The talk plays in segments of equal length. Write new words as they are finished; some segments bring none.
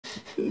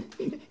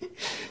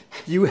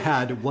You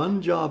had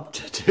one job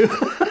to do.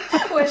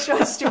 Which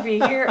was to be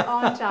here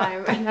on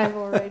time, and I've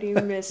already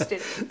missed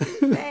it.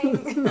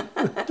 Dang.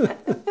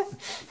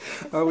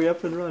 Are we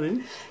up and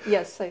running?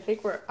 Yes, I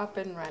think we're up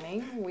and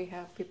running. We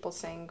have people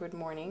saying good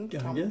morning.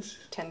 Yeah, yes.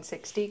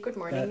 1060. Good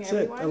morning, That's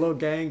everyone. it. Hello,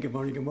 gang. Good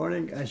morning. Good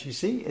morning. As you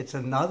see, it's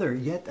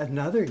yet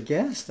another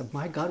guest. Oh,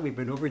 my God, we've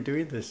been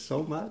overdoing this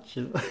so much.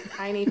 You know?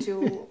 I need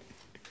to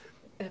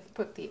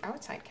put the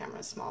outside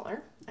camera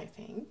smaller, I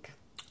think,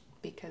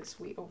 because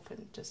we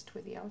opened just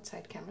with the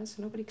outside camera,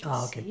 so nobody can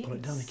see. Okay, pull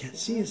it down. They can't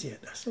see us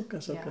yet.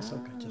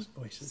 Soka, just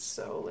voices.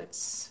 So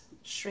let's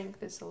shrink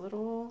this a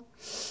little,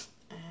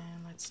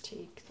 and let's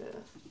take the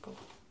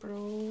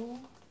GoPro.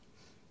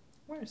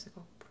 Where is the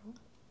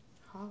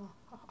GoPro?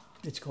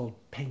 It's called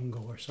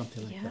Pengo or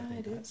something like that. Yeah,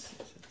 it is.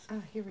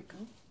 Ah, here we go.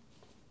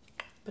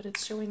 But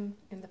it's showing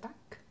in the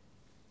back.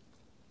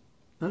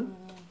 Huh?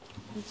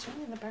 It's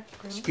showing in the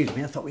background. Excuse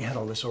me, I thought we had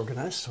all this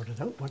organized,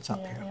 sorted out. What's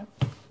up here?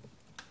 Yeah.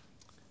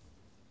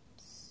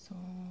 So.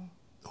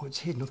 Oh, it's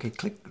hidden. Okay,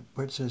 click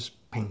where it says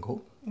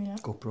Pengo, Yeah.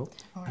 GoPro,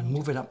 Oh, and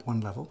move it up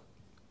one level.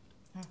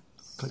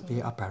 Click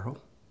the up arrow.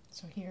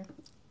 So here.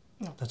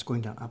 No. That's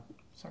going down, up.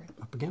 Sorry.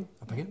 Up again,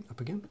 up again,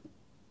 up again.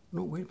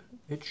 No, wait a minute.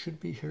 It should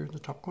be here in the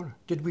top corner.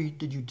 Did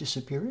you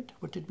disappear it?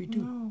 What did we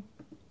do? No,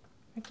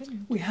 I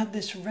didn't. We had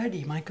this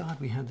ready. My God,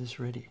 we had this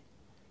ready.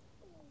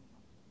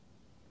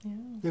 Yeah.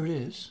 There it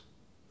is.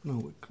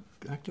 No,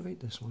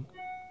 activate this one.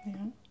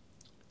 Yeah.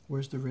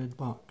 Where's the red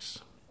box?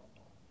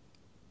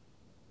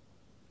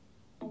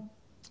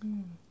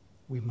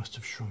 We must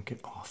have shrunk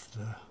it off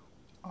the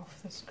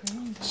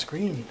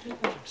screen.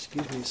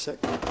 Excuse me a sec.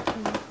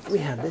 We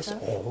had this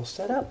all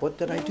set up. What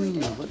did I do?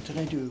 What did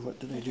I do? What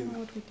did I do? I don't know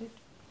what we did.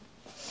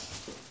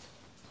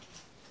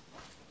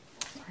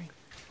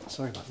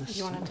 Sorry about this.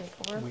 You want to take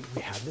over?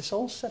 We had this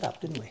all set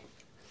up, didn't we?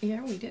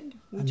 Yeah, we did.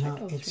 And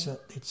now it's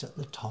at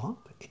the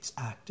top. It's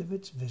active.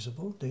 It's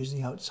visible. There's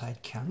the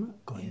outside camera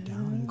going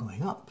down and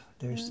going up.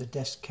 There's the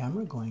desk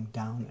camera going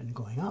down and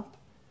going up.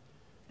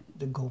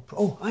 The GoPro.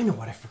 Oh, I know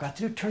what I forgot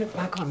to do. Turn it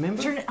back on.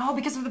 Remember? Turn it. Oh,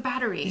 because of the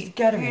battery. He's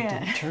getting it.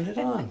 Didn't turn it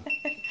on.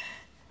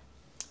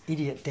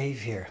 Idiot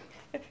Dave here.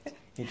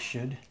 It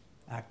should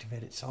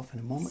activate itself in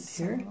a moment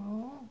here.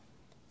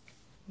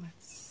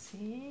 Let's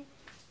see.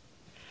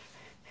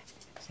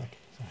 Sorry.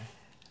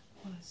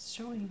 Well, it's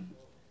showing.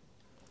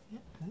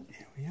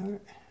 Here we are,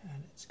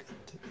 and it's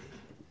got to be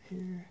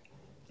here,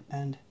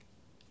 and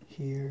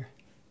here,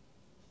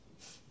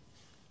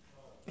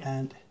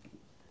 and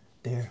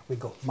there we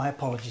go. My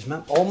apologies,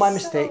 ma'am. All my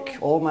mistake.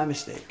 All my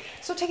mistake.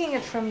 So taking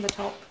it from the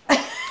top.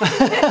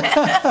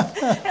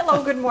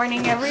 Hello, good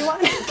morning,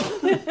 everyone.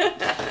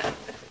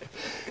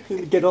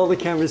 Get all the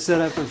cameras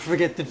set up and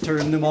forget to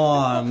turn them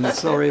on.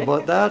 Sorry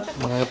about that.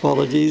 My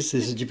apologies.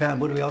 This is Japan.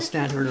 What do we all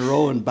stand here in a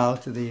row and bow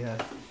to the...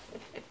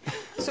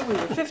 So we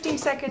were 15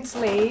 seconds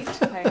late.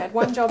 I had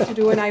one job to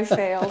do and I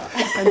failed.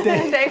 And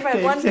Dave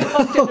had one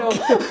job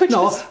to do.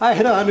 No, I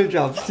had 100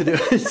 jobs to do.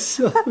 It's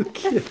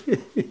okay.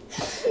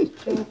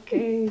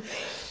 Okay.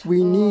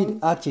 We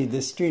need, actually,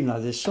 this stream now,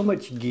 there's so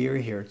much gear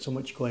here, so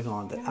much going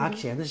on that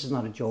actually, and this is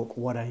not a joke,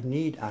 what I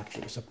need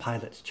actually is a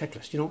pilot's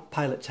checklist. You know,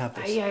 pilots have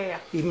this. Yeah.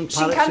 Even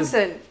pilots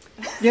Shinkansen.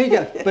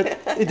 Yeah,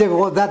 but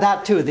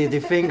that too, the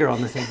finger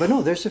on the thing. But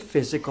no, there's a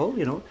physical,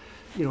 you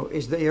know,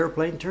 is the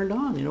airplane turned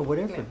on? You know,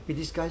 whatever. Yeah.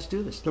 These guys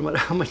do this, no matter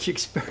how much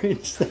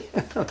experience they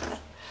have.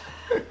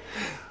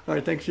 All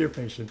right, thanks for your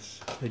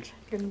patience. Thanks.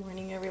 Good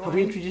morning, everyone. Have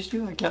we introduced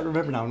you? I can't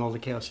remember now in all the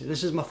chaos here.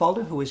 This is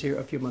Mafalda, who was here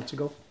a few months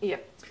ago. Yeah,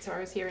 so I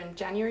was here in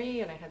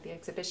January and I had the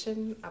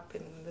exhibition up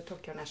in the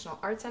Tokyo National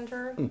Art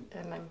Center,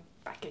 and I'm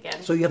back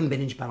again. So you haven't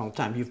been in Japan all the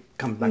time? You've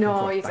come back and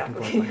forth? No,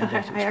 exactly.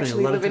 I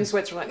actually live in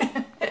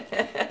Switzerland.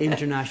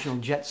 International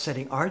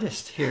jet-setting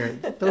artist here.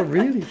 No,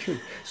 really true.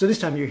 So this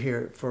time you're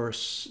here for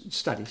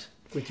studies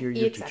with your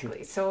Exactly.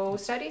 teacher. So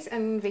studies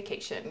and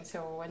vacation.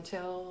 So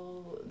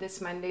until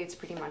this Monday, it's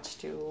pretty much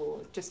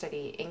to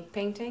study ink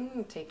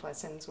painting, take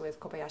lessons with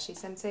Kobayashi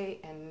Sensei,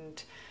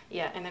 and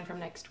then from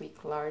next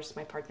week, Lars,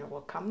 my partner,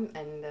 will come.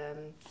 And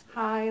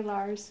hi,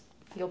 Lars.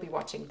 You'll be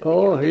watching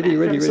the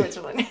video from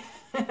Switzerland.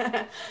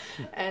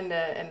 And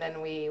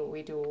then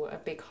we do a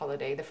big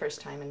holiday, the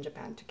first time in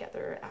Japan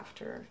together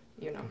after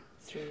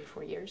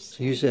 3-4 years.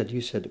 So you said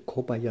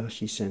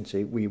Kobayashi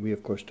Sensei. We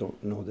of course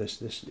don't know this.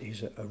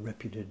 He's a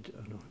reputed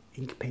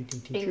ink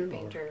painting teacher. Ink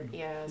painter,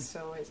 yeah.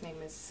 So his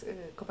name is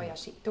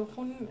Kobayashi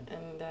Itohon,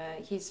 and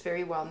he's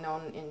very well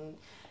known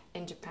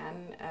in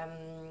Japan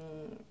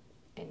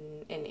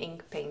in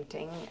ink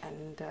painting,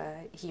 and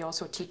he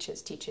also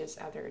teaches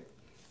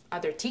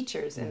other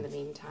teachers in the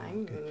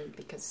meantime,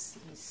 because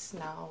he's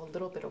now a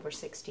little bit over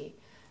 60.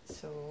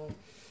 So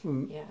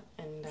yeah,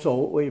 and so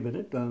wait a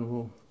minute.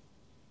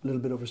 A little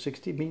bit over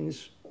 60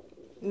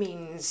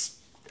 means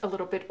a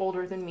little bit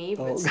older than me,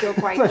 but still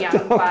quite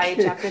young by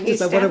Japanese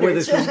standards. I wonder where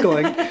this was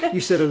going. You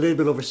said a little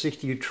bit over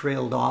 60, you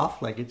trailed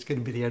off, like it's going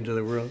to be the end of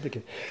the world.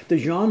 Okay. The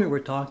genre we're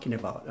talking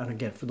about, and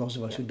again, for those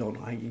of us who don't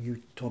know,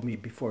 you told me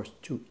before,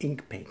 it's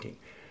ink painting.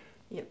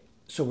 Yep.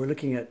 So we're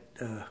looking at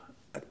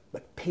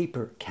but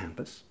paper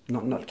canvas,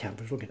 not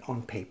canvas, look at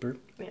on paper.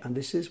 Yeah. And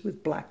this is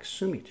with black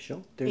sumi to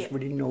show. There's Yeah.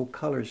 really no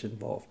colors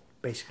involved,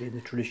 basically in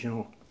the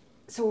traditional.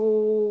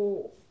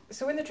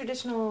 So in the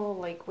traditional,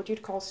 like what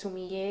you'd call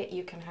sumiye,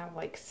 you can have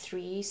like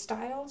 3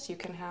 styles. You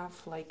can have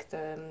like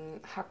the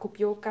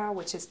hakubyoka,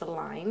 which is the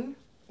line,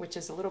 which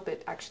is a little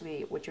bit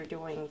actually what you're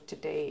doing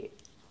today,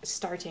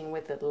 starting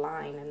with the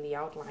line and the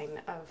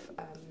outline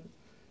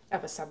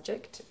of a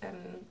subject.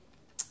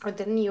 And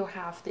then you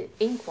have the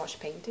ink wash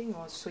painting,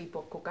 or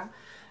suibokuga,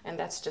 and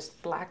that's just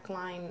black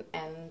line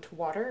and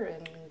water,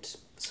 and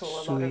so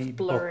a lot of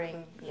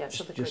blurring. Yeah,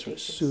 so the just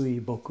gradations.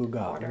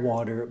 suibokuga,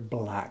 water,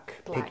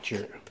 black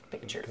picture.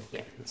 Picture, Okay.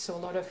 yeah. So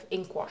a lot of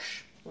ink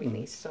wash,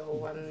 really.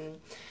 So,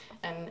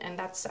 and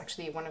that's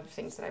actually one of the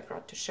things that I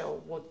brought to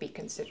show would be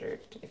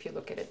considered, if you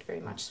look at it,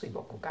 very much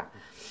suibokuga.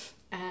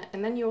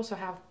 And then you also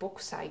have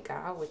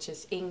bokusaiga, which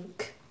is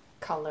ink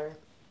color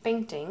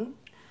painting.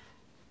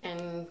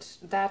 And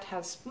that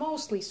has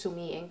mostly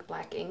sumi ink,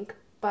 black ink,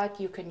 but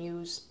you can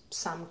use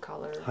some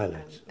color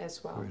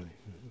as well. Really?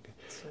 Okay.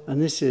 So,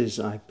 and this is,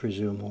 I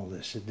presume, all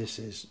this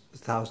is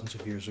thousands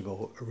of years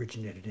ago,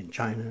 originated in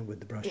China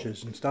with the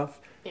brushes and stuff.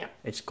 Yeah.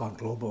 It's gone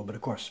global, but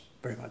of course,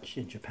 very much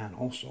in Japan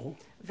also.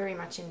 Very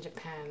much in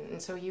Japan.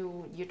 And so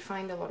you'd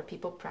find a lot of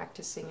people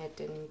practicing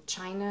it in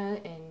China,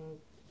 in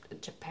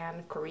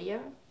Japan, Korea.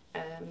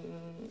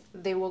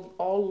 They will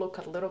all look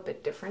a little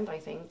bit different, I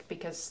think,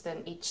 because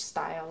then each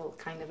style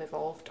kind of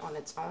evolved on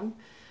its own,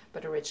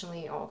 but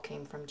originally all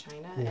came from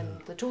China.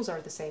 And the tools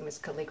are the same as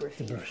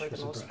calligraphy for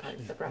the most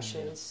part. The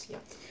brushes,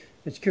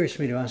 It's curious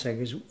for me to ask that,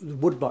 because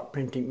woodblock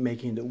printing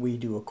making that we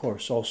do, of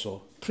course,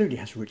 also clearly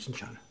has roots in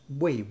China,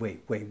 way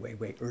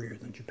earlier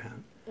than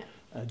Japan.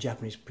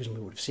 Japanese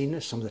presumably would have seen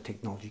this. Some of the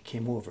technology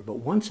came over, but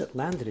once it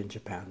landed in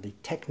Japan, the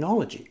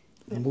technology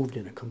moved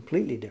in a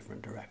completely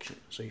different direction.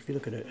 So if you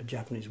look at a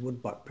Japanese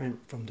woodblock print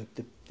from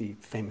the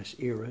famous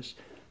eras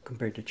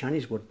compared to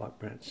Chinese woodblock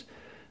prints,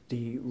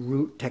 the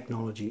root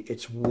technology,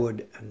 it's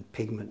wood and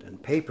pigment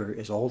and paper,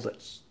 is all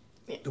that's,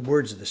 the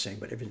words are the same,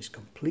 but everything's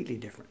completely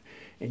different.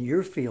 In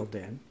your field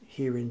then,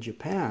 here in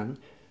Japan,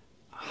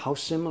 how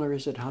similar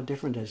is it? How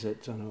different is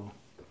it? I don't know.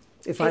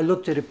 If I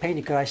looked at a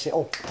painting, could I say,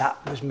 oh, that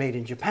was made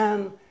in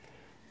Japan?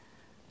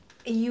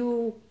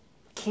 You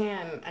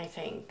can, I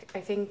think.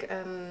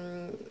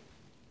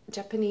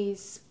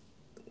 Japanese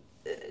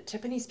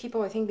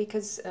people, I think,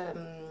 because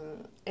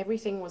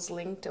everything was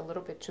linked a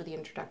little bit to the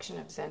introduction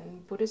of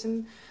Zen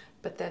Buddhism,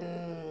 but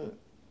then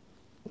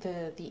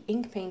the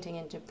ink painting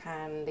in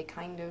Japan, they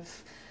kind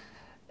of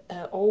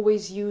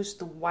always used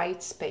the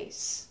white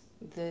space.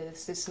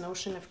 This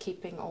notion of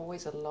keeping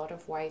always a lot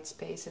of white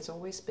space has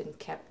always been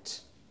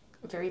kept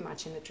very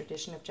much in the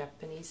tradition of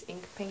Japanese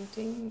ink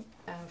painting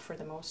for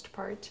the most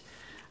part.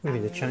 Maybe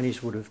the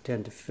Chinese would have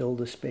tended to fill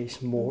the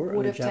space more,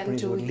 and the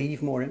Japanese would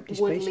leave more empty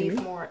space. Would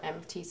leave more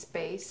empty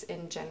space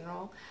in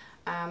general.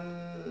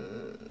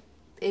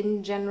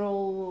 In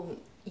general,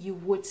 you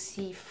would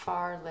see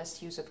far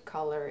less use of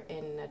color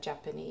in a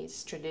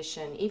Japanese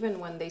tradition. Even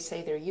when they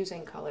say they're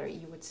using color,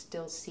 you would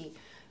still see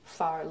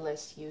far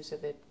less use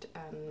of it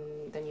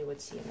than you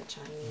would see in a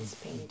Chinese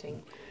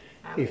painting.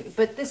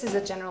 But this is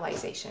a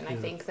generalization. I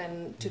think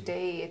then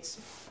today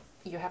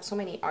you have so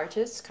many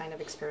artists kind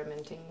of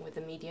experimenting with the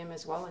medium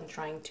as well and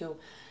trying to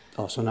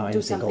so now do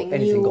something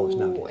anything new. Goes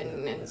now.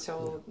 And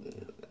so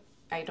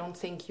I don't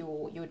think you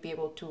would be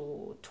able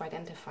to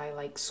identify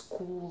like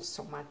schools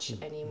so much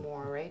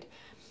anymore, right?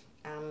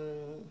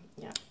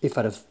 If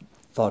I'd have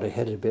thought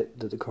ahead a bit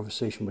that the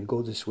conversation would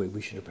go this way,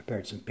 we should have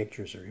prepared some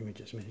pictures or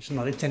images. I mean, it's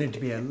not intended to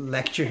be a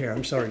lecture here.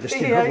 I'm sorry. Just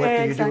what do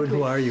you do and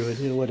who are you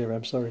and whatever.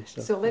 I'm sorry.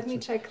 So let me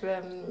check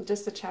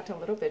just to chat a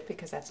little bit,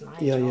 because that's my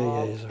job.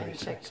 Sorry, and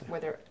check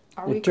whether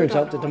it turns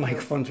out that the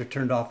microphones are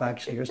turned off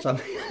actually or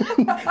something.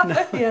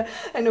 Yeah,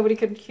 and nobody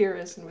can hear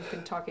us, and we've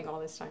been talking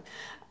all this time.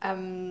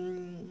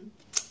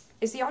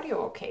 Is the audio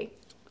okay?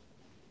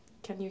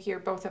 Can you hear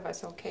both of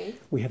us okay?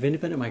 We have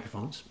independent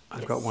microphones.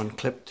 I've got one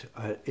clipped.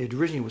 It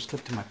originally was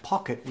clipped in my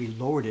pocket. We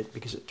lowered it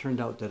because it turned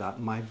out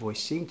that my voice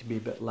seemed to be a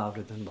bit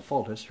louder than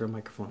Mafalda's. Her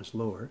microphone is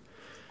lower.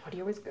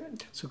 Audio is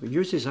good. So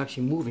yours is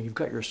actually moving. You've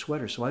got your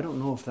sweater, so I don't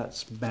know if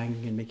that's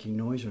banging and making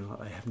noise or not.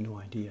 I have no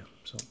idea.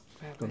 So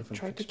I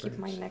tried to keep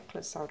my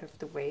necklace out of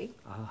the way.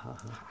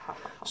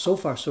 So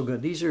far, so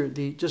good. These are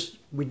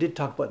we did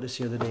talk about this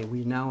the other day.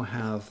 We now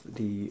have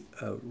the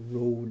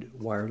Rode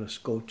wireless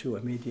Go-To. I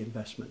made the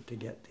investment to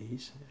get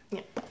these. Yeah.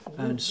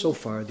 And so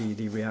far,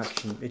 the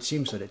reaction, it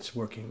seems that it's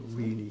working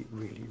really,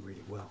 really,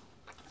 really well.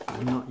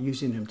 I'm not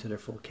using them to their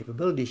full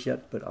capabilities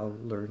yet, but I'll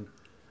learn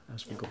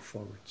as we go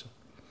forward. So.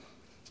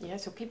 Yeah,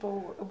 so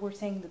people were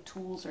saying the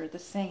tools are the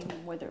same,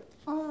 whether,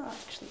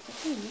 actually,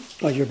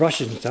 your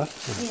brushes and stuff?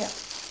 Yeah.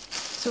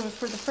 So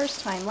for the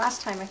first time,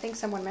 last time, I think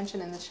someone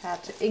mentioned in the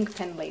chat, ink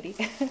pen lady,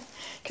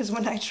 because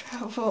when I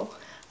travel,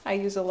 I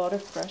use a lot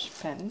of brush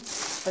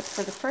pens, but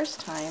for the first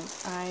time,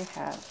 I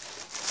have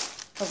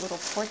a little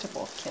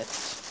portable kit.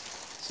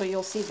 So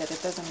you'll see that it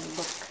doesn't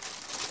look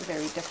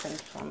very different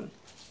from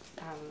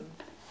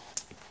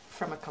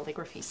from a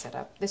calligraphy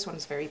setup. This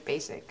one's very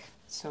basic,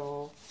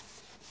 so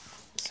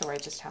I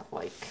just have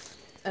like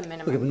a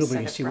minimum. Okay, but nobody set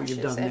can of see what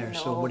you've brushes, done and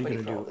there. So what are you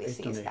going to nobody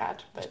do? probably sees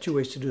that, but There's two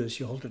ways to do this.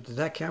 You hold it to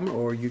that camera,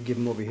 or you give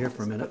them over here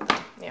for a minute.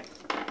 yeah,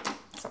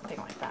 something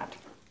like that.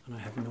 And I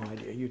have no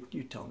idea.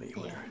 You tell me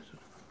where.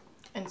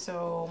 Yeah. And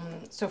so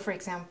for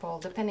example,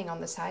 depending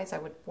on the size, I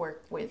would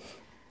work with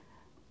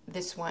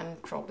this one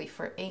probably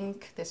for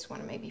ink, this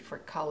one maybe for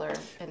color,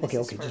 and this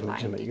is for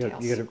line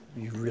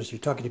details. You're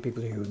talking to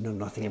people who know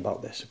nothing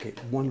about this. Okay,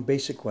 one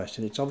basic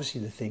question. It's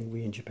obviously the thing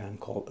we in Japan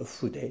call a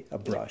fude, a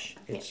brush.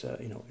 It's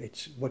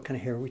it's what kind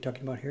of hair are we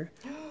talking about here?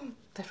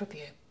 That would be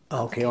it.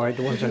 Okay, all right,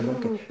 the ones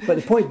okay. But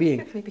the point being,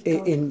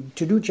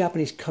 to do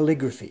Japanese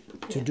calligraphy,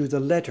 to do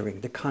the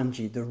lettering, the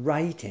kanji, the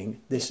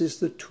writing, this is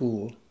the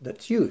tool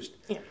that's used.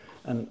 Yeah.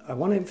 And I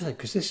want to emphasize,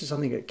 because this is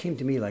something that came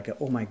to me like,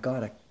 oh my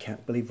God, I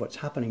can't believe what's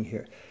happening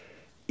here.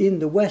 In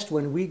the West,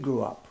 when we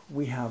grew up,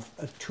 we have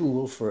a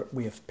tool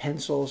we have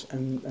pencils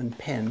and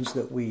pens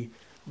that we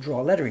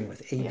draw lettering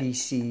with, A, B,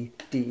 C,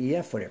 D, E,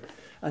 F, whatever.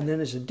 And then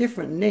there's a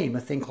different name,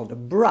 a thing called a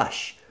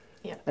brush.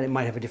 Yeah. And it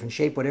might have a different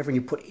shape, whatever, and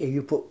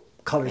you put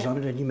colors on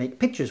it and you make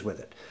pictures with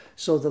it.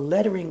 So the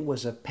lettering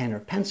was a pen or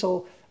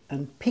pencil,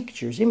 and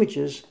pictures,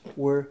 images,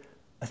 were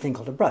a thing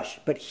called a brush.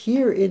 But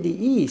here in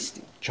the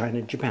East,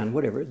 China, Japan,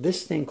 whatever,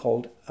 this thing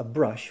called a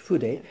brush,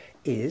 fude,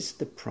 is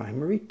the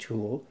primary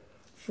tool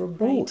for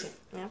both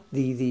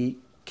the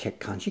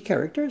kanji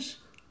characters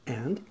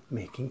and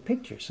making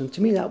pictures. And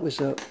to me, that was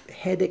a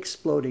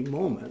head-exploding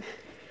moment,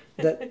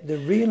 that the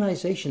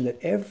realization that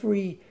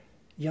every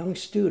young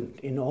student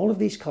in all of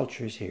these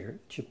cultures here,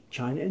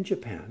 China and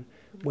Japan,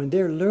 when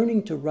they're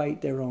learning to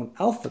write their own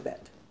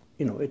alphabet,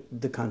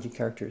 the kanji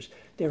characters,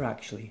 they're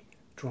actually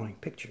drawing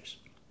pictures.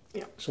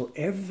 Yeah. So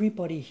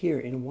everybody here,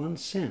 in one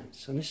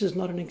sense, and this is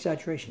not an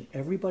exaggeration,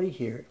 everybody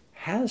here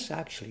has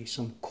actually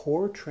some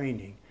core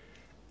training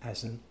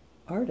as an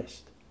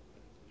artist.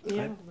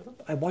 Yeah,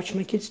 I watched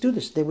my kids do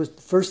this. The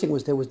first thing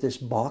was there was this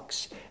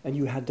box, and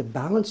you had to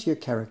balance your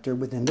character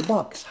within the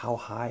box. How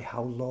high,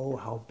 how low,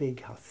 how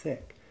big, how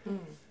thick.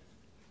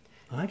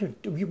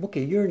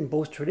 Okay, you're in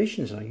both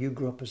traditions now. You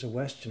grew up as a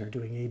Westerner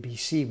doing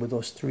ABC with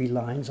those 3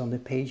 lines on the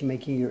page,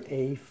 making your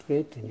A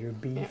fit and your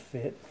B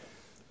fit.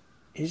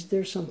 Is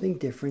there something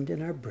different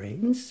in our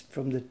brains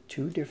from the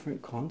 2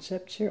 different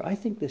concepts here? I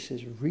think this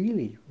is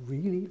really,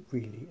 really,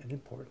 really an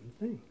important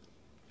thing.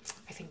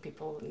 I think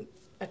people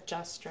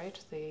adjust, right?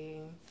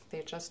 They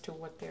adjust to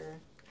what they're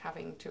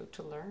having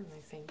to learn,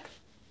 I think.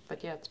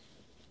 But yeah,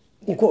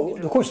 of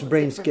course, the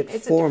brains get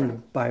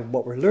formed by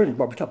what we're learning,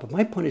 what we're taught. But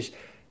my point is,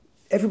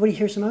 everybody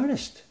here's an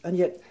artist, and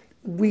yet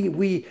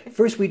we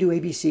first we do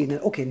ABC, and then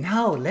okay,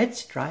 now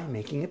let's try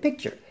making a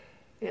picture.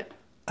 Yeah.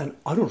 And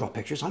I don't draw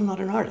pictures. I'm not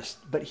an artist.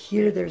 But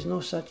here, there's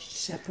no such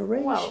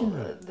separation.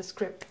 Well, the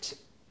script,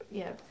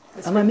 yeah.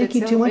 Am I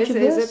making too much of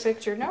this? Is a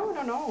picture?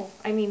 No.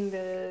 I mean,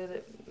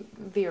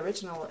 the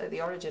origin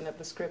of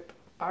the script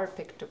are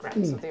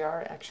pictograms, so they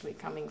are actually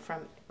coming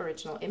from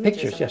original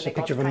images. Pictures, yes, a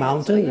picture of a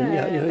mountain.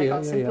 They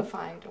got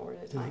simplified over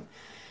the time.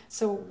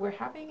 So we're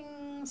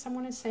having,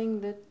 someone is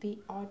saying that the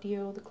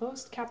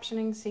closed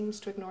captioning seems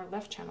to ignore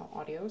left channel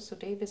audio, so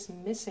Dave is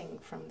missing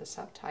from the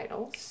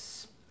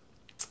subtitles.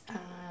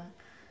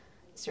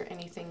 Is there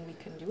anything we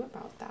can do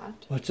about that?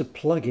 Well, it's a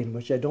plugin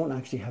which I don't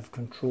actually have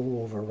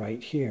control over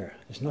right here.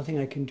 There's nothing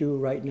I can do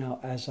right now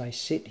as I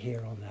sit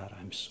here on that.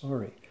 I'm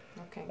sorry.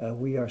 Okay.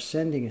 We are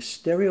sending a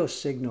stereo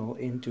signal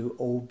into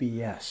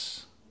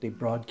OBS, the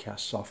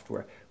broadcast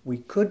software. We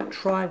could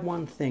try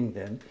one thing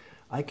then.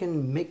 I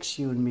can mix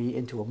you and me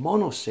into a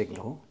mono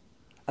signal.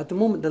 At the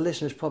moment, the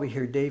listeners probably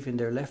hear Dave in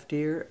their left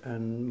ear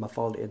and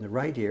Mafalda in the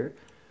right ear.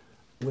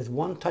 With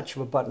one touch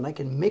of a button, I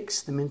can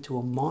mix them into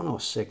a mono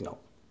signal.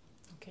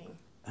 Okay.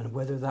 And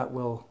whether that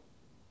will,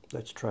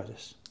 let's try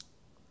this.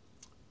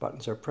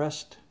 Buttons are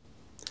pressed.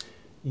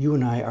 You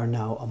and I are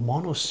now a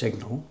mono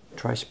signal.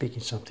 Try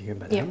speaking something here,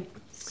 madam. Yeah.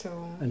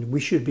 So, and we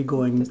should be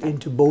going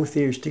into both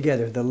ears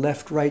together. The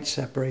left-right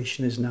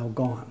separation is now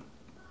gone.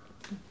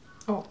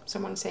 Oh,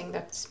 someone's saying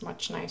that's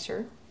much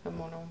nicer. A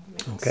mono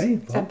mix. Okay.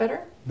 Is that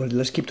better? But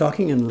let's keep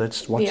talking and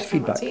let's watch the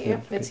feedback. See,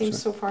 it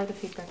seems so far the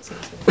feedback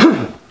seems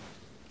to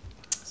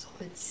So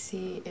let's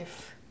see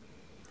if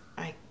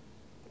I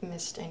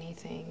missed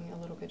anything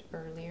a little bit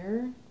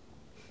earlier.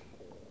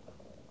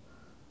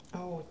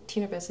 Oh,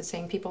 Tina Bess is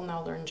saying people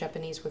now learn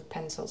Japanese with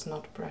pencils,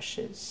 not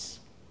brushes.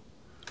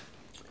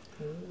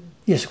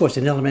 Yes, of course,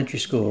 in elementary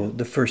school,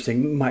 the first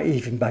thing,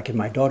 even back in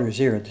my daughter's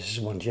era, this is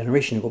one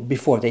generation ago,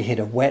 before they hit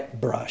a wet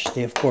brush,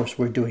 they of course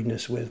were doing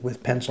this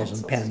with pencils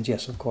and pens,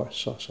 yes, of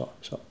course,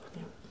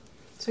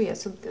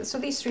 So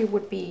these 3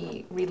 would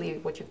be really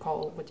what you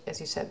call, as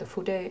you said, the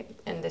fude,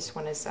 and this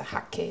one is a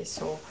hake,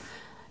 so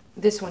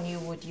this one you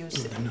would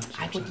use,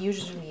 I would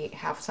usually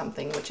have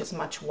something which is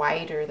much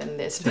wider than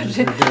this. But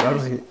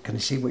can I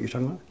see what you're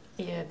talking about?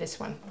 Yeah, this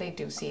one. They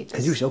do see it.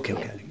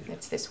 Okay.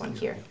 It's this one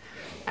here.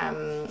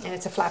 And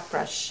it's a flat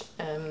brush.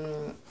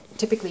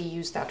 Typically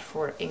use that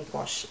for ink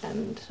wash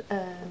and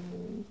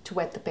to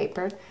wet the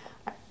paper.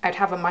 I'd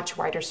have a much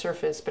wider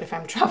surface, but if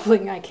I'm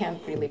traveling, I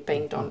can't really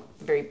paint on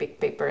very big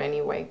paper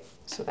anyway.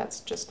 So that's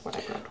just what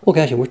I brought.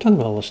 Okay, actually, we're talking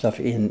about all this stuff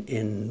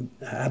in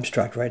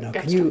abstract right now.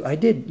 Can you?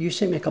 You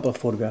sent me a couple of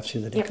photographs the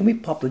other day. Yep. Can we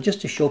pop them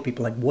just to show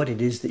people like what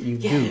it is that you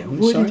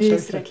do?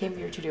 That I came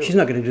here to do. She's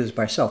not going to do this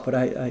by herself, but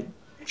I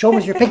show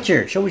us your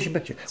picture. Show us your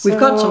picture. We've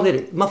got some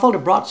later.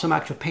 Mafalda brought some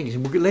actual paintings,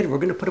 and later we're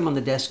going to put them on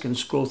the desk and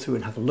scroll through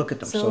and have a look at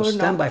them. So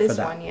stand by for that.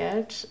 Not this one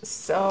yet.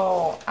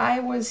 So I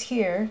was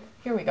here.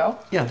 Here we go.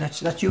 Yeah,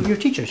 that's your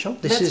teacher. Show.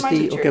 This is my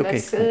teacher. Okay.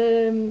 That's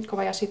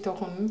Kobayashi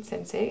Tohon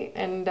Sensei,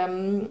 and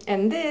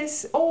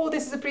this. Oh,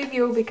 this is a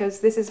preview because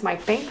this is my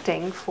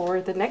painting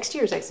for the next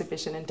year's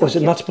exhibition in Tokyo. Was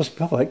it not supposed to be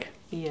public?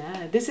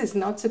 Yeah, this is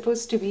not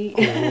supposed to be.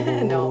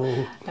 Oh.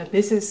 No,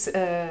 this is.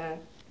 I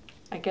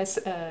guess.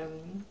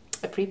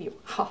 A preview.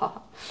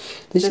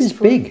 This is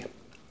big.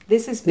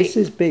 This is big. This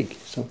is big.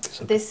 So.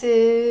 This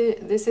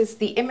is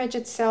the image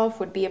itself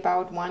would be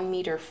about 1.40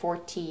 meters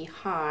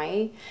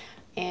high,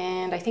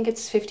 and I think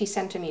it's 50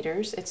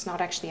 centimeters. It's not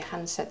actually a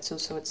hansetsu,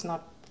 so it's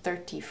not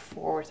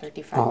 34,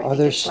 35. Are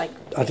there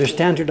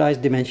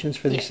standardized dimensions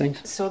for these things?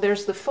 So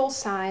there's the full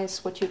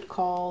size, what you'd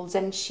call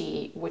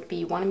zenshi, would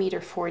be 1.40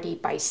 meters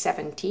by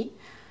 70,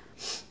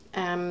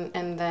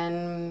 and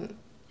then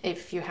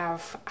if you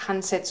have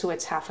hansetsu,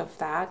 it's half of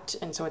that,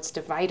 and so it's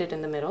divided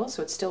in the middle,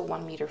 so it's still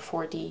 1.40 meters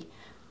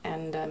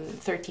and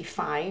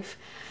 35.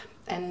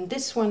 And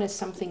this one is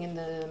something in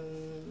the...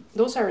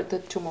 those are the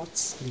two most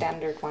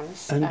standard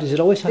ones. And does it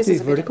always have to be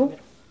vertical?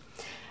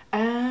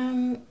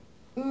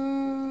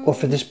 Or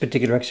for this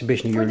particular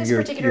exhibition, for this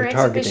particular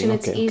exhibition,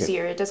 it's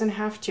easier. Okay. It doesn't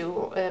have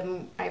to.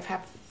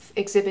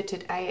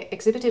 I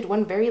exhibited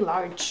one very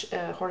large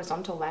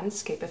horizontal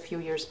landscape a few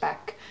years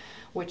back,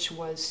 which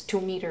was 2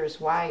 meters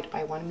wide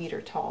by 1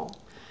 meter tall.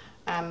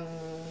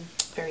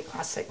 Very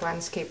classic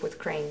landscape with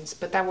cranes,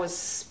 but that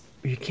was...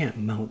 You can't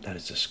mount that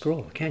as a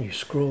scroll, can you?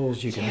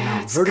 Scrolls, you can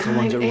mount vertical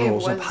ones that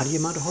rolls up. How do you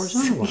mount a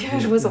horizontal one? Yeah,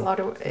 it was a lot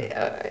of...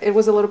 it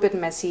was a little bit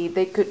messy.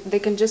 They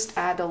can just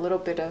add a little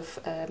bit of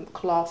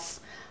cloth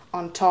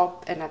on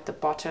top and at the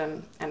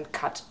bottom and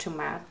cut to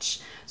match.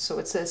 So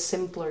it's a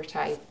simpler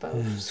type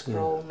of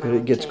scroll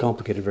mounting. It gets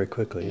complicated very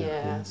quickly.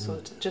 Yeah, so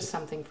it's just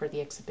something for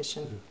the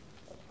exhibition.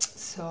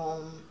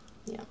 So,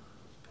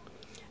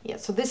 yeah,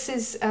 so this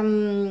is,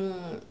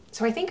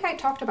 so I think I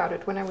talked about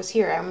it when I was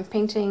here. I'm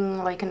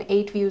painting like an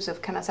 8 views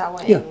of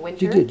Kanazawa in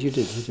winter. You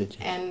did.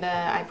 And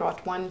I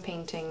brought one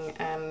painting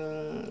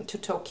to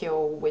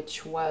Tokyo,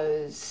 which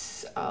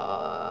was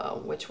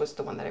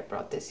the one that I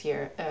brought this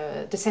year,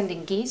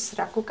 Descending Geese,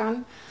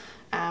 Rakukan,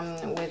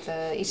 with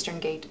the eastern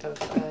gate of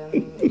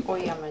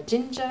Oyama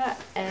Jinja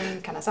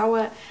and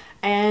Kanazawa.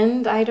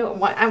 And I don't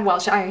want,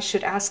 well, I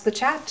should ask the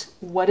chat,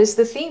 what is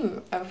the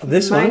theme of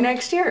this my one?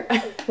 Next year?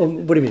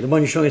 What do you mean, the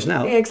one you're showing us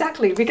now? Yeah,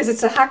 exactly, because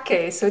it's a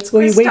hake, so it's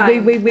quiz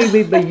time.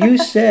 Wait, but you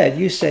said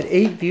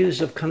 8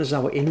 views of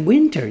Kanazawa in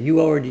winter.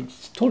 You already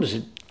told us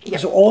it.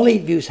 Yep. So all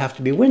 8 views have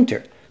to be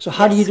winter. So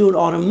how do you do an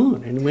autumn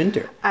moon in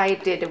winter? I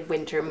did a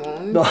winter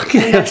moon,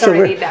 okay, and that's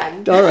already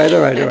done. All right.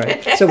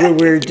 So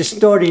we're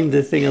distorting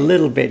the thing a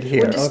little bit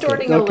here. We're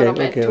distorting a little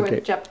bit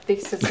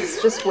because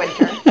it's just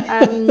winter.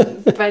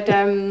 But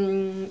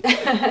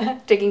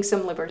taking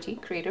some liberty,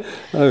 creative.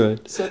 All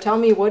right. So tell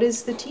me, what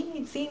is the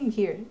theme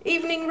here?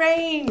 Evening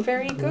rain,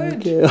 very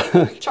good.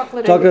 Okay.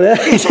 Chocolate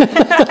eggs.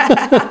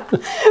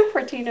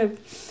 For Tina.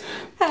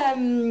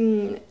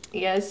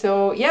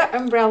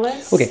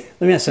 Umbrellas. Okay,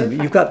 let me ask something.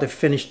 You've got the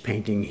finished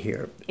painting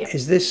here. Yep.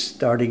 Is this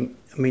starting,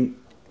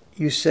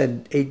 you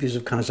said 8 views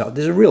of Kanazawa.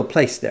 There's a real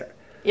place there.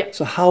 Yeah.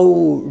 So how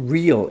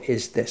real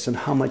is this, and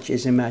how much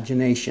is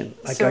imagination?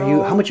 Like,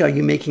 how much are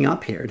you making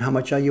up here, and how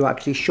much are you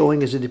actually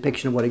showing as a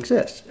depiction of what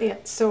exists? Yeah.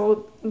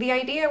 So the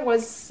idea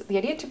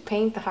to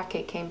paint the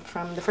hake came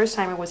from the first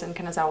time I was in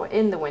Kanazawa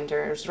in the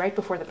winter. It was right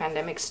before the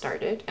pandemic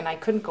started, and I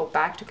couldn't go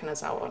back to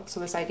Kanazawa. So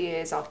this idea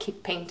is I'll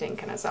keep painting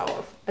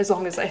Kanazawa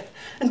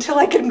until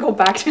I can go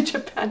back to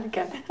Japan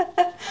again.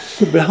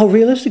 But how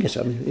realistic is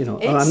it?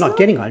 I'm not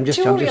getting on. I'm just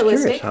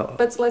curious.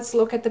 But let's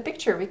look at the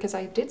picture, because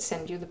I did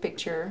send you the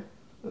picture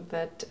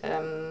that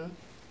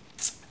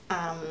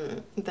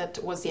that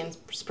was the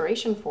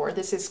inspiration for.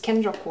 This is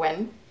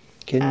Kendrokuen.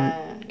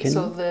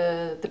 So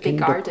the big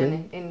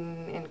garden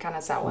in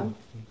Kanazawa,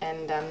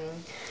 and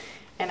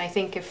I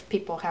think if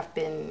people have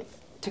been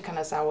to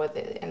Kanazawa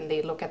and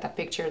they look at that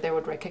picture, they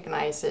would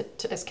recognize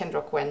it as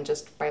Kendrokuen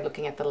just by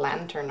looking at the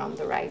lantern on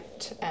the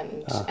right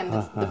and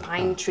the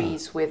pine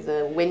trees with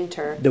the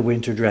winter. The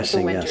winter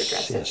dressing,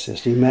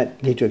 yes. You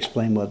need to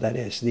explain what that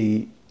is.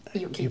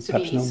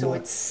 So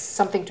it's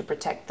something to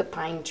protect the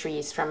pine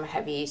trees from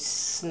heavy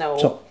snow.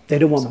 So they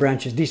don't want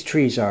branches. These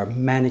trees are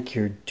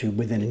manicured to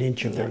within an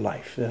inch of their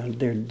life.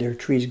 They're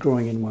trees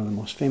growing in one of the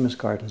most famous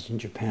gardens in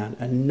Japan,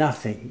 and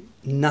nothing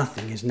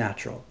is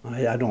natural.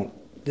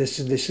 This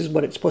is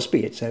what it's supposed to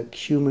be. It's a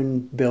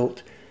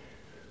human-built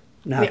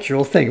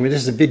natural thing. I mean,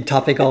 this is a big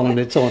topic all on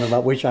its own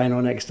about which I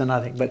know next to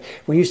nothing. But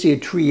when you see a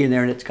tree in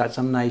there and it's got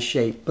some nice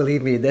shape,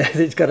 believe me,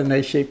 it's got a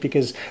nice shape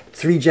because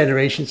 3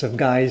 generations of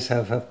guys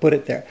have put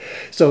it there.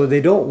 So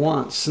they don't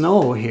want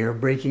snow here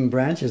breaking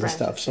branches and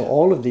stuff. So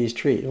all of these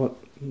trees, well,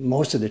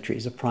 most of the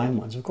trees, the prime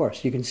ones, of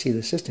course, you can see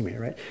the system here,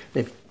 right?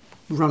 They've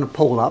run a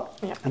pole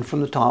up, and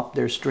from the top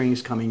there's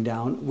strings coming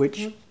down,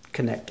 which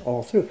connect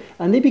all through.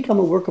 And they become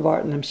a work of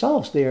art in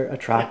themselves. They're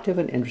attractive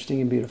and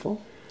interesting and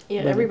beautiful.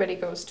 Yeah, everybody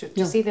goes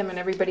to see them, and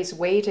everybody's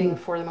waiting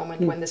for the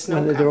moment when the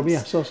snow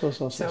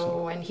comes.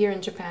 So, and here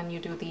in Japan, you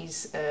do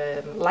these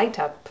light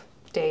up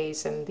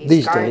days and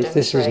these gardens,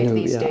 this is new.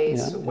 These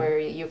days where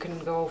you can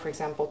go, for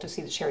example, to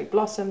see the cherry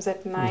blossoms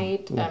at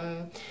night,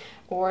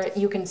 or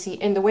you can see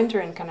in the winter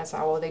in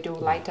Kanazawa, they do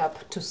light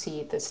up to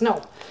see the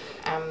snow.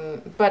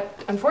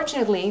 But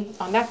unfortunately,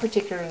 on that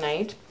particular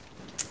night,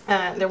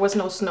 there was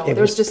no snow. There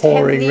was just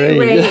heavy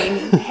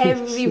rain,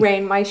 heavy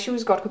rain. My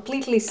shoes got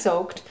completely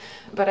soaked.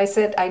 But I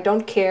said, I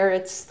don't care.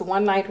 It's the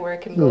one night where I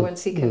can go and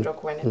see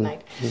Kenroku at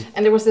night.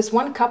 And there was this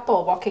one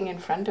couple walking in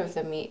front of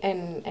me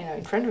in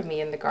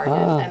the garden,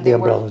 and they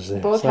were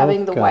both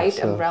having the white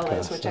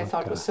umbrellas, which I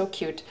thought was so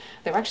cute.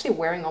 They were actually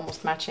wearing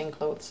almost matching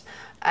clothes,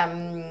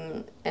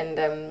 and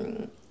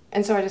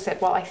so I just said,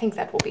 well, I think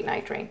that will be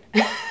night rain.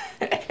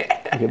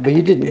 Okay, but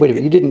you didn't. Wait a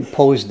minute. You didn't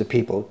pose the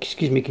people.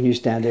 Excuse me. Can you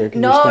stand there?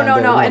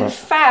 No. In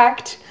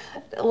fact,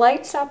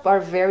 lights up are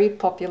very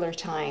popular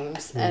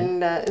times,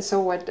 and so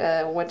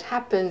what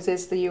happens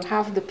is that you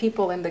have the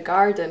people in the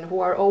garden who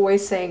are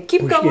always saying,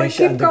 "Keep going,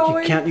 keep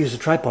going." You can't use the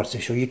tripods to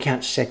show. You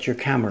can't set your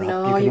camera up.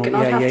 No, you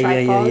cannot have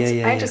tripods.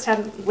 I just had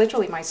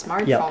literally my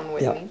smartphone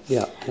with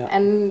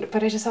me.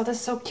 But I just thought,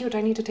 that's so cute.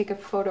 I need to take a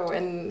photo.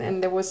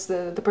 And there was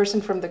the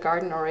person from the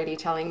garden already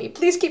telling me,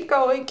 "Please keep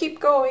going,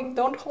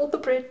 don't hold the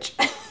bridge."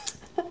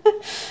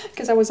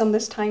 Because I was on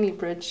this tiny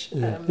bridge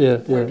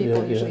where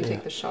people usually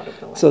take the shot of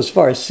the land. So as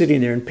far as sitting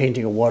there and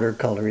painting a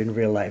watercolor in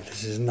real life,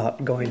 this is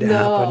not going to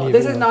happen. No,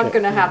 this is not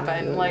going to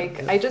happen.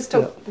 I just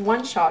took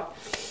one shot.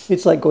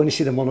 It's like going to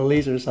see the Mona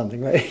Lisa or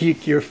something, right?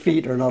 Your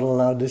feet are not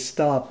allowed to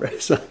stop or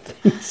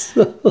something.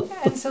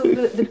 And so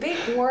the big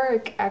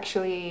work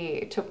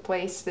actually took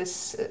place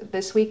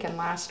this week and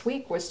last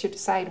week, was to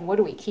decide, what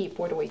do we keep,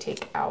 what do we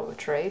take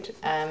out, right?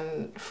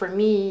 And for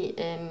me,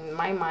 in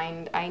my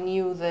mind, I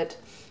knew that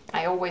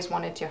I always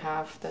wanted to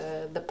have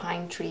the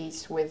pine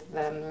trees with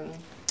a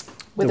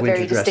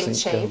very distinct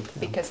shape,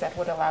 because that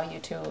would allow you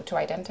to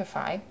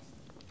identify.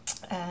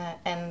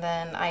 And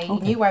then I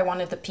knew I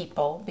wanted the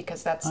people,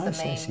 because that's the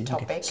main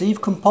topic. Okay. So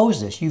you've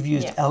composed this. You've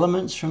used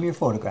elements from your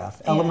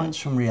photograph, elements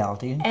from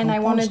reality. And I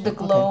wanted the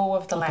glow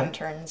of the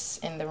lanterns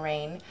in the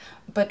rain.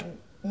 But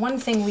one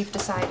thing we've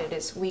decided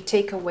is we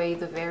take away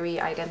the very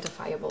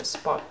identifiable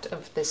spot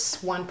of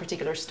this one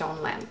particular stone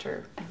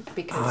lantern,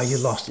 because you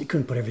lost it. You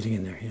couldn't put everything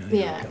in there.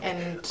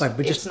 And right,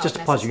 but just to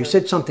pause you. You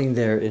said something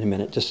there in a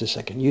minute, just a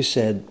second. You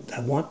said, I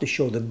want to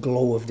show the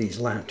glow of these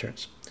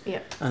lanterns.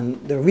 Yeah.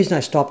 And the reason I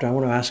stopped, and I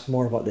want to ask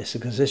more about this,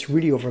 because this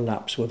really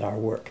overlaps with our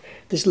work.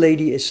 This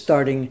lady is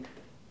starting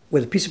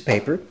with a piece of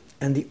paper,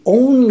 and the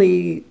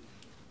only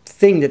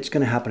thing that's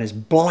going to happen is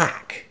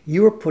black.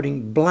 You are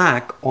putting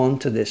black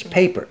onto this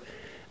paper.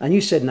 And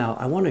you said, now,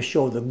 I want to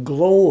show the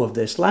glow of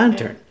this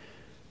lantern.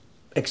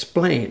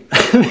 Explain.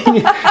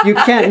 You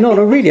can't, no,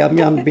 really,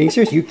 I'm being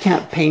serious. You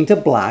can't paint a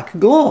black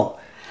glow.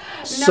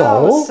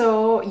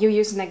 So you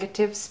use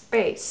negative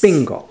space.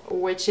 Bingo.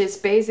 Which is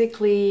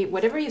basically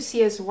whatever you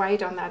see as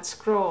white on that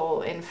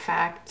scroll. In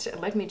fact,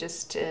 let me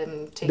just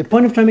take... The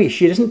point of time is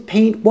she doesn't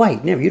paint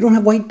white. Never. You don't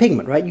have white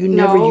pigment, right? You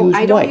never use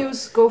white. No, I don't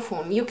use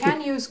gofun. You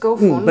can use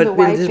gofun, the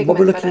white pigment,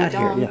 but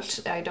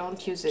I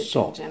don't use it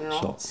in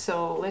general.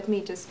 So let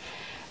me just...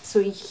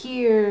 So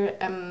here...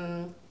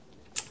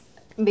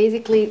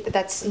 basically,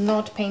 that's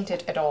not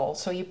painted at all.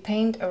 So you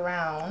paint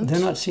around. They're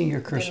not seeing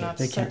your cursor.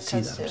 They can't see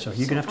that. So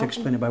you're going to have to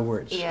explain it by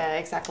words. Yeah,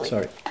 exactly.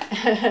 Sorry.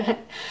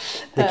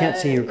 They can't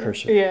see your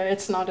cursor. Yeah,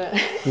 it's not a...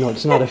 No,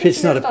 it's not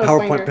a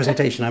PowerPoint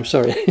presentation. I'm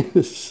sorry.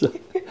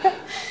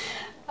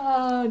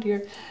 Oh,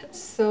 dear.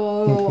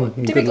 So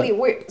typically,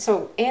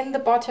 so in the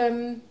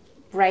bottom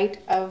right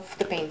of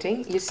the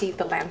painting, you see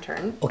the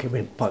lantern. Okay,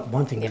 wait, but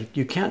one thing,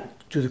 you can't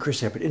do the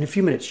cursor, but in a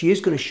few minutes she is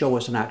going to show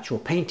us an actual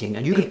painting,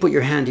 and you can put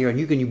your hand here and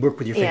you can work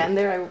with your finger. Yeah, and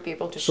there I will be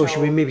able to show. So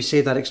should we maybe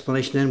save that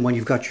explanation then when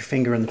you've got your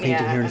finger on the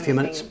painting here in a few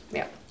minutes?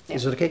 Yeah.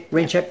 Is it okay?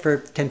 Rain check for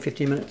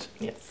 10-15 minutes?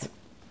 Yes.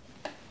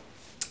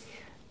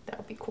 That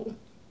would be cool.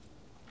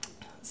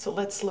 So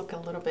let's look a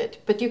little bit.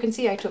 But you can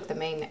see I took the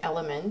main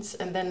elements,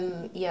 and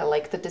then,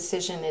 like the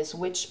decision is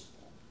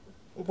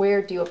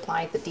where do you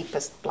apply the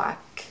deepest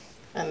black?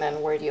 And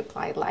then where do you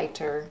apply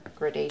lighter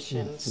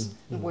gradations?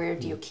 Where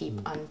do you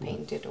keep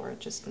unpainted or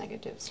just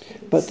negative space?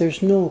 But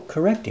there's no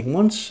correcting.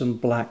 Once some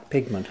black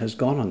pigment has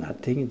gone on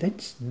that thing,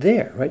 that's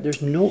there, right?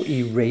 There's no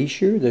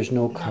erasure. There's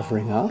no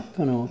covering up.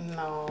 No.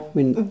 I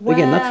mean,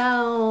 again,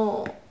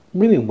 that's...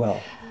 What do you mean, well?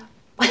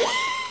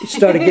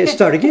 Start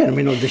again. I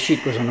mean, the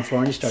sheet goes on the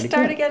floor and you start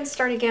again.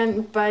 Start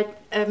again,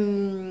 but...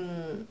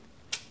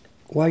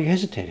 Why are you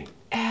hesitating?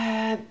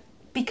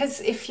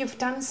 Because if you've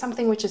done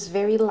something which is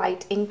very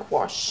light ink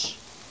wash,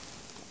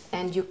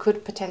 and you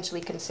could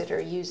potentially consider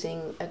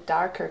using a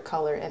darker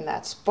color in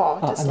that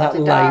spot, and that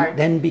light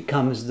then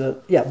becomes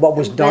what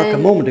was dark a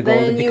moment ago,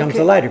 it becomes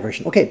the lighter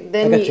version. Okay,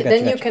 then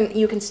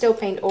you can still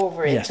paint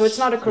over it. Yes, so it's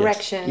not a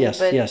correction,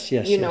 but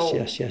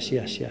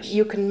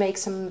you can make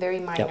some very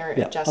minor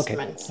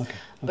adjustments. Okay.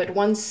 But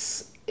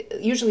once,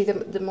 usually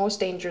the most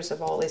dangerous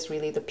of all is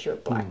really the pure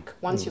black.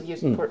 Once you've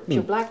used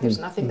pure black, there's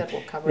nothing that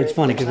will cover it. It's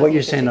funny because what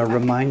you're saying now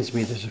reminds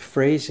me, there's a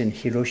phrase in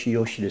Hiroshi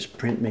Yoshida's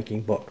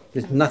printmaking book.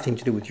 There's nothing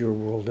to do with your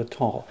world at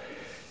all.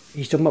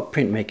 He's talking about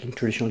printmaking,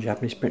 traditional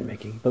Japanese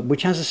printmaking, but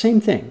which has the same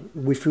thing.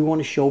 If we want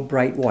to show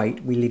bright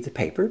white, we leave the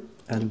paper,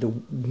 and the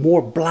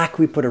more black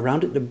we put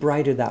around it, the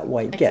brighter that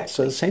white gets.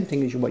 So the same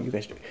thing as what you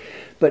guys do.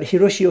 But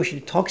Hiroshi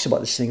Yoshida talks about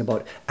this thing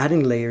about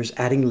adding layers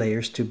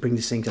to bring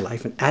this thing to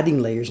life, and adding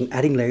layers, and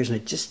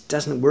it just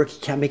doesn't work. You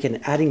can't make it,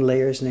 and adding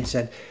layers. And they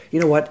said, you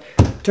know what,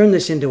 turn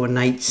this into a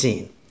night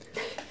scene.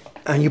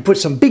 And you put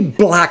some big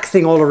black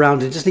thing all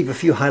around it, just leave a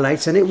few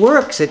highlights, and it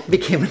works. It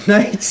became a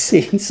night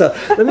scene. So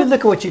let me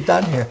look at what you've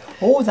done here.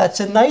 Oh, that's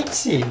a night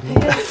scene.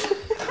 Yes.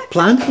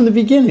 Planned from the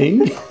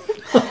beginning.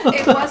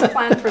 It was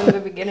planned from the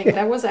beginning.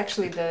 That was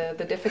actually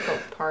the difficult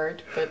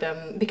part, but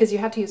because you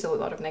had to use a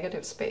lot of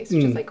negative space,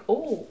 which is like,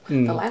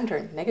 the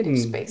lantern, negative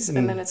space,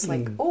 and then it's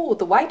like,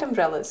 the white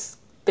umbrellas,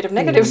 bit of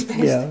negative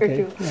space there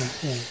too.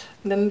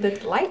 And then the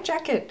light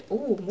jacket,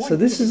 more. So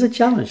this is a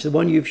challenge. The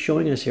one you've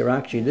showing us here,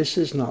 actually, this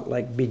is not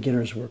like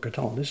beginner's work at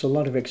all. There's a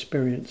lot of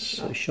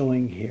experience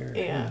showing here.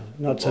 Yeah.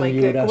 Not something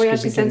you would ask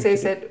Kobayashi Sensei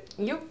said,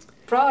 you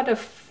brought a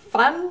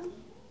fun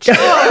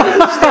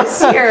challenge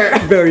this year.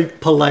 Very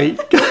polite.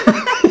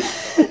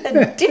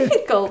 A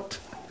difficult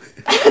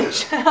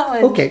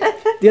challenge. Okay.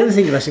 The other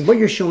thing, Leslie, what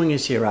you're showing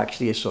us here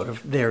actually is sort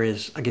of,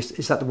 I guess,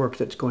 is that the work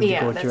that's going to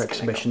go to your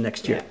exhibition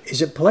next year? Yeah.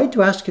 Is it polite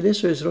to ask you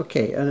this, or is it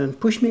okay? And then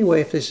push me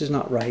away if this is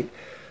not right.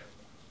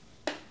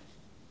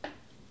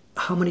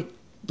 How many,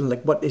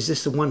 what is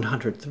this, the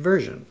 100th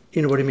version?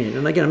 You know what I mean?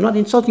 And again, I'm not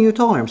insulting you at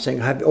all. I'm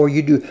saying, or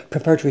you do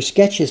preparatory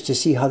sketches to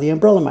see how the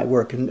umbrella might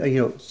work,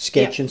 and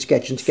sketch and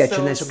sketch and sketch,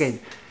 and that's okay.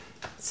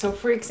 So,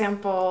 for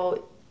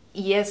example,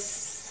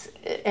 yes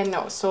and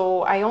no.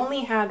 So I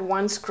only had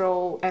one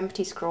scroll,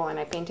 empty scroll, and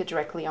I painted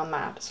directly on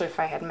that. So if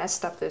I had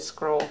messed up this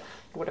scroll, it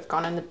would have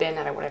gone in the bin,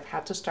 and I would have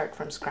had to start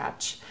from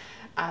scratch.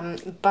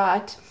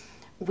 But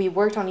we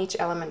worked on each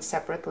element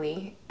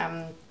separately.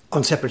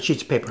 On separate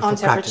sheets of paper. On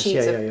separate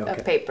sheets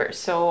of paper.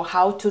 So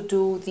how to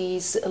do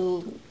these.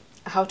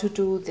 How to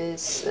do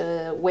this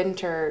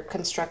winter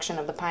construction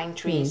of the pine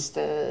trees,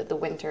 the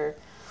winter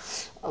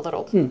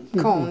little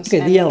cones,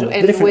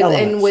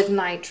 and with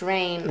night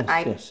rain,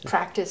 I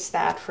practiced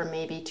that for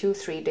maybe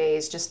 2-3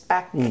 days, just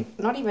back,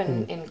 not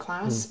even in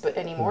class, but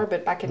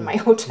back in my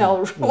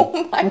hotel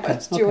room, I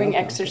was doing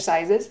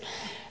exercises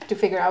to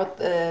figure out,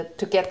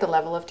 to get the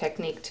level of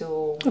technique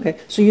to. Okay,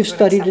 so you've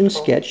studied and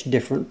sketched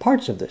different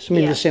parts of this. I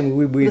mean, the same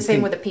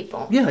with the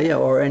people. Yeah,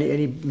 or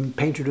any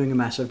painter doing a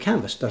massive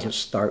canvas doesn't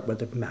start with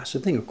a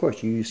massive thing. Of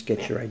course, you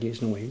sketch your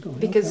ideas and away you go.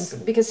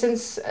 Because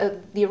since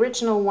the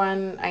original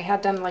one, I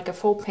had done like a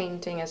full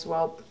painting as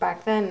well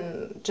back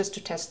then, just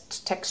to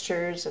test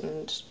textures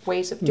and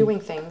ways of doing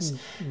things,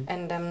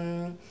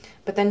 and.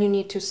 But then you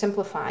need to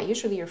simplify.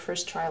 Usually your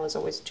first trial is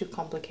always too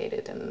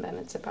complicated, and then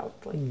it's about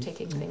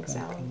taking things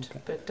out.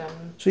 Okay. But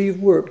so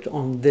you've worked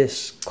on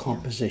this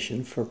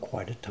composition for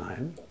quite a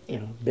time.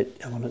 Bit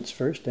elements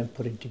first, then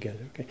putting together.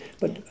 Okay.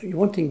 But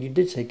one thing you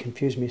did say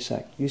confused me a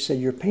sec. You said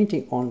you're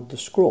painting on the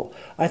scroll.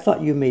 I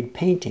thought you made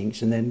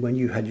paintings, and then when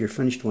you had your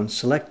finished one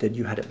selected,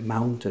 you had it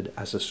mounted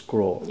as a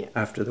scroll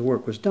after the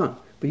work was done.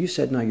 But you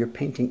said now you're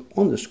painting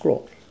on the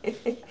scroll.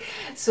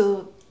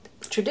 So.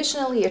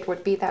 Traditionally, it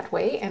would be that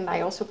way, and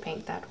I also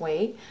paint that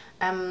way.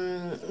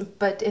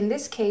 But in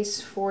this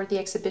case, for the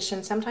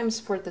exhibition, sometimes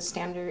for the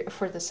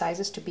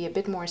sizes to be a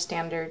bit more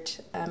standard.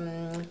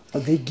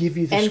 They give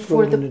you the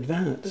scroll in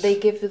advance. They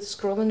give the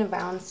scroll in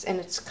advance, and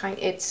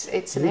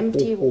it's an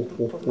empty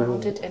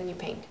mounted, and you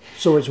paint.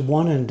 So it's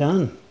one and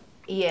done.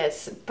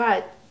 Yes,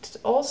 but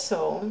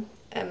also.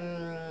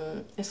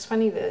 It's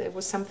funny that it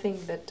was something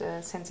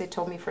that Sensei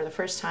told me for the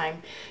first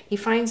time. He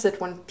finds that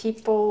when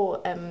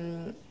people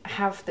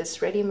have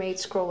this ready-made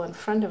scroll in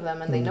front of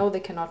them and they know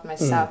they cannot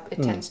mess up,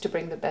 it tends to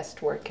bring the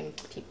best work in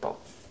people.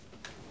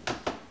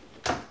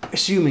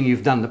 Assuming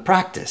you've done the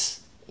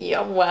practice.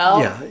 Yeah,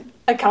 well,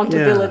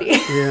 accountability.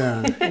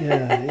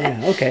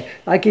 Yeah. Okay,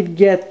 I could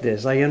get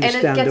this. I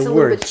understand the words. And it gets a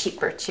little bit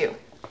cheaper too.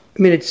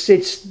 I mean,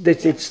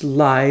 it's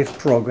live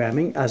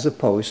programming as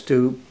opposed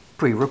to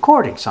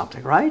pre-recording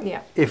something, right?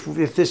 Yeah. If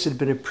this had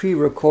been a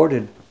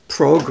pre-recorded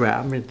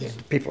program,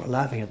 people are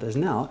laughing at this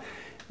now,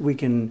 we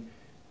can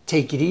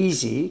take it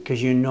easy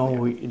because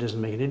it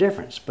doesn't make any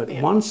difference. But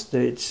once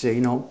it's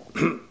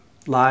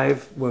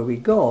live where we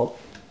go,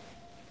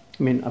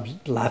 I mean, I'm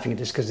laughing at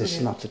this because this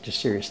is not such a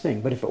serious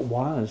thing. But if it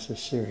was a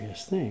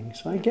serious thing,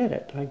 so I get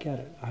it.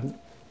 I'm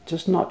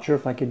just not sure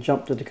if I could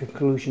jump to the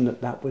conclusion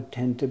that would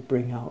tend to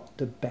bring out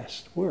the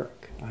best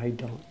work. I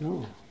don't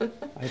know.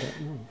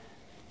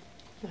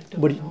 I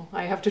don't know.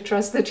 I have to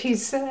trust that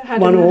he's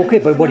had Well, no, okay,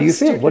 but what do you enough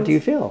feel? What do you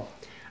students. feel?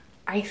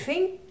 I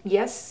think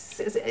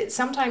yes.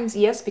 Sometimes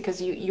yes,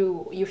 because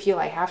you feel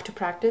I have to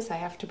practice, I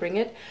have to bring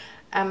it.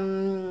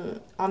 On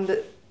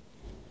the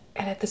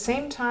and at the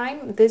same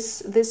time,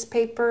 this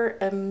paper.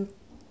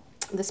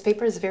 This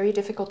paper is very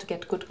difficult to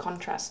get good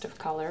contrast of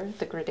color,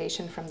 the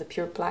gradation from the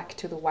pure black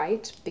to the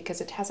white,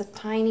 because it has a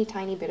tiny,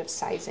 tiny bit of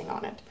sizing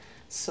on it.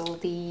 So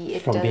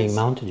From being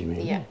mounted, you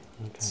mean? Yeah.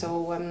 Okay.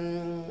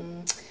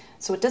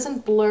 So it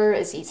doesn't blur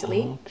as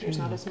easily. Okay, There's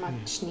not as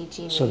much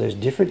nijini. So there's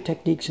different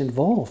techniques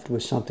involved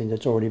with something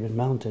that's already been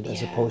mounted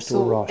as opposed to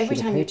a raw sheet every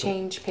of time you paper.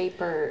 change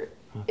paper,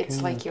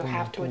 it's like you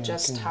have to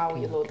adjust how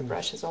you load the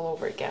brushes all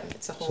over again.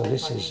 It's a whole.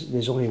 So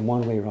there's only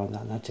one way around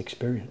that, and that's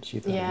experience.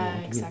 You've got to Yeah,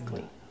 learn to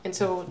exactly. do And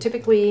so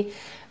typically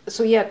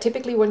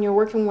when you're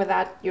working with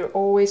that, you're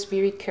always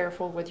very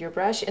careful with your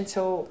brush. And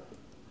so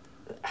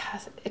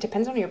it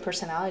depends on your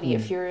personality.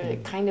 If you're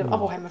kind of,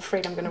 I'm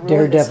afraid I'm going to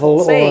ruin this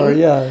whole thing,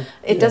 or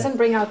it doesn't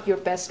bring out your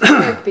best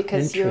work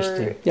because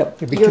your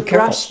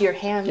brush, your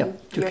hand,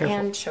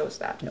 hand shows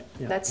that.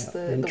 That's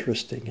the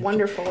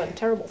wonderful and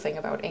terrible thing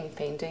about ink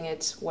painting.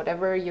 It's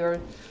whatever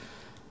your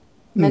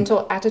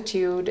mental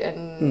attitude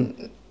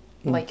and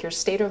like your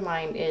state of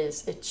mind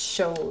is, it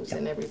shows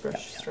in every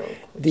brush stroke.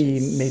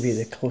 Maybe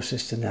the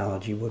closest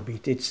analogy would be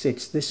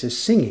this is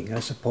singing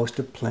as opposed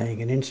to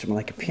playing an instrument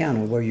like a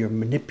piano, where you're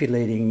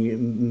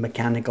manipulating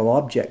mechanical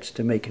objects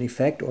to make an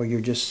effect, or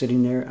you're just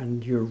sitting there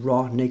and your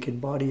raw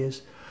naked body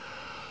is.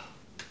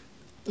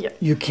 Yeah.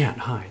 You can't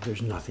hide.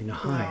 There's nothing to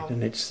hide, No.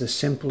 and it's the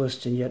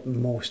simplest and yet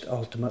most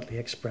ultimately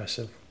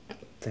expressive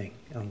thing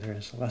on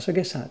there. So I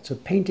guess that. So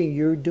painting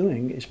you're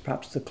doing is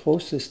perhaps the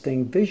closest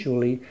thing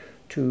visually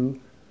to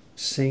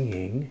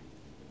singing,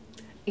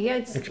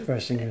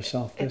 expressing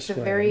yourself this way. It's a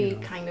very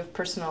kind of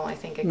personal, I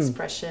think,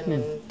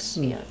 expression,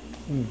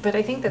 But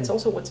I think that's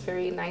also what's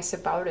very nice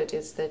about it,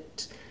 is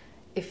that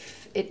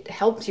if it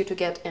helps you to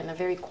get in a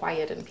very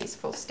quiet and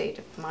peaceful state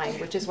of mind,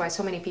 which is why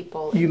so many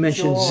people. You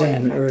mentioned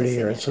Zen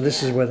earlier, so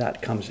this is where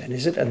that comes in,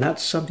 is it? And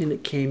that's something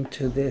that came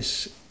to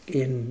this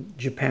in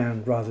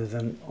Japan rather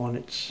than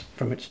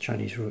from its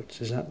Chinese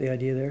roots. Is that the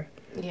idea there?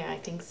 Yeah, I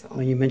think so.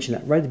 Well, you mentioned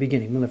that right at the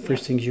beginning. One of the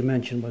first things you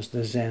mentioned was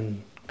the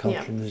Zen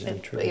culture and the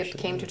Zen tradition. It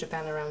came to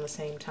Japan around the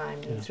same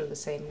time and through the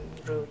same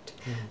route.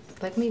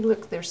 Let me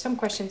look. There's some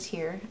questions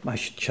here. I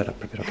should shut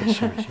up a bit. Okay,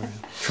 sorry.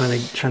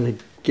 trying to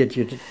get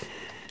you to.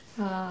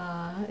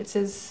 It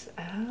says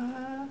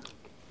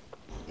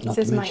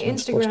my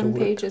Instagram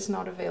page is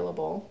not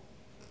available.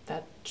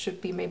 That should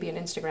be maybe an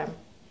Instagram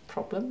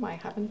problem. I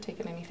haven't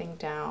taken anything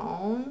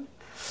down.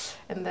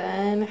 And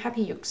then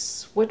Happy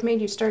Yukes, what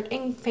made you start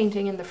ink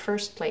painting in the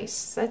first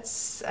place?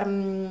 That's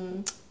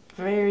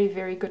very,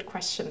 very good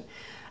question.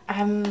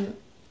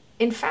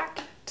 In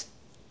fact,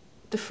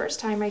 the first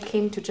time I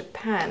came to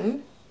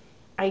Japan,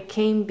 I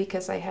came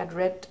because I had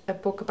read a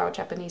book about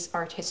Japanese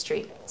art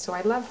history. So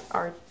I love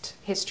art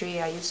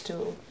history. I used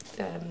to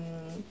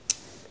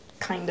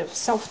kind of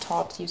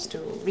self-taught, used to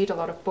read a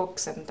lot of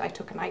books, and I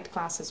took a night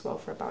class as well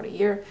for about a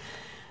year.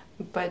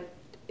 But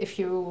if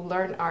you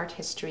learn art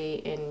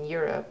history in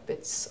Europe,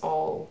 it's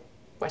all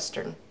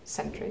Western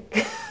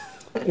centric.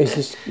 Is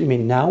this, you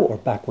mean now or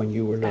back when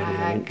you were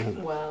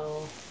learning?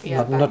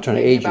 Not trying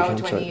to age you. About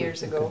 20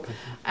 years ago. Okay.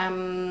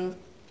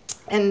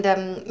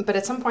 But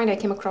at some point I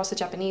came across a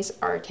Japanese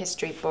art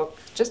history book,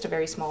 just a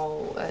very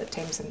small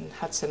Thames and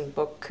Hudson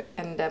book,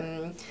 and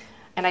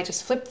I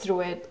just flipped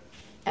through it,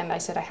 and I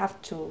said, I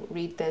have to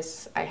read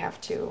this, I have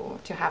to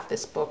have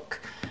this book.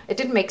 It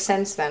didn't make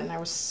sense then. I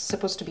was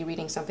supposed to be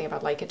reading something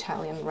about like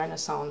Italian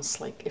Renaissance,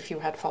 like if you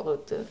had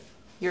followed the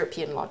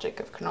European logic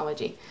of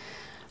chronology.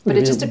 But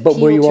it just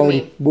appealed to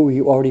me. Were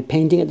you already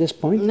painting at this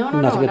point? No,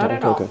 not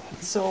at all. Okay.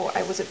 So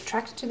I was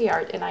attracted to the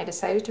art, and I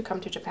decided to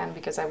come to Japan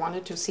because I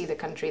wanted to see the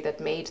country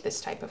that made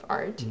this type of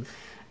art.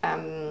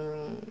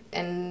 And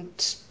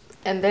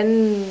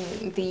then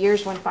the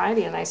years went by,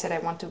 and I said I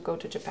want to go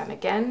to Japan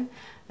again.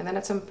 And then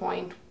at some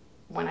point,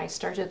 when I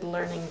started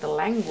learning the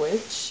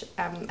language,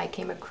 I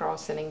came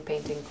across an ink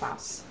painting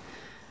class.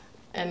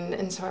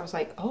 And so I was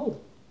like, oh,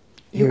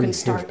 you can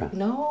start.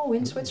 No,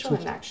 in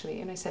Switzerland, actually.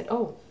 And I said,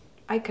 oh,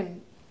 I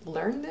can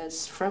learn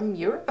this from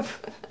Europe.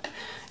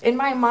 In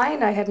my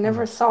mind, I had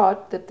never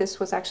thought that this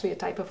was actually a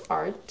type of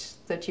art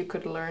that you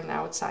could learn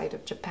outside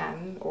of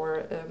Japan,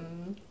 or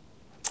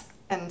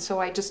and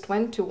so I just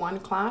went to one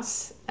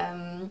class,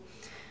 and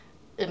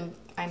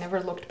I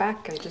never looked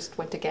back. I just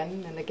went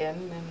again and again,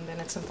 and then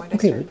at some point I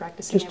started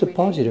practicing. Just to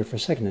pause you there for a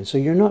second, then. So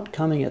you're not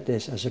coming at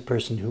this as a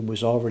person who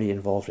was already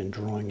involved in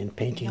drawing and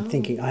painting and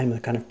thinking, I'm the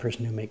kind of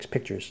person who makes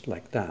pictures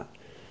like that.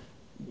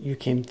 You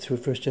came through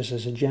first just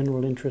as a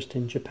general interest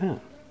in Japan.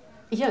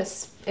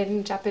 Yes,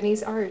 in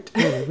Japanese art.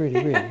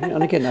 Really.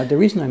 And again, the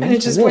reason I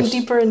mentioned this... And it just went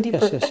deeper and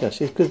deeper. Yes,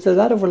 because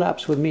that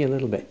overlaps with me a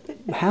little bit.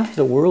 Half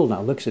the world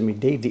now looks at me,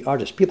 Dave, the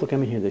artist. People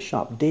come in here to the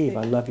shop, Dave,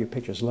 I love your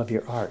pictures, love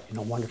your art,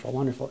 wonderful,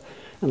 wonderful.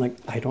 And like,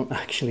 I don't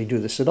actually do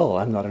this at all.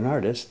 I'm not an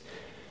artist.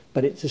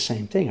 But it's the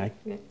same thing.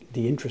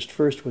 The interest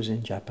first was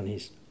in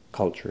Japanese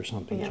culture or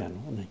something in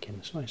general, and then came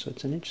this way. So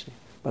it's an interesting...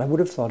 But I would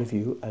have thought of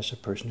you as a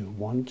person who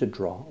wanted to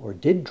draw or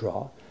did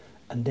draw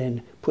and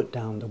then put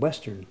down the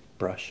Western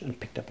brush and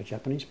picked up a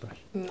Japanese brush.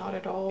 Not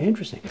at all.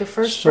 Interesting. The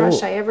first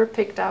brush I ever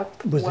picked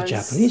up was the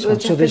Japanese one.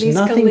 So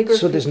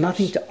there's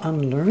nothing to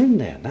unlearn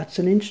then. That's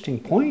an interesting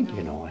point,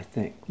 you know, I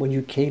think. When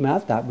you came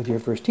at that with your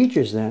first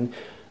teachers then,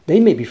 they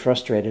may be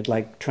frustrated,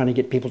 like trying to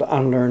get people to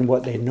unlearn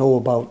what they know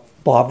about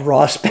Bob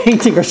Ross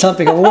painting or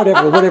something, or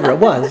whatever it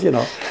was, you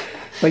know.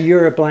 But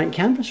you're a blank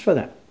canvas for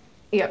them.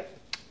 Yep.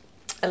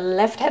 A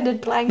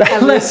left-handed blank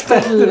canvas,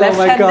 but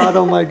left-handed.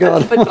 Oh my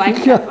God. But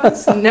blank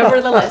canvas,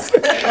 nevertheless.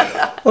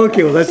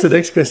 Okay, well that's the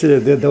next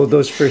question.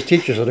 Those first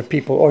teachers are the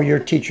people, or your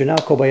teacher now,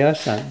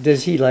 Kobayashi,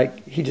 does he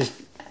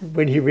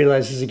when he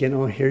realizes again,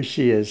 oh, here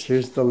she is,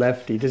 here's the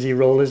lefty, does he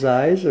roll his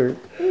eyes or?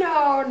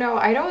 No,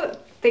 I don't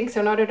think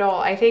so, not at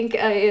all. I think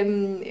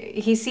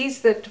he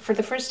sees that for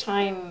the first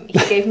time he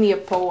gave me a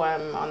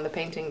poem on the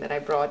painting that I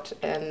brought,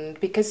 and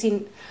because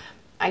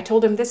I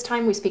told him this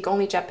time we speak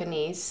only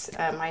Japanese.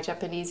 My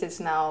Japanese is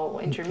now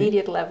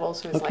intermediate level,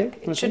 so it's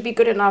it should be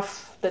good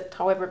enough that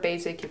however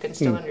basic you can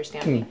still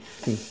understand me.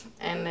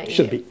 And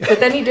should be.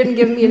 But then he didn't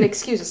give me an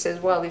excuse. He says,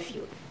 well, if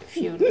you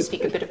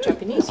speak a bit of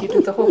Japanese, you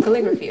do the whole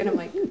calligraphy. And I'm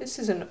like, this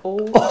is an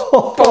old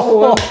poem,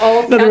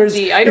 all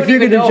kanji. I don't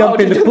even know how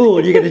to do it. If you're going to jump in the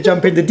pool, you're going to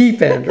jump in the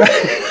deep end, right?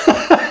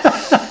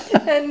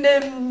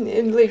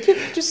 and like,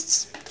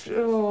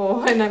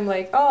 and I'm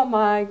like, oh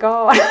my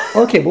God.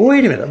 Okay, but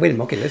wait a minute.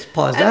 Okay, let's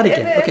pause that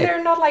again. Okay.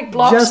 They're not like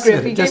block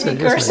script. He gave me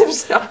cursive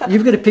stuff.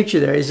 You've got a picture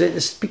there. Is it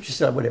a picture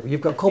stuff, whatever?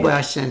 You've got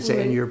Kobayashi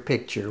Sensei in your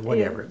picture,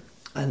 whatever.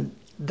 Yeah. And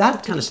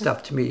that kind of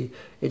stuff to me,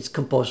 it's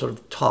composed sort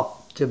of top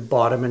to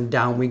bottom and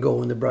down we go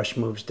when the brush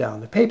moves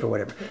down the paper,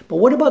 whatever. But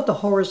what about the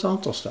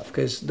horizontal stuff?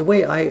 Because the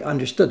way I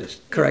understood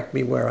this, correct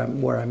me where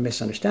I'm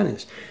misunderstanding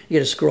this. You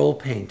get a scroll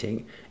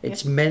painting.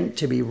 It's meant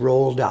to be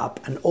rolled up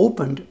and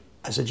opened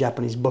as a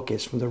Japanese book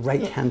is from the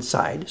right-hand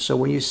side. So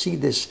when you see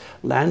this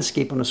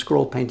landscape on a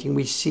scroll painting,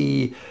 we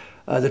see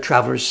the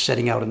travelers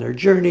setting out on their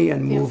journey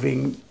and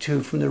moving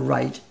from the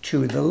right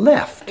to the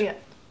left. Yeah.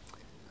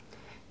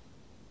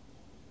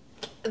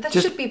 That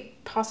should be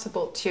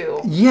possible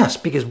too. Yes,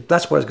 because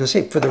that's what I was going to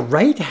say. For the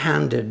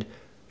right-handed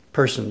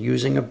person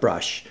using a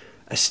brush,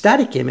 a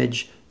static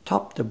image,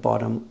 top to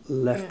bottom,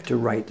 left to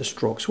right, the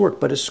strokes work.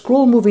 But a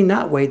scroll moving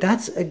that way,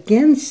 that's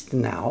against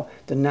now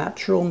the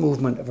natural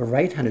movement of a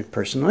right-handed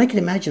person. And I can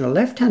imagine a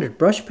left-handed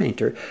brush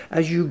painter,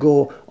 as you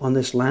go on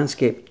this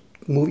landscape,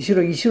 you see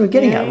what I'm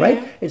getting at,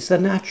 right? It's the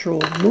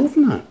natural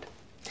movement.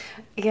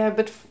 Yeah,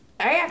 but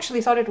I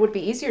actually thought it would be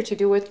easier to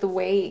do it the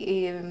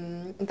way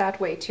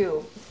that way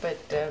too, but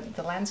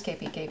the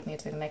landscape he gave me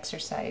as an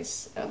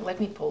exercise.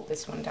 Let me pull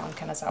this one down,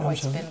 Kanazawa.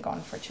 It's been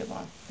gone for too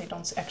long. They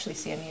don't actually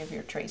see any of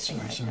your tracing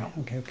now.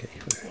 Okay.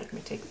 Let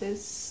me take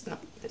this. No,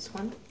 this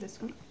one.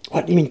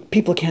 What, you mean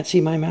people can't see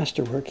my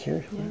masterwork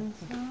here? Yeah,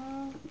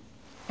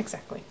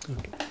 exactly.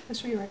 Okay.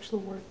 That's your actual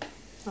work,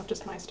 not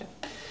just my stuff.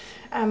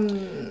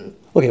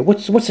 Okay,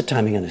 what's the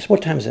timing on this?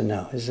 What time is it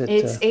now? It's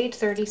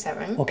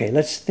 8:37. Okay,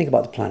 let's think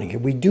about the planning here.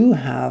 We do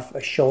have a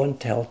show and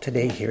tell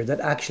today here that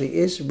actually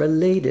is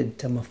related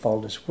to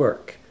Mafalda's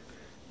work.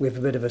 We have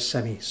a bit of a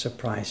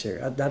semi-surprise here.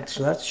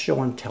 So that's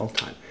show and tell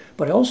time.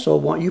 But I also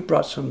want you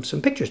brought some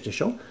pictures to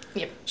show.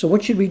 Yep. So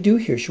what should we do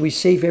here? Should we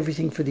save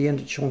everything for the end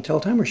of show and tell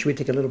time, or should we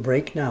take a little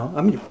break now?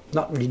 I mean,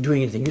 not really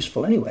doing anything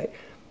useful anyway.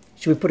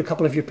 Should we put a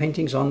couple of your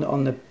paintings on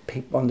the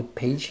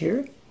page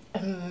here?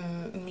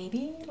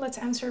 Maybe let's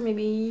answer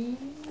maybe.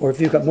 Or if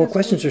you've got more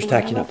questions, they're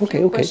stacking up.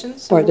 Okay.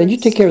 Questions, All right, then you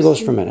take care of those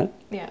for a minute.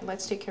 Yeah,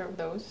 let's take care of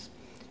those.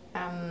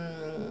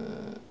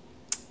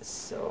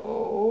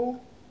 So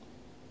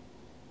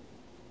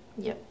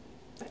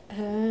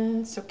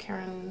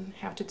Karen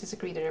have to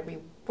disagree that every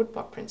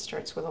woodblock print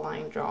starts with a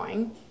line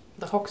drawing.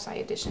 The Hokusai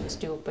editions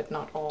do, but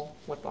not all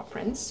woodblock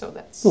prints. So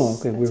that's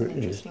okay. That's an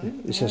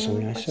interesting. Is that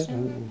something I said?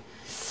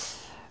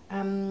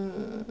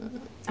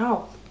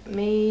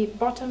 May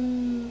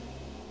bottom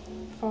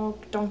fog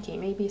donkey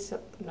maybe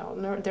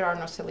no, there are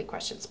no silly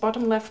questions.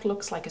 Bottom left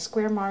looks like a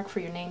square mark for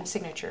your name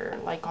signature,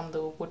 like on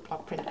the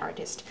woodblock print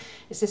artist.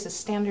 Is this a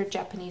standard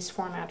Japanese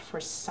format for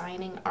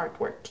signing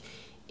artwork?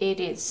 It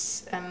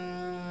is.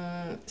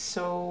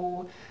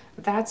 So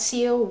that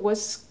seal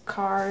was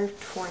carved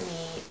for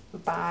me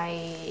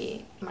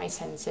by my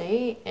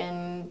sensei,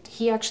 and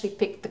he actually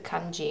picked the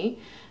kanji,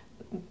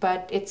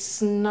 but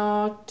it's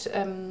not.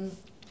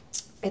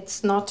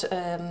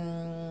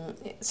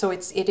 So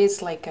it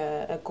is like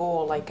a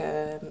goal, like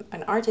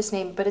an artist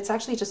name, but it's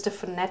actually just a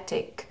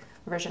phonetic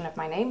version of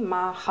my name,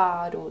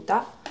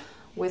 Maharuda,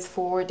 with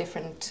 4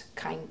 different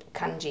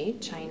kanji,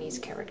 Chinese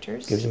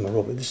characters. Gives him a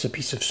rubber. This is a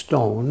piece of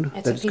stone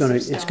it's going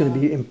to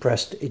be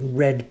impressed in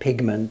red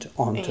pigment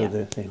onto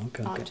the thing.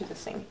 Okay. Onto the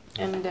thing,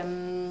 and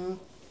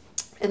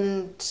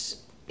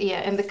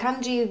the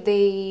kanji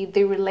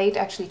they relate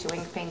actually to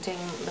ink painting.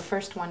 The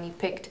first one he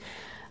picked.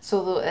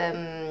 So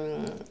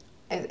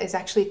is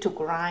actually to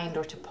grind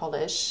or to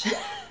polish,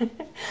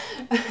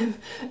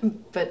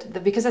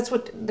 but because that's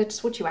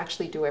what you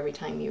actually do every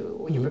time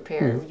you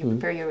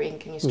prepare your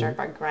ink, and you start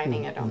by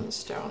grinding it on the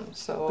stone.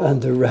 So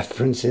and the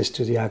reference is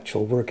to the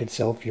actual work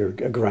itself. You're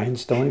a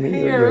grindstone. I mean,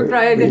 you're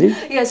grinding.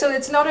 Really? Yeah. So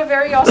it's not a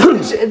very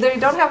auspicious. They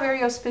don't have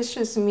very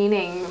auspicious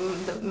meaning.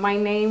 My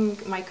name,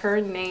 my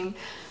current name.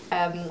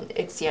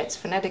 It's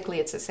phonetically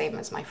it's the same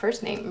as my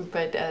first name,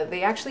 but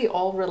they actually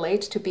all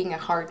relate to being a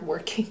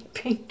hard-working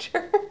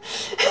painter.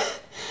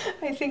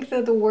 I think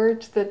that the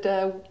word that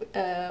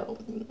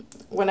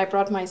when I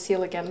brought my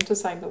seal again to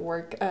sign the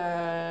work,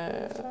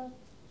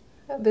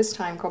 this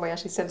time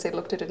Kobayashi Sensei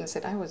looked at it and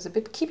said, "I was a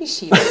bit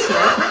kibishi this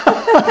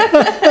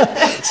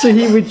year." So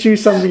he would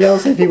choose something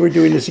else if he were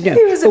doing this again.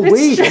 But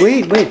wait,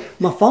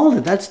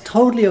 Mafalda, that's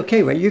totally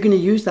okay, right? You're going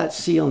to use that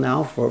seal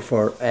now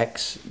for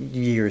X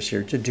years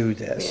here to do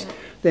this. Yeah.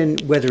 Then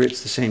whether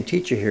it's the same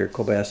teacher here,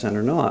 Kobayashi-san,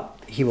 or not,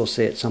 he will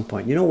say at some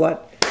point, you know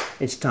what?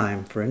 It's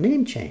time for a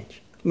name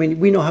change. I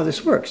mean, we know how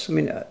this works. I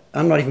mean,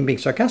 I'm not even being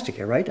sarcastic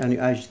here, right? And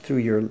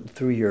through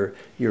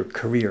your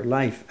career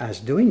life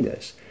as doing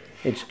this,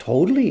 it's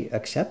totally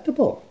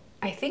acceptable.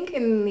 I think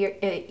in the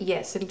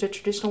yes, in the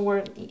traditional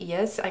world,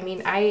 yes. I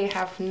mean, I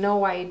have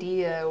no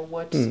idea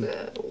what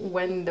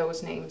when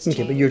those names change.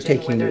 Okay, but you're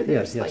taking it.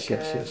 Yes.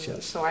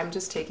 So I'm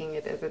just taking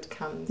it as it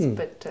comes.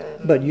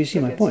 But you see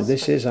my point.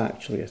 This is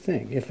actually a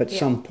thing. If at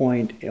some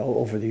point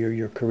over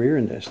your career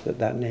in this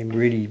that name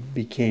really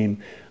became,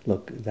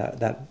 look,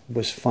 that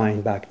was fine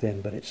back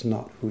then, but it's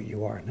not who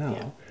you are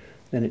now,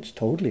 then it's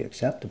totally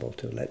acceptable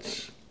to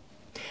let's.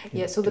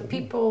 Yeah, so the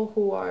people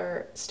who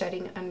are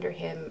studying under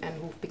him and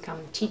who've become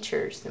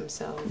teachers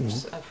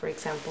themselves, for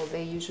example,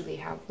 they usually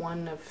have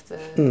one of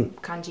the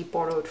kanji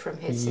borrowed from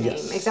his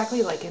name,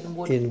 exactly like in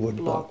wood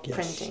block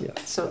printing.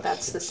 Yes, so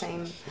that's the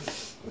same.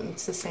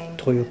 It's the same.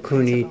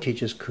 Toyokuni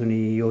teaches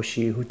Kuni,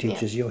 Yoshi who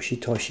teaches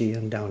Yoshitoshi,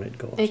 and down it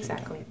goes.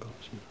 Exactly.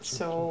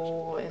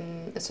 So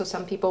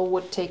some people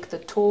would take the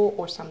to,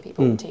 or some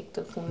people would take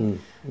the hun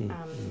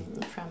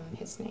from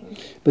his name.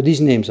 But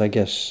these names, I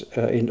guess,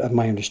 in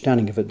my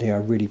understanding of it, they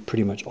are really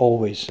pretty much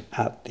always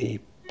at the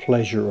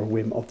pleasure or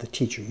whim of the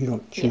teacher. You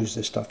don't choose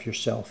this stuff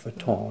yourself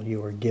at all.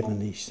 You are given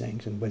these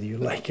things, and whether you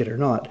like it or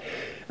not,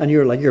 and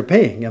you're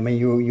paying. I mean,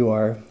 you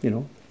are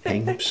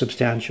paying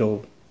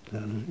substantial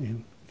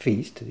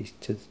fees to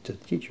the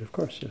teacher, of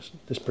course. Yes,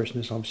 this person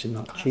is obviously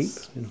not cheap.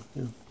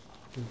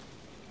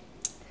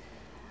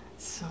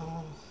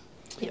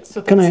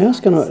 So can I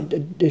ask,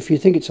 if you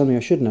think it's something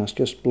I shouldn't ask,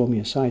 just blow me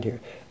aside here.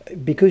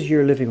 Because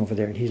you're living over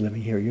there and he's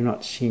living here, you're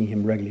not seeing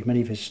him regularly. Many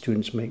of his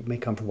students may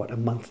come for a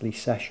monthly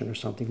session or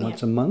something,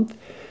 once a month.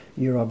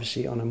 You're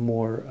obviously on a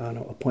more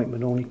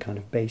appointment-only kind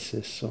of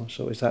basis.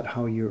 So is that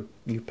how you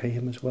pay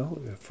him as well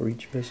for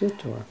each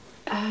visit, or?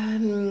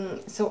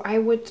 So I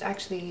would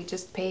actually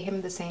just pay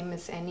him the same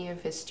as any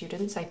of his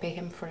students. I pay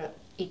him for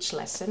each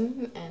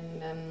lesson,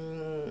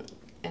 and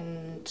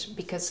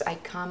because I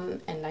come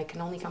and I can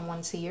only come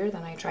once a year,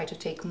 then I try to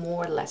take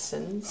more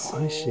lessons.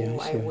 Oh, I see.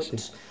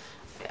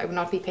 I would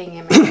not be paying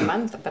him every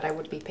month, but I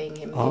would be paying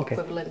him the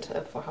equivalent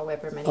of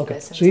however many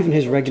lessons. So even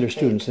his regular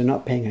students, they're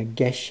not paying a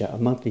gesha, a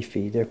monthly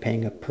fee, they're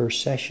paying a per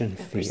session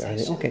fee, are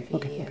they? Okay.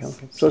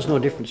 So it's no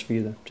difference for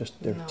you then,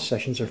 just their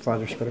sessions are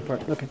farther spread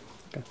apart. Okay.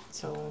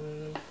 So,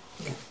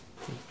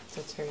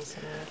 that's very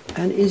similar.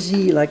 And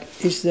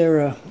is there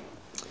a...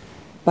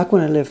 Back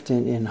when I lived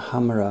in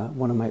Hamara,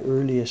 one of my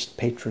earliest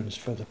patrons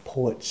for the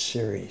Poets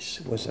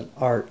series was an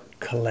art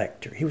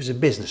collector. He was a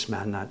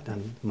businessman, not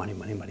done money,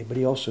 but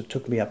he also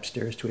took me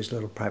upstairs to his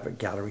little private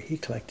gallery. He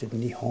collected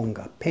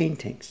Nihonga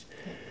paintings.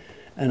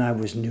 And I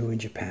was new in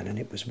Japan, and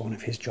it was one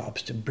of his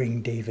jobs to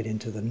bring David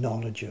into the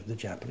knowledge of the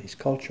Japanese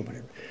culture,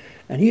 whatever.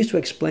 And he used to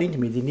explain to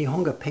me the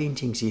Nihonga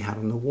paintings he had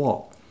on the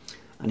wall.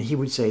 And he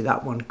would say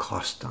that one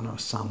cost,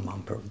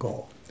 3,000 per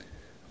go.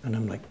 And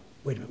I'm like,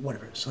 wait a minute,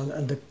 whatever. So,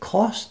 and the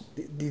cost,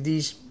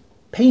 these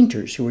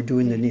painters who were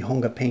doing the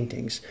Nihonga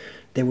paintings,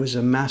 there was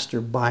a master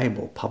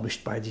Bible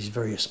published by these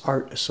various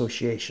art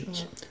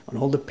associations. And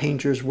all the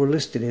painters were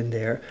listed in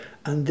there,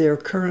 and their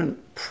current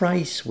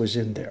price was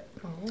in there.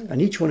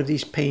 And each one of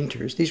these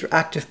painters, these are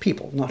active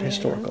people, not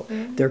historical,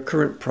 their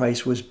current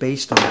price was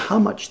based on how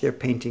much their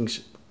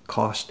paintings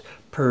cost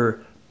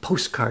per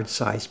postcard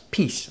size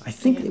piece. I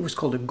think it was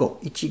called a go,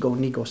 ichigo,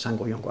 nigo,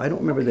 sango, yongo. I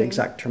don't remember the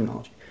exact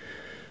terminology.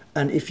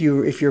 And if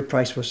your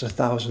price was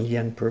 1,000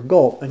 yen per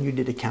go, and you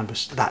did a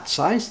canvas that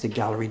size, the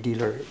gallery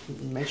dealer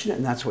mentioned it,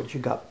 and that's what you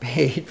got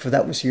paid for.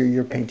 That was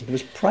your painting. It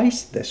was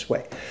priced this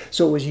way.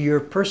 So it was your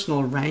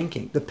personal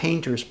ranking, the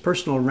painter's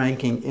personal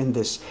ranking in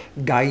this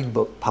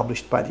guidebook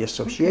published by the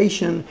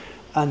association,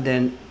 and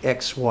then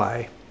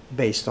XY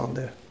based on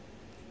the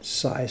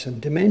size and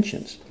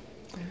dimensions.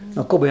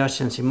 Now, Kobayashi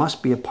Sensei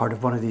must be a part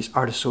of one of these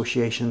art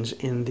associations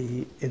in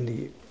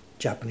the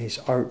Japanese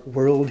art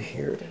world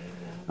here.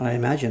 And I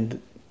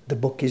imagine the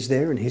book is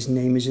there, and his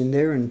name is in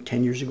there, and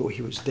 10 years ago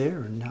he was there,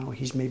 and now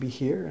he's maybe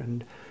here,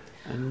 and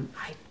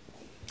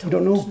You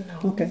don't know?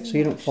 know, Okay, so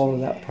you don't follow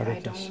that actually. part I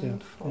of this.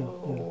 don't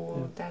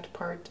follow that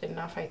part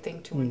enough, I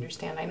think, to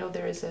understand. I know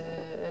there is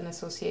an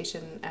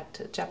association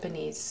at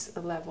Japanese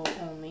level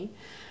only,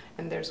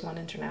 and there's one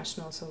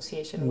international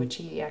association which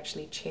he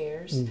actually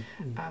chairs.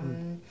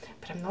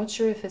 But I'm not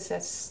sure if it's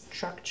as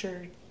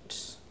structured,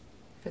 if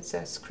it's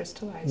as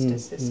crystallized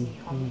as this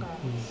Nihonga.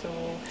 So,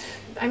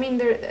 I mean,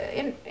 there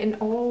in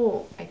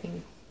all, I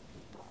think,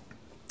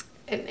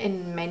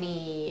 in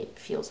many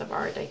fields of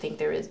art, I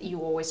think you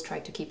always try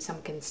to keep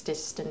some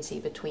consistency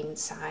between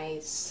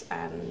size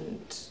and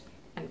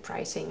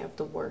pricing of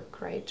the work,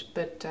 right?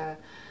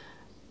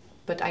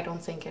 But I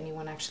don't think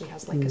anyone actually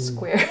has like a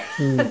square.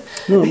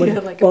 No,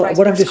 but, like a well, price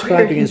what per I'm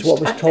describing square is what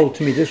was inch. told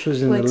to me. This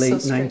was in Like the so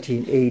late strict.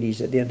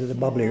 1980s, at the end of the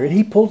bubble era, and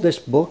he pulled this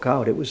book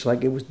out. It was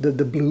like it was the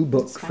blue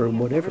book It's for funny,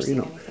 I've whatever, never you seen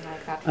know. anything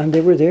like that. And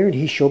they were there, and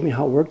he showed me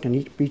how it worked, and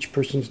each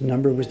person's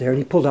number was there. And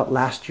he pulled out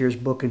last year's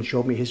book and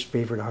showed me his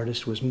favorite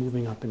artist was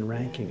moving up in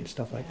ranking and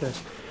stuff like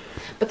this.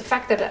 But the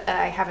fact that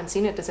I haven't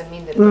seen it doesn't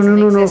mean that it No, doesn't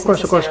no,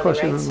 exist of course,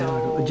 necessarily, no,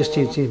 right? no. It just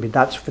seems to me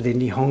that's for the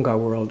Nihonga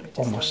world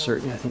almost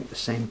certainly. I think the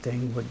same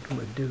thing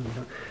would do. You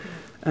know?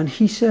 And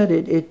he said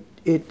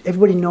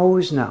everybody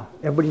knows now.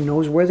 Everybody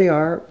knows where they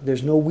are.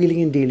 There's no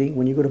wheeling and dealing.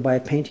 When you go to buy a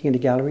painting in a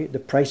gallery, the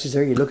price is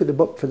there. You look at the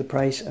book for the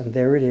price, and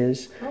there it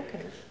is. Okay.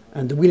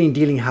 And the wheeling and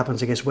dealing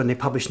happens, I guess, when they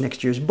publish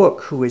next year's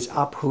book, who is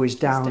up, who is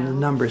down, the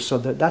numbers. So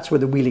that's where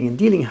the wheeling and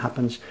dealing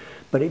happens.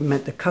 But it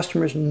meant the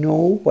customers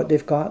know what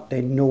they've got.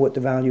 They know what the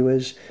value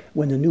is.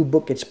 When the new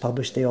book gets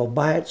published, they all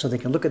buy it so they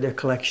can look at their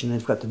collection.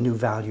 They've got the new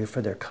value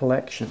for their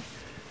collection.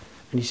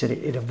 And he said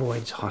it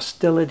avoids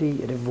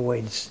hostility. It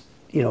avoids,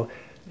 you know,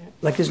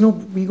 like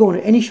you go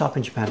into any shop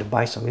in Japan to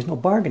buy something, there's no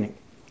bargaining.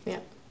 Yeah.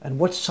 And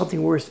what's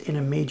something worth in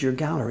a major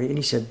gallery? And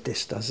he said,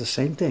 this does the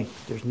same thing.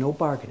 There's no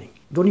bargaining.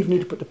 You don't even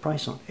need to put the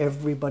price on.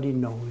 Everybody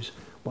knows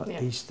what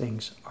these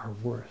things are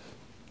worth.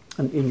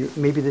 And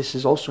maybe this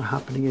is also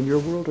happening in your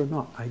world or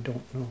not. I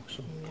don't know.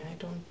 So. Yeah, I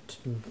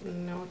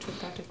don't know to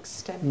that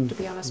extent, to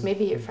be honest.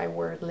 Maybe if I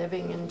were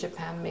living in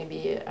Japan,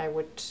 maybe I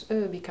would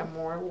become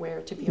more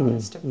aware, to be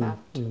honest, of that.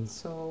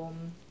 So,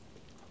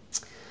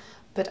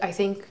 but I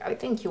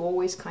think you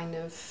always kind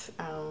of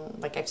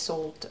like I've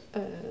sold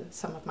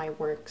some of my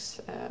works,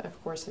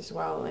 of course, as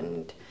well,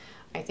 and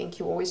I think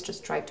you always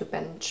just try to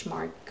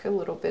benchmark a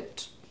little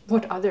bit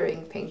what other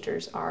ink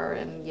painters are,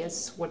 and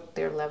yes, what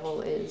their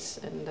level is,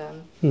 and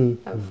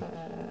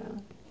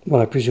well,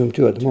 I presume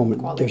too at the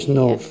moment there's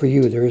no, and for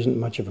you, there isn't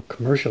much of a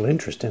commercial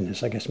interest in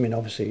this. I guess, I mean,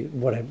 obviously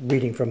what I'm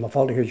reading from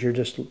Mafalda here is you're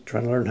just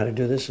trying to learn how to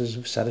do this as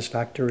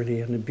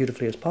satisfactorily and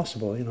beautifully as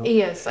possible, you know.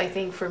 Yes, I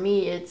think for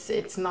me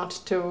it's not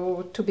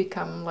to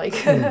become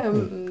like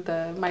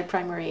my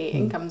primary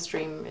income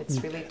stream.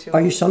 It's really to,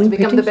 are you selling to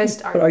become paintings? the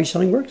best But are you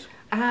selling works?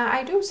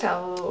 I do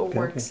sell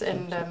works,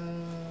 and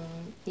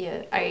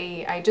yeah,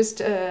 I just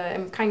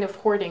am kind of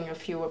hoarding a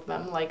few of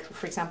them. Like,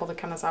 for example, the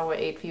Kanazawa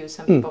 8 views.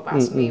 Some people have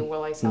asked me,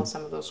 will I sell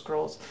some of those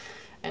scrolls?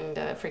 And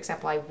for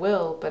example, I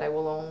will, but I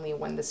will only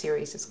when the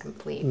series is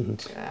complete.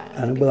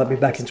 And will that be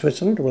back in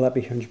Switzerland or will that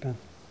be here in Japan?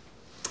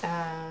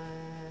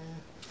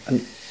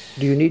 And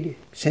do you need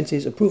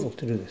Sensei's approval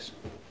to do this?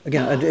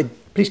 Again,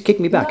 please kick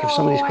me back if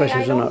some of these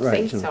questions are not right. I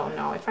don't think so,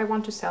 no. If I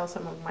want to sell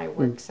some of my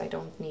works, I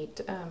don't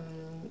need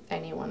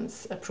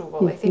anyone's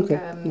approval. I think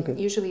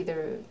usually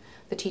the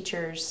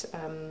teachers,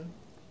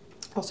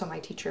 also my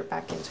teacher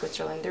back in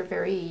Switzerland, they're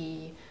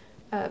very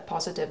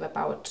positive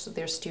about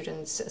their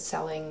students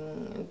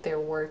selling their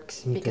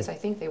works because I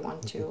think they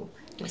want to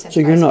incentivize people. So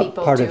you're not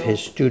part of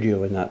his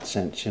studio in that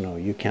sense, you know,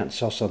 you can't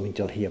sell something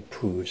until he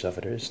approves of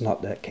it. It's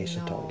not that case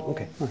at all.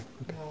 Okay, all right.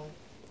 Okay.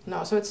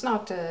 No, so it's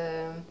not,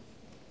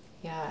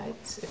 yeah,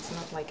 it's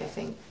not like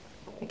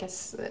I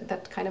guess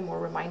that kind of more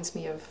reminds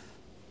me of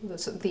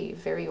the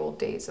very old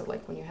days of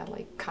like when you had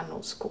like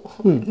Kano school.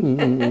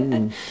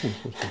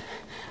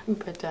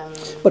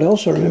 But I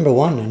also remember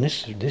one, and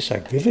this I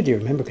vividly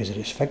remember because it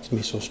affected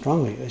me so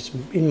strongly. It's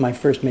in my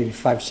first maybe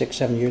 5, 6,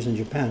 7 years in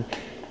Japan.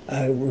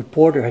 A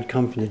reporter had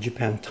come from the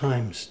Japan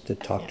Times to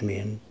talk to me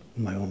in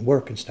my own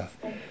work and stuff,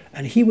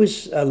 and he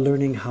was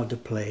learning how to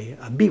play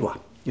a biwa,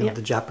 you know,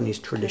 the Japanese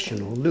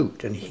traditional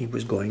lute, and he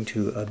was going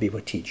to a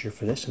biwa teacher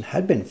for this, and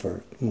had been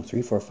for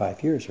 3, 4,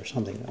 5 years or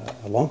something,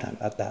 a long time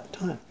at that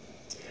time.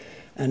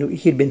 And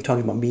he'd been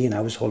talking about me, and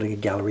I was holding a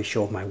gallery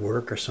show of my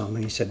work or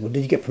something. He said, well,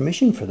 did you get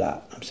permission for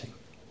that? I'm saying,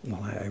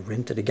 well, I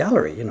rented a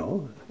gallery, you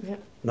know,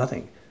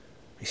 nothing.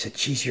 He said,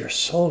 geez, you're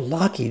so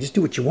lucky. Just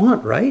do what you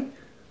want, right?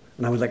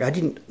 And I was like, I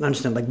didn't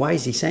understand, like, why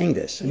is he saying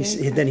this? And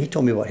then he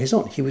told me about his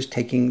own. He was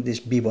taking these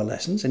biwa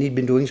lessons, and he'd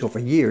been doing so for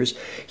years.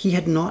 He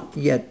had not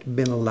yet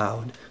been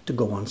allowed to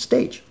go on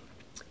stage.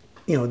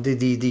 You know,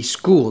 the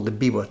school, the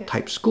biwa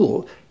type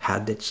school,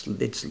 had its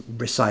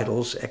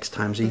recitals X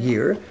times a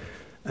year.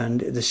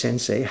 And the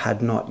sensei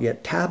had not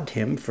yet tabbed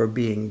him for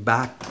being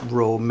back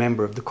row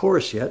member of the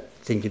chorus yet,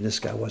 thinking this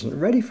guy wasn't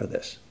ready for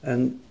this.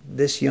 And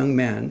this young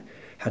man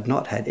had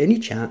not had any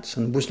chance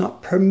and was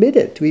not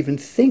permitted to even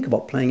think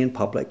about playing in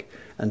public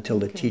until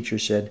the teacher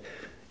said,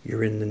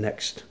 you're in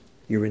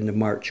the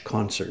March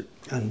concert.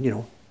 And, you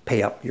know,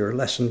 pay up your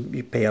lesson,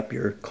 you pay up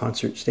your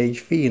concert stage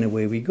fee, and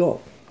away we go.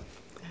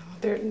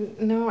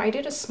 No, I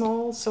did a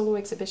small solo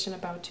exhibition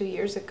about 2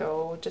 years ago,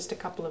 just a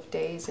couple of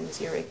days in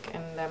Zurich,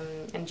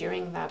 and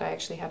during that I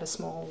actually had a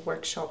small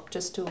workshop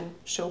just to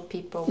show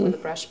people with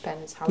the brush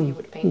pens how you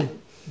would paint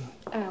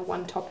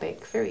one topic,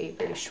 very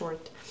very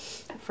short,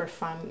 for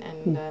fun,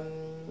 and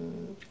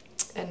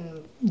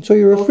so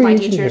you're a both free my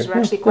agent teachers here. were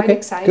actually Yeah, quite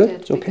okay, excited.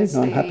 Good. Okay, because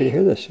no, I'm happy to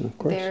hear this. Of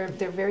course,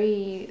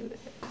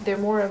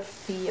 they're more of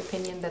the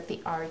opinion that the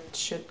art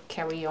should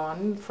carry on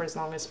for as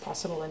long as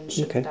possible and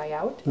shouldn't die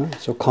out.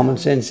 So common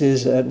sense is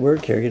at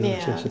work here, you know.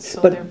 Yeah, so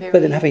but they're very,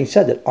 but then, having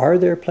said that, are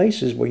there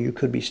places where you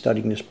could be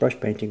studying this brush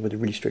painting with a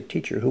really strict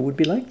teacher who would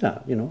be like that?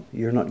 You know,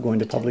 you're not going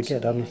to public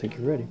ed. I don't think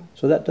you're ready.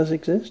 So that does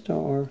exist,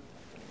 or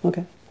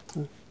okay.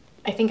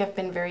 I think I've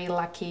been very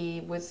lucky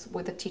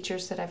with the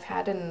teachers that I've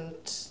had, and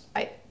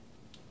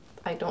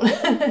I don't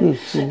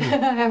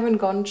I haven't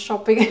gone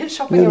shopping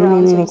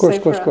around so to say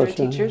for other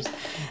teachers.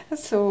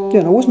 So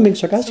yeah, I wasn't being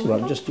sarcastic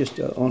about it. Just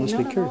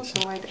honestly curious.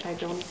 No, I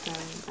don't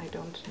know.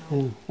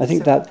 Yeah. I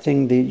think that thing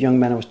the young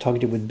man I was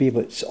talking to would be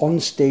about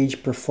on stage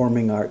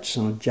performing arts,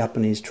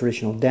 Japanese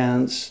traditional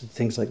dance,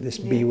 things like this,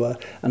 biwa.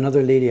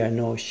 Another lady I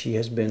know, she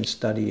has been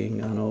studying,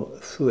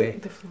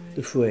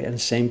 the fue, and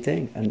same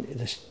thing. And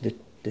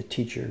the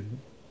teacher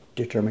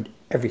determined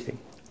everything.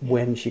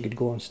 When she could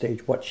go on stage,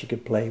 what she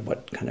could play, what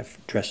kind of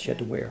dress she had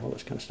to wear, all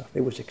this kind of stuff.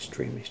 It was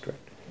extremely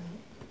strict.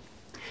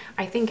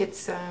 I think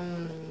it's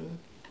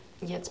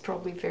it's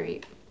probably very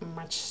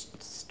much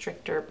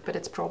stricter, but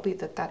it's probably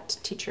that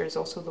teacher is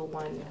also the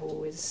one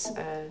who is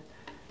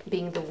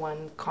being the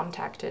one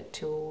contacted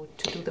to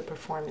do the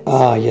performance.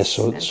 Yes,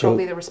 so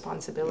probably the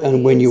responsibility.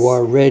 And when you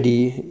are ready,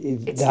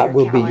 that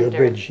will calendar, be your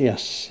bridge.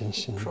 Yes.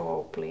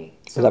 Probably.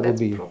 So that that's would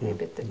be probably a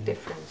bit the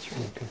difference,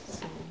 right? Okay.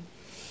 So,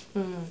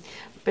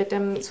 But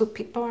so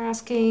people are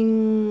asking,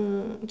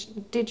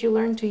 did you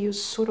learn to use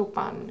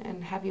soroban, and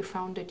have you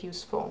found it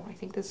useful? I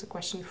think this is a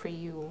question for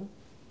you.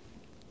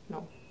 No,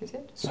 is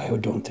it? I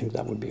don't think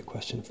that would be a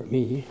question for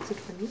me. Is it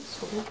for me,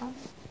 soroban?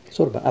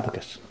 Soroban,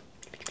 abacus.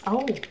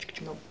 Oh,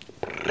 no.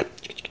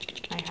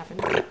 I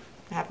haven't.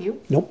 Have you?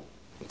 Nope.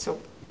 So,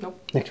 nope.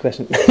 Next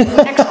question.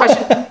 Next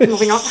question.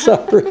 Moving on.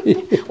 Sorry.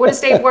 What is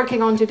Dave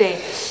working on today?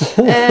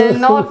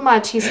 Not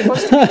much. He's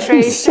supposed to be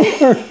traced.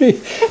 Sorry.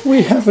 We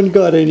haven't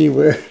got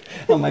anywhere.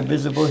 Am I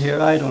visible here?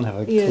 I don't have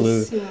a clue.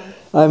 Yes,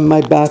 yeah.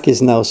 My back is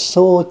now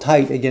so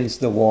tight against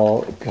the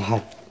wall.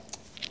 God.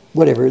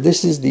 Whatever. This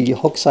is the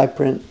Hokusai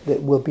print that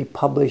will be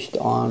published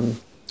on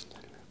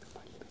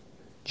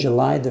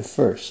July the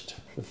 1st.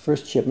 The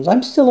first shipments.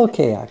 I'm still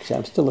okay, actually.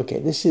 I'm still okay.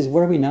 This is,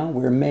 where are we now?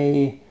 We're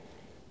May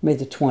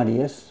the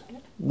 20th.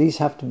 These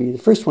have to be,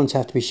 the first ones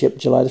have to be shipped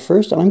July the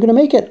 1st, and I'm going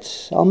to make it.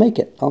 I'll make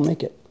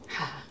it.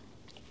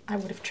 I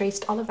would have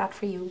traced all of that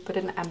for you, but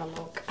in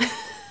analog.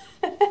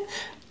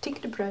 Take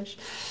the brush.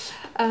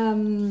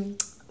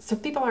 So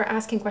people are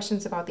asking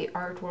questions about the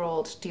art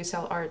world. Do you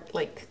sell art,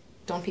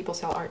 don't people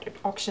sell art at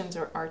auctions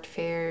or art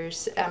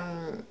fairs?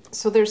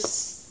 So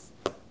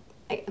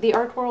the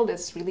art world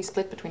is really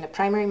split between a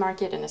primary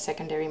market and a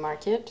secondary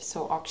market. So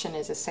auction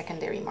is a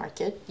secondary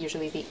market.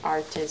 Usually the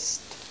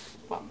artist,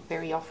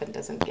 very often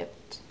doesn't get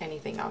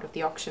anything out of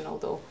the auction,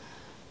 although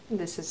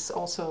this is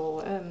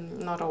also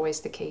not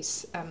always the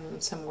case.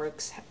 Some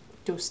works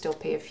do still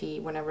pay a fee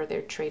whenever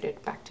they're traded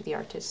back to the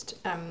artist.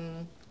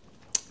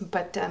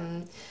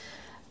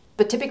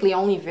 But typically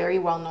only very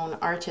well-known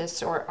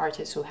artists or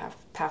artists who have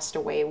passed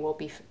away will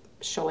be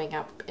showing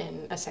up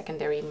in a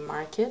secondary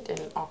market, in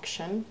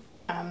auction.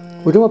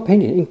 We're talking about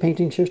painting, ink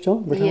paintings here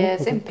still?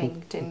 Yes, ink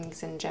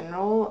paintings in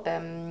general.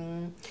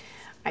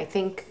 I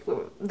think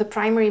the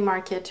primary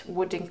market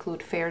would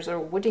include fairs, or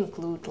would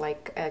include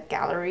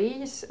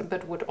galleries,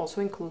 but would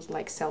also include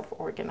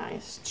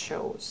self-organized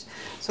shows.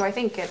 So I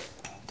think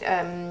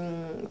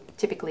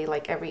typically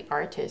every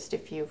artist,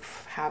 if you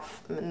have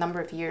a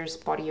number of years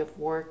body of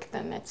work,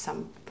 then at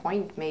some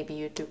point maybe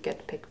you do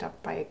get picked up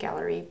by a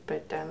gallery.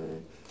 But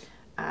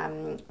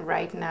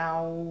right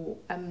now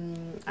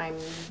I'm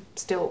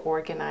still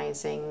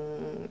organizing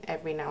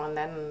every now and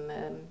then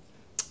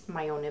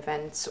my own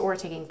events or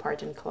taking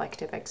part in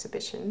collective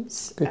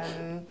exhibitions.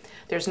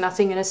 There's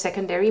nothing in a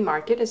secondary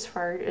market as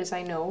far as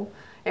I know.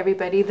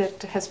 Everybody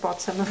that has bought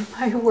some of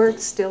my work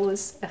still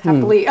is a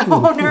happily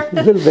owner.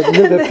 A little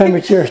bit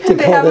premature to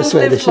go this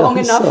way. They haven't lived long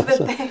enough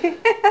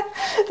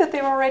that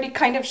they're already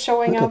kind of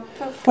showing up.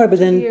 Right, but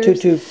then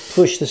to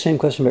push the same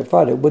question a bit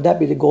farther, would that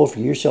be the goal for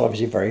you? You're still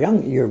obviously very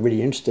young. You're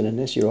really interested in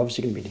this. You're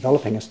obviously going to be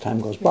developing as time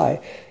goes by.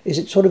 Is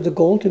it sort of the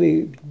goal to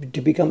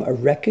become a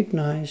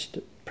recognized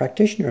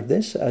practitioner of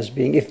this, as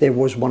being, if there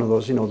was one of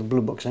those, the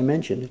blue books I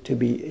mentioned, to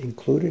be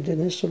included in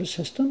this sort of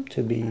system,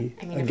 to be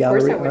a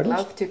gallery artist? Of course, I would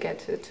love to get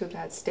to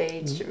that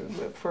stage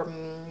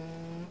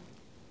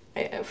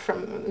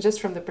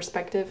from the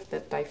perspective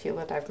that I feel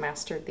that I've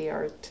mastered the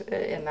art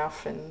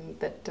enough, and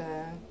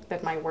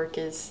that my work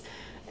is,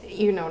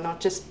 not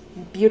just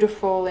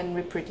beautiful in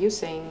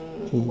reproducing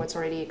what's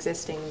already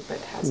existing, but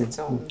has its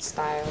own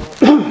style.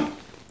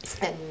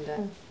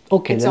 And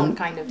Okay, its then own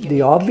kind of the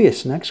unique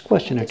obvious next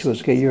question or two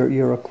is, okay, additions.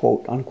 you're a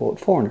quote unquote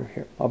foreigner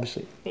here,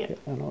 obviously. Yeah.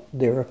 You know,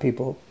 there are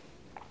people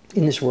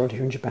in this world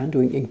here in Japan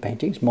doing ink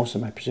paintings. Most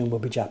of them, I presume, will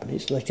be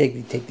Japanese. Like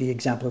take the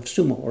example of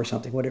sumo or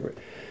something, whatever.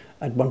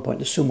 At one point,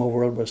 the sumo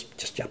world was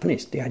just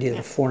Japanese. The idea that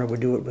a foreigner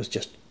would do it was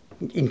just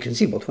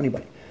inconceivable to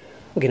anybody.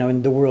 Okay, now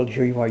in the world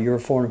here you are, you're a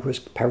foreigner who is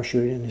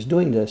parachuted in and is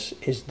doing this.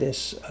 Is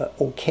this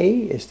okay?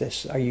 Is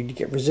this, do you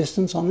get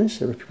resistance on this?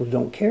 There are people who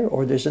don't care,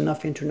 or there's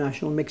enough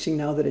international mixing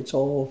now that it's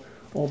all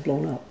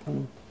blown up?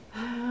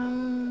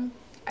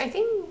 I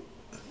think.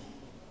 I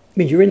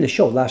mean, you're in the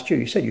show last year.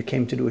 You said you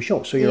came to do a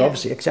show, so you're Yeah.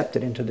 obviously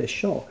accepted into this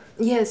show.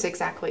 Yes,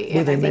 exactly. Were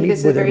And there I think many- this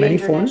is were there very many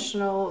foreigners?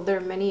 international. There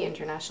are many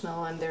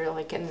international, and they're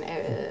like in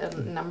a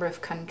number of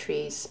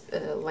countries,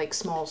 like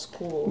small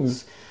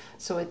schools.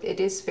 So it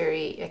is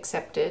very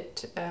accepted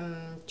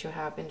to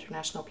have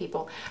international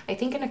people. I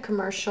think in a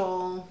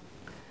commercial,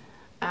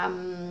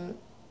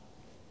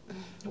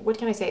 what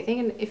can I say? I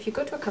think if you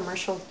go to a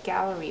commercial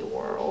gallery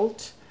world,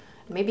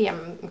 maybe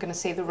I'm going to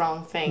say the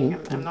wrong thing.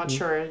 I'm not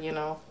sure. You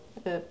know,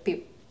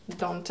 people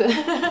don't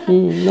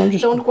No,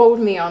 just, don't quote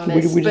me on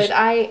this, we but just-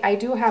 I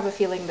do have a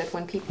feeling that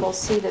when people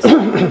see this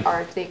kind of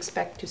art, they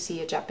expect to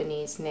see a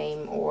Japanese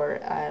name or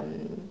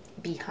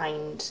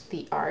behind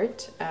the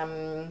art.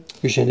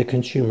 you're saying the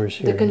consumers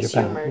here The in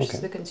Japan. consumers, Okay.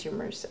 the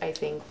consumers, I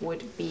think,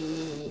 would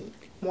be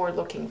more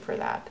looking for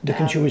that. The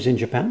consumers in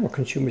Japan or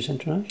consumers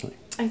internationally?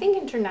 I think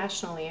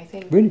internationally, I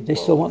think. Really? They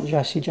still both. want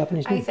to see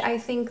Japanese names? I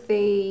think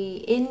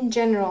they, in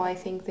general, I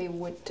think they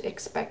would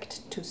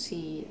expect to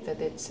see that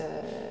it's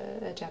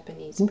a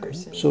Japanese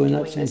person. So in that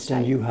doing sense, this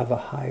then type. you have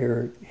a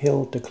higher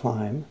hill to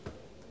climb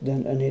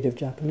than a native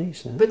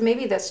Japanese. Then. But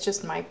maybe that's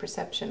just my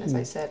perception. As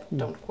I said,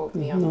 don't quote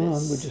me on No,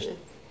 this. we're just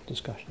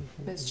discussion.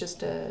 It's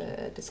just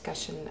a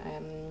discussion.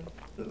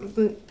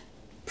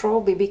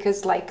 Probably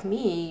because, like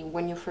me,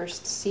 when you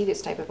first see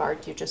this type of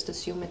art, you just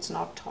assume it's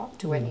not taught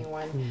to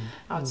anyone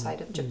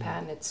outside of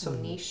Japan. It's so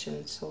niche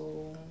and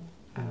so,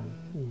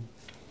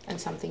 and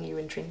something you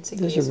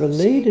intrinsically. There's a associate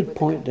related with the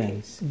point then.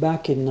 countries.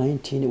 Back in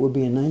it would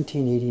be in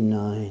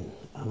 1989.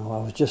 I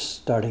was just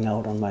starting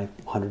out on my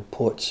 100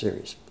 Poets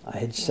series. I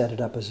had set it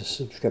up as a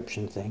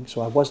subscription thing, so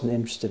I wasn't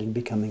interested in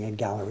becoming a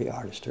gallery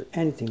artist or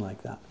anything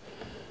like that.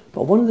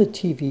 But one of the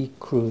TV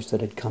crews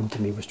that had come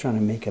to me was trying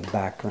to make a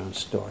background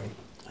story.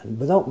 And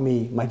without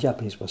me, my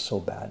Japanese was so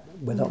bad,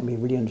 without me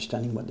really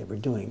understanding what they were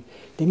doing,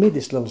 they made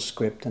this little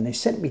script and they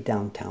sent me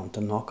downtown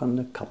to knock on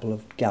a couple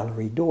of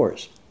gallery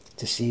doors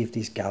to see if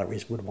these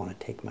galleries would want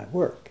to take my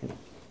work. You know.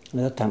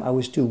 And at that time, I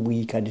was too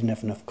weak, I didn't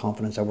have enough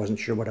confidence, I wasn't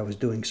sure what I was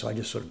doing, so I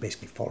just sort of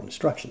basically followed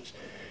instructions.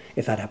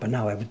 If that happened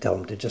now, I would tell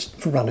them to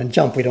just run and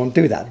jump, we don't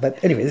do that.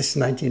 But anyway, this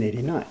is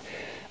 1989.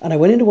 And I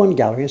went into one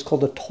gallery, it's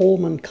called the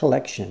Tolman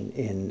Collection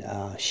in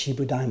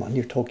Shibudaima,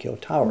 near Tokyo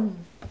Tower.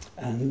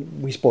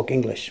 And we spoke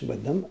English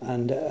with them,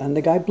 and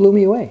the guy blew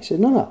me away. He said,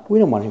 no, we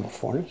don't want any more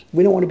foreigners.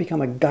 We don't want to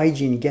become a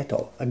gaijin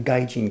ghetto, a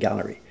gaijin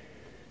gallery.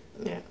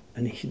 Yeah.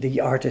 And the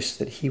artists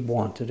that he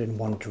wanted and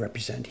wanted to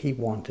represent, he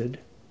wanted,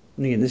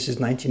 and again, this is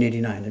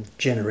 1989,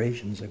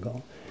 generations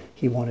ago,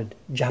 he wanted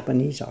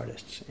Japanese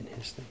artists in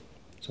his thing.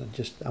 So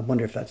I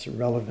wonder if that's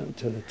relevant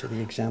to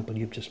the example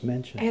you've just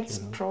mentioned. It's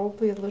you know.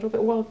 probably a little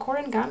bit. Well,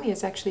 Korengami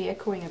is actually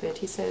echoing a bit.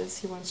 He says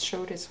he once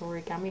showed his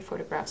origami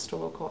photographs to a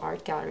local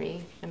art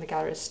gallery, and the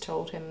gallerist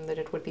told him that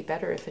it would be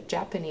better if a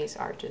Japanese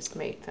artist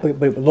made them.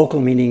 But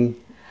local meaning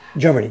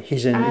Germany.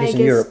 He's in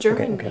Europe.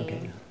 Germany.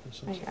 Okay.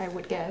 I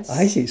would guess.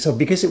 I see. So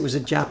because it was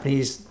a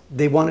Japanese,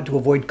 they wanted to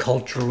avoid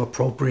cultural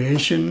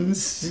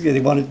appropriations. You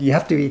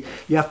have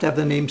to have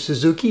the name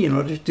Suzuki in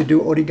order to do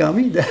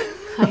origami.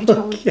 I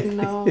don't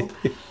know.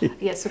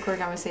 Yes, so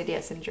Korigami said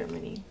yes in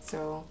Germany.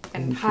 So,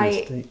 and hi,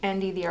 Interesting.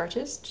 Andy the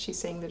artist. She's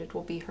saying that it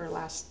will be her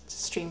last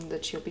stream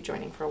that she'll be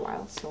joining for a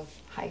while. So,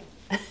 hi.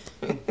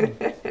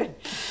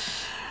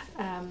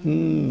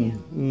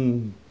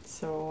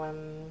 So,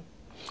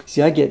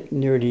 See, I get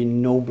nearly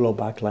no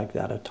blowback like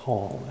that at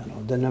all. You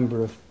know, the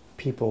number of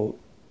people,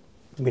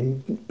 I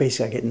mean,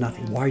 basically I get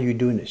nothing. Why are you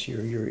doing this?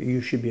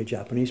 You should be a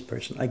Japanese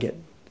person. I get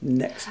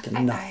next to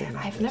nothing.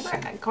 I've never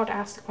got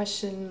asked the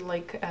question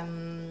like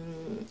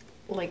in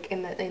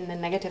the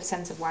negative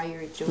sense of why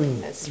you're doing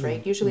this,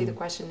 right? Usually the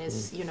question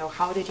is,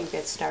 how did you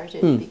get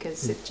started?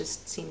 Because it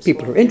just seems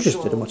People so are interested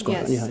in unusual. what's going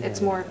on. Yes, Yeah, it's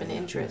yeah, more yeah, of an yeah,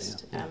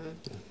 interest. yeah.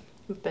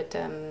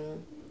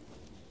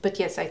 But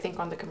yes, I think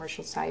on the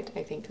commercial side,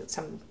 I think that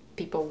some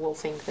people will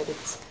think that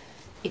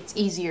it's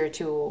easier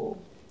to.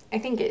 I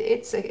think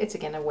it's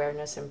again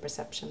awareness and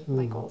perception,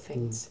 like all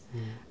things.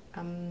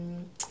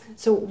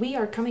 So we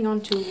are coming on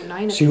to 9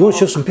 o'clock. So you want to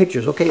show some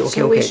pictures? Okay.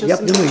 Shall we show Yep.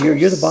 some No, you're the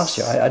pictures? boss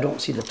here. I don't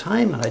see the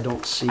time, and I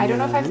don't see. I don't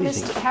know if I've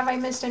anything. have I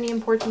missed any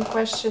important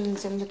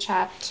questions in the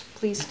chat?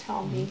 Please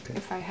tell me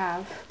if I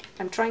have.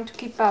 I'm trying to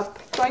keep up,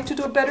 trying to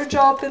do a better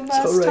job than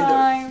last all right.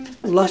 time.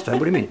 Last time.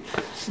 What do you mean?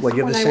 What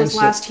you have When a I sense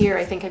was last here,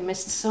 I think I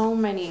missed so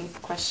many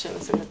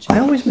questions in the I chat.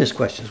 always miss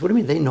questions. What do you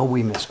mean? They know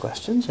we miss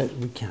questions.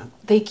 We can't.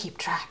 They keep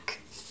track.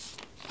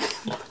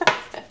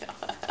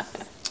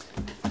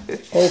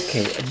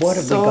 Okay. What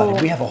have we got?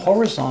 So- We have a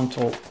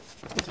horizontal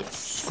Yes.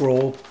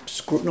 scroll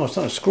scroll. No, it's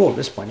not a scroll at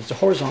this point. It's a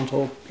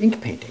horizontal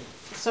ink painting.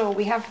 So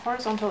we have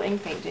horizontal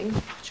ink painting.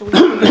 Should we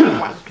do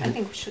one? I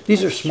think we should.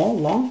 These are small,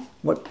 long.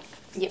 What?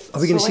 Yeah.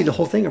 Are we going to see the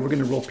whole thing, or we're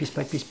going to roll piece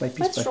by piece by piece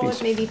by piece? Let's roll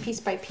it maybe piece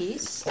by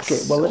piece. Okay.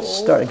 Well, let's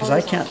start because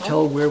I can't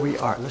tell where we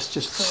are. Let's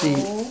just see.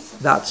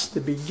 That's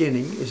the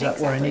beginning. Is that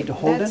where I need to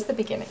hold it? That's the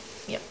beginning.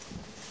 Yep.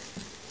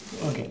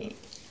 Okay.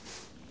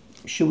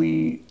 Should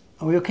we?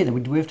 Are we okay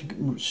then? Do we have to?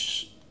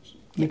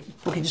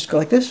 Okay, just go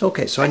like this.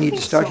 Okay, so I need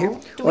to start here.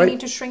 Do we need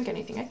to shrink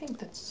anything? I think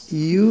that's.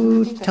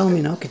 You tell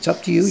me now. It's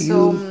up to you.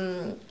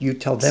 You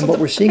tell them what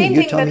we're seeing, and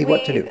you tell me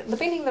what to do. The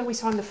painting that we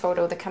saw in the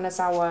photo, the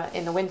Kanazawa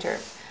in the winter,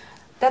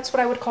 that's what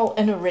I would call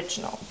an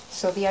original.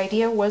 So the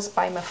idea was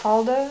by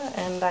Mafalda,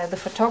 and the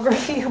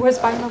photography was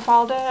by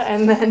Mafalda,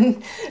 and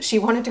then she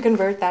wanted to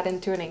convert that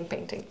into an ink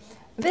painting.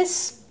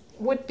 This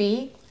would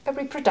be a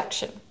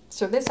reproduction.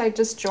 So this I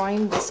just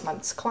joined this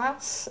month's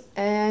class,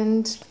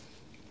 and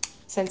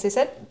Sensei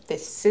said,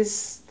 this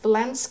is the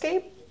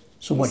landscape.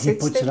 So what, he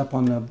puts it up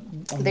on the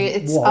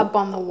it's wall? Up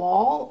on the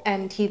wall,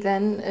 and he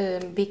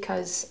then,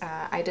 because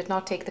I did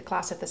not take the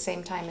class at the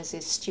same time as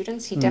his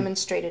students, he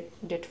demonstrated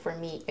it for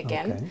me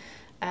again.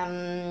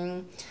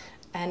 Okay.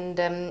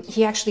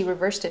 He actually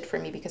reversed it for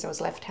me because I was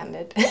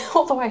left-handed,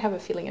 although I have a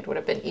feeling it would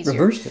have been easier.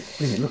 Reversed it? What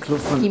do you mean?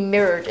 Look He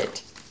mirrored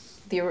it.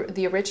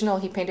 The original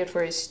he painted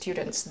for his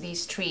students,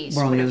 these trees.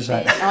 We're on the other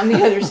side. On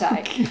the other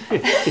side.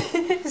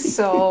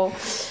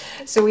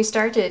 So we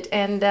started,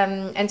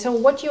 and so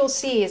what you'll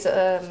see is,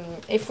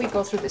 if we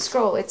go through the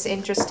scroll, it's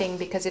interesting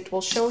because it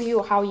will show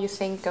you how you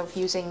think of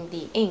using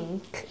the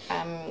ink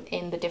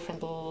in the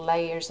different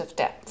layers of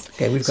depth.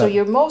 Okay, we've got. So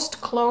your most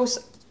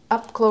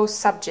up close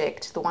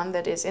subject, the one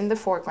that is in the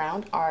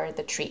foreground, are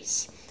the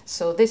trees.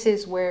 So this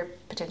is where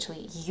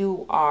potentially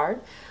you are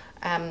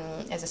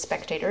as a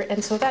spectator,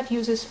 and so that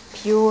uses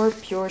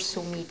pure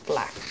sumi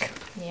black.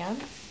 Yeah.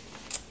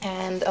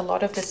 And a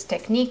lot of this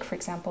technique, for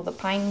example, the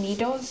pine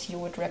needles, you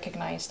would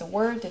recognize the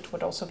word. It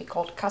would also be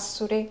called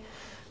kasure,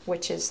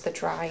 which is the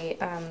dry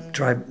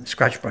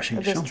scratch brushing.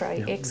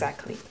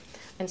 Exactly.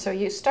 And so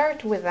you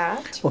start with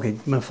that. Okay,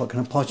 can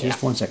I pause you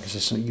just 1 second?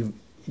 So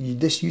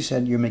you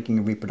said you're making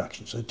a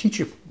reproduction. So the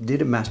teacher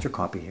did a master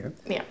copy here.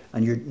 Yeah.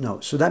 And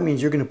so that means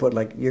you're going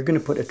to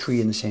put a tree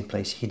in the same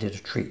place he did a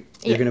tree.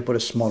 You're going to put a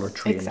smaller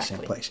tree in the same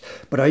place.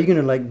 But are you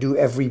going to do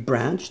every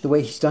branch the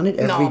way he's done it,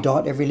 every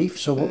dot, every leaf?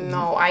 So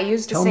no, I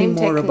use the same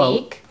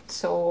technique.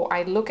 So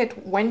I look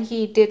at when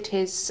he did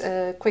his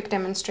quick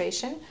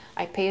demonstration.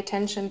 I pay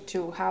attention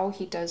to how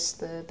he does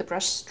the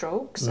brush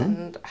strokes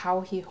and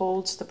how he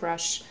holds the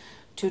brush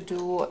to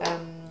do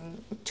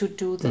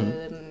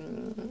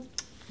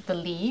the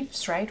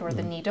leaves, right, or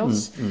the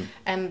needles,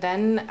 and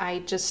then I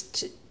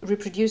just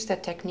reproduce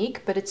that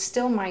technique, but it's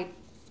still my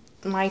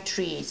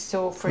tree.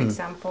 So for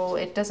example,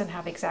 it doesn't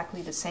have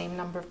exactly the same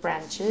number of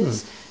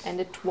branches, and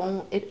it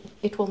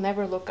will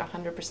never look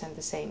 100%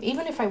 the same.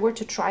 Even if I were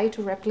to try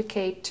to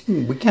replicate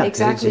we can't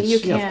exactly, you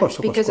can't, of course,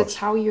 because it's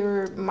how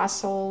your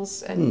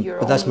muscles and your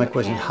but that's my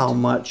question. hand. How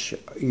much,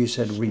 you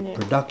said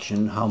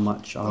reproduction, how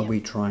much are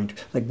we trying to,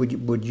 like,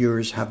 would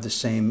yours have the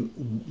same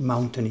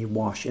mountainy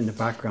wash in the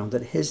background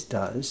that his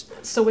does?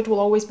 So it will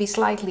always be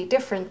slightly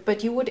different,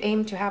 but you would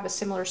aim to have a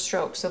similar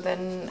stroke. So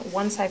then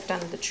once I've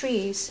done the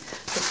trees,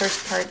 the first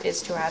part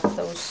is to add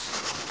those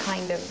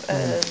kind of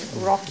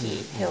rocky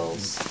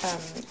hills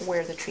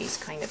where the trees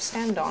kind of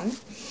stand on,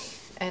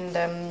 and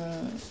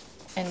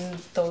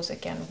those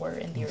again were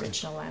in the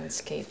original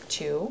landscape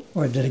too.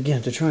 All right, then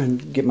again, to try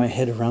and get my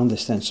head around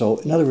this then, so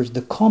in other words,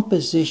 the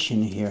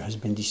composition here has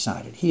been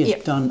decided. He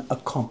has done a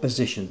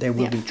composition. There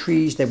will be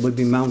trees, there will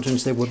be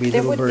mountains, there will be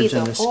little birds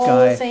in the sky. There would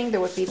be the whole thing,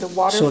 there would be the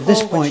waterfall. So at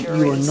this point,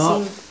 you are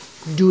not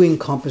doing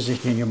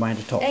composition in your mind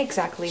at all.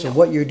 Exactly. So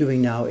what you're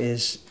doing now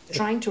is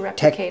trying to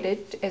replicate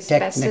it as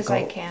best as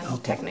I can,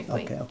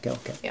 technically. Okay.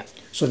 Yeah.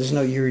 So there's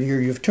no,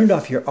 you've turned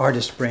off your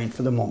artist brain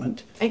for the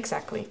moment.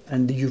 Exactly.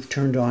 And you've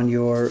turned on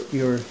your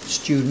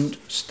student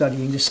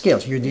studying the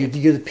scales. You're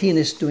the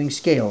pianist doing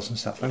scales and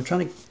stuff. I'm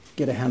trying to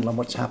get a handle on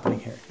what's happening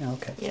here.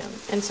 Okay. Yeah.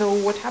 And so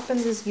what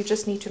happens is you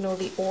just need to know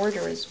the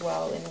order as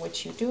well in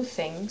which you do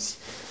things,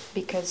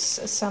 because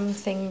some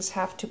things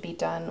have to be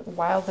done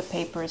while the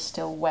paper is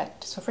still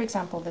wet. So for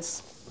example,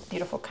 this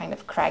beautiful kind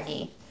of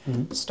craggy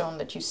stone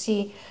that you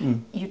see,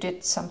 you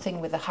did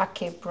something with a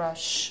hake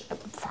brush, a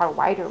far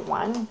wider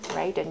one,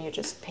 right? And you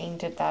just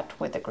painted that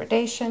with a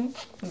gradation.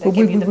 That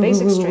gave you the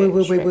basic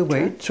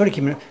wait. Sorry,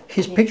 Kim.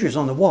 His picture's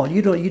on the wall.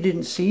 You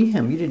didn't see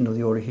him. You didn't know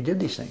the order he did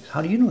these things.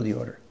 How do you know the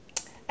order?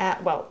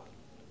 Well,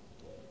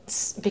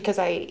 because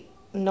I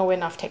know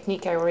enough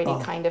technique, I already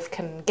kind of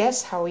can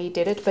guess how he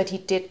did it, but he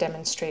did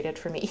demonstrate it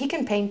for me. He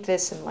can paint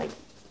this in like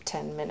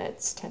 10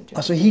 minutes, 10 to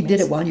 15 so he did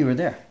it while you were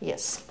there?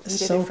 Yes, he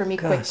did it for me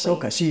quickly. So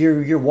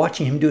you're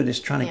watching him do this,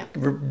 trying to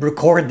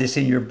record this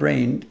in your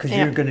brain, because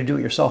you're going to do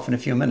it yourself in a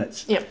few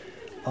minutes. Yep.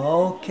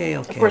 Okay,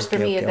 okay. Of course, okay,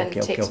 for me, okay, it then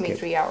okay, takes okay, me okay.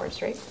 3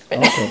 hours, right?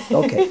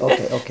 Okay.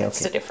 That's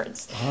the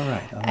difference. All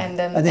right. And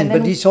then,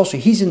 But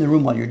he's in the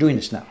room while you're doing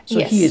this now. So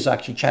he Yes. is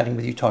actually chatting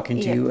with you, talking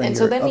to yeah. you. And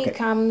so you're- then he okay.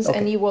 comes and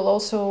Okay. he will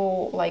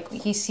also, like,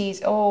 he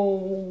sees, oh,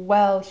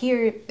 well,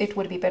 here it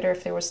would be better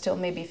if there was still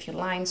maybe a few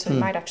lines. So he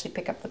might actually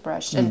pick up the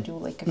brush and do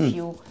like a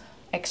few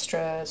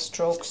extra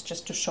strokes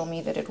just to show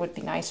me that it would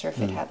be nicer if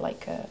it had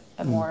like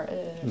a more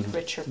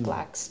richer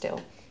black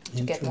still,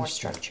 to get more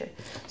structure.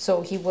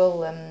 So he will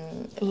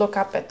look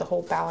up at the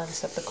whole balance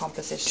of the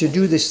composition. To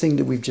do this thing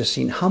that we've just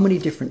seen, how many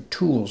different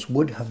tools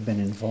would have been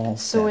involved?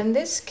 So then? in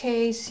this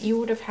case, you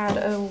would have had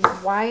a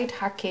wide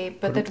hake,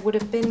 but that would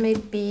have been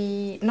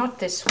maybe not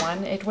this one.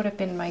 It would have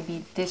been maybe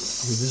this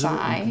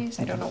size.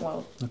 I don't know.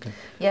 Well, Okay.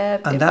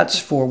 yeah. And that's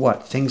for what?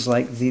 Things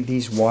like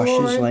these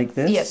washes like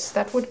this? Yes,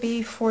 that would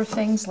be for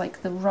things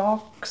like the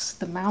rocks,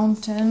 the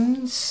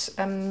mountains,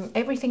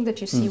 everything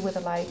that you see with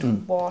a light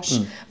wash,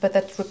 but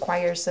that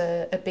requires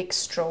a big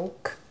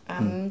stroke.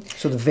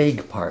 So the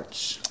vague parts.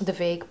 The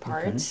vague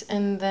parts,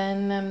 and then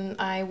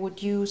I would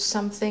use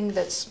something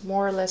that's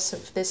more or less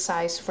of this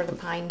size for the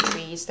pine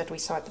trees that we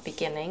saw at the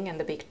beginning and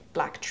the big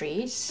black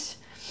trees.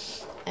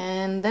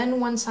 And then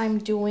once I'm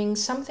doing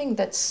something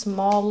that's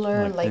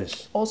smaller, like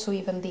this. also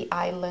even the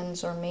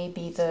islands or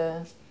maybe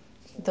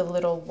the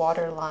little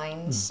water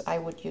lines, I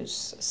would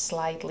use a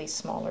slightly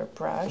smaller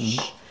brush.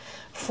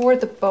 For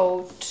the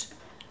boat,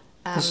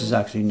 This is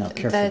actually not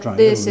careful drawing.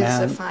 this is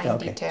Little a man. fine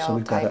Okay, detail so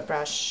we've got type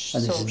brush.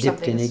 And this so is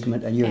dipped in something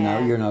pigment, and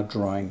you're now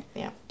drawing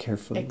yeah,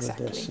 carefully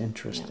exactly. with this.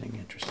 Interesting,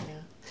 interesting.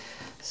 Yeah.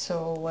 So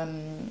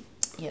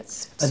yes.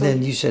 And so then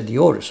you said the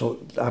odor. So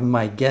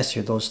my guess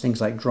here, those things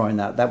like drawing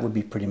that would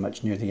be pretty much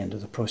near the end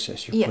of the process.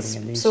 You're yes.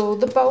 putting in these. So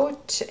the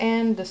boat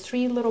and the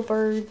 3 little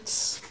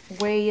birds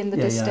way in the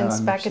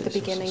distance back at the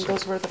beginning,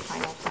 those were the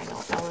final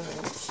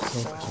elements.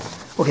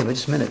 So, Okay, but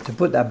just a minute. To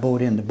put that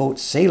boat in, the boat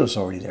sail's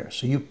already there.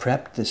 So you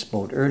prepped this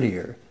boat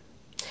earlier.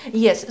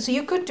 yes, so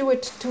you could do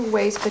it 2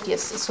 ways, but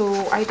yes, so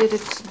I did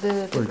it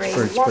the gray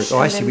wash. Oh,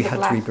 I and see. then We the had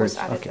black 3 was birds.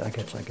 added. Okay, I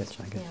get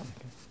you.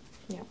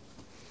 Yeah.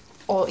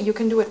 Or you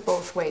can do it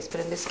both ways, but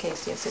in this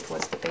case, yes, it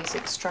was the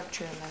basic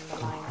structure and then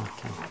the line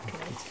came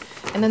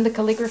afterwards. And then the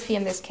calligraphy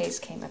in this case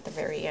came at the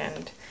very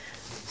end,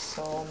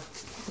 so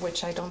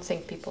which I don't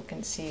think people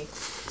can see.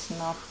 It's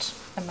not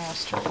a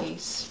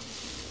masterpiece.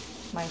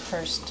 My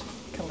first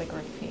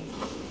calligraphy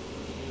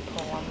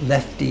poem.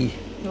 Lefty.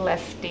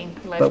 Lefty.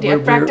 But I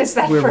practiced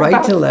that we're for right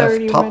about to left,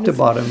 30 top to minutes.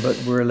 bottom, but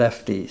we're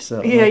lefty.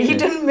 So Yeah, okay. he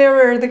didn't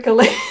mirror the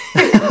calligraphy.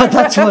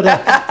 That's what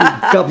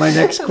I got my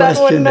next That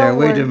question would there. not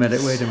Wait a work.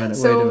 minute.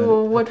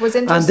 So what was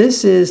interesting? And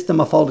this is the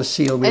Mafalda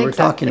seal we were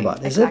talking about,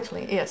 is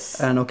exactly, it? yes.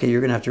 And okay,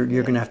 you're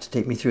gonna have to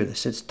take me through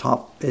this. It's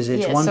top. Is it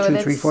Yeah, 1, so 2,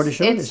 3, 4 to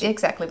show? It's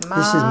exactly ma.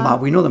 This is ma.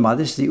 We know the ma.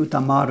 This is the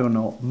utamaru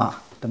no ma.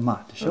 The ma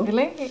to show.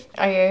 Really?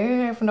 I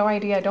have no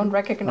idea. I don't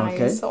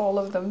recognize all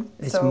of them.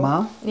 It's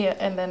ma? Yeah,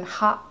 and then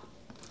ha.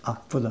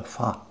 For the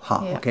fa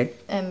ha. Yeah. Okay.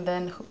 And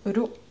then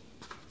ru.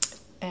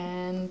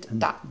 And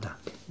da. Da.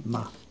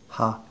 Ma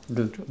ha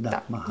ru da. Da.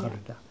 Ma ha Yeah. ru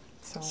da.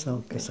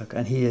 So good. So,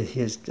 and he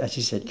has, as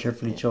you said,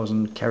 carefully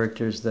chosen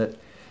characters that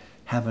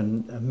have a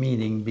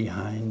meaning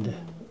behind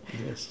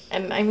this.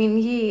 And I mean,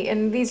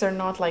 these are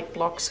not like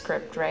block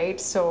script,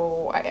 right?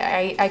 So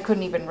I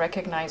couldn't even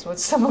recognize what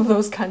some of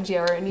those kanji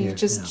are. And he Here,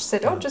 just yeah,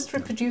 said, yeah, oh, just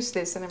reproduce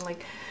this. And I'm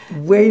like,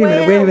 Wait a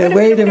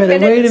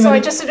minute. So I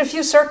just did a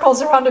few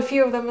circles around a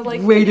few of them. And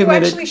like, Wait a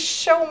minute. Actually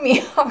show me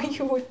how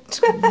you would.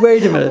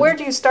 Wait a minute. Where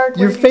do you start?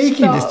 You're Where do you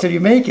faking this stop? till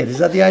you make it. Is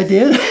that the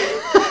idea?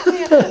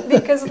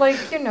 Because like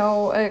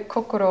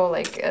kokoro,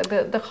 like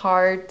the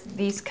heart,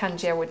 these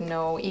kanji I would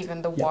know,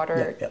 even the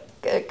water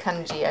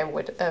kanji I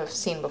would have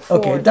seen before.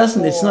 Okay,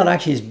 it's not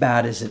actually as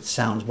bad as it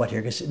sounds. What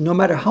here? Because no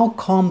matter how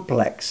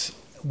complex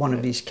one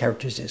of these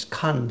characters is,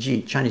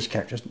 kanji, Chinese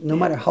characters, no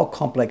matter how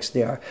complex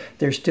they are,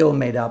 they're still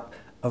made up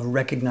of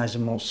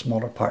recognizable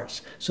smaller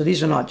parts. So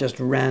these are not just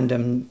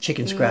random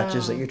chicken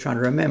scratches that you're trying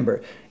to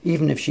remember.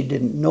 Even if she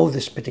didn't know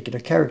this particular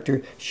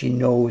character, she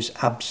knows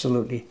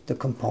absolutely the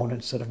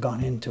components that have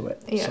gone into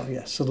it. Yeah. So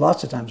yes, so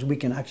lots of times we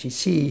can actually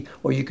see,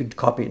 or you could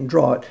copy it and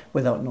draw it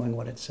without knowing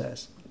what it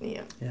says.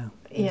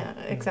 Yeah,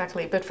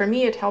 exactly. But for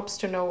me, it helps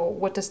to know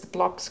what does the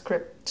block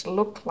script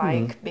look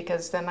like,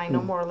 because then I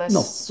know more or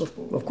less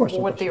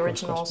what the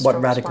original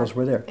what radicals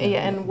were there.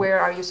 Yeah, and where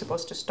are you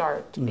supposed to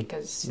start,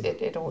 because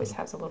it always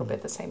has a little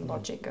bit the same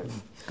logic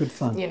of good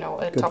fun.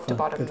 Top to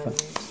bottom.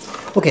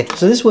 Okay,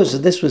 so this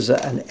was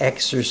an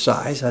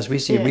exercise, as we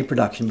see, a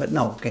reproduction. But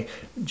no, okay,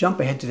 jump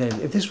ahead to that.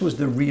 If this was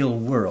the real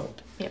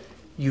world,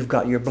 you've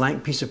got your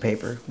blank piece of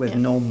paper with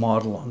no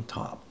model on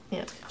top.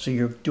 Yeah. So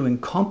you're doing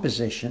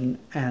composition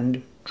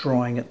and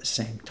drawing at the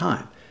same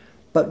time.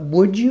 But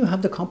would you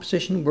have the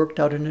composition worked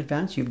out in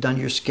advance? You've done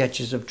your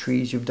sketches of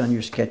trees, you've done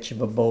your sketch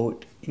of a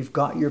boat, you've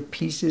got your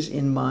pieces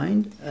in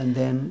mind, and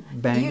then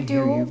bang, you do,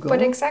 here you go.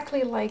 But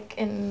exactly like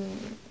in,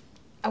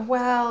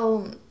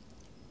 well,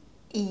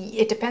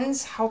 it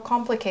depends how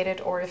complicated,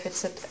 or if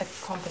it's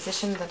a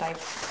composition that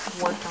I've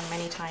worked on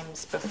many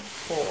times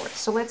before.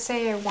 So let's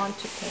say I want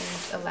to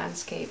paint a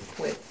landscape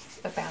with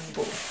a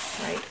bamboo,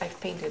 right? I've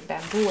painted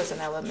bamboo as an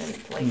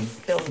element like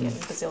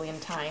bazillion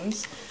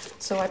times.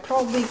 So I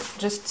probably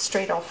just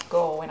straight off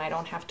go and I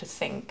don't have to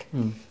think.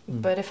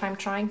 But if I'm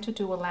trying to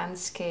do a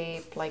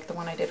landscape like the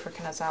one I did for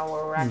Kanazawa,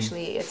 or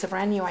actually it's a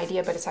brand new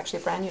idea, but it's actually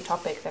a brand new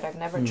topic that I've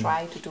never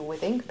tried to do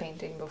with ink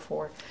painting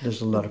before.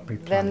 There's a lot of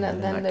pre-planning.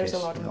 Then there's a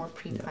lot more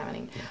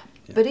pre-planning.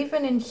 But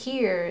even in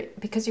here,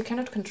 because you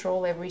cannot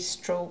control every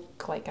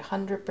stroke like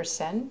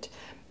 100%,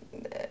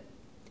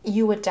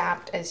 you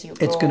adapt as you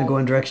go. It's going to go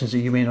in directions that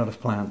you may not have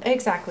planned.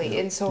 Exactly,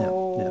 and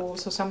so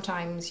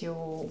sometimes you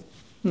will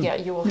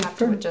have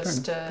to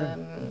adjust,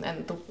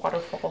 and the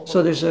waterfall.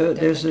 So there's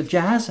a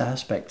jazz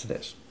aspect to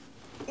this.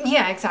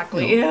 Yeah,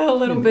 exactly. Yeah, a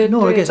little bit.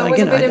 No, it's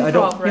always a bit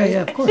improv, right?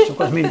 Yeah, of course.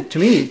 I mean,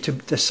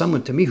 to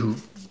someone who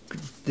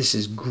this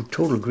is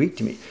total Greek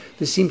to me.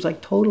 This seems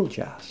like total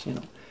jazz. You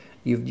know,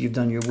 you've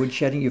done your wood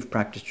shedding, you've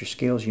practiced your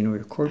scales, you know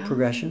your chord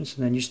progressions,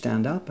 and then you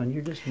stand up and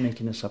you're just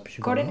making this up as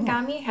you go along.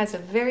 Korenkami has a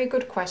very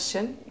good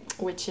question,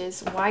 which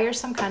is why are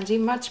some kanji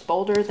much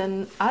bolder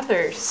than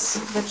others?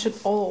 That should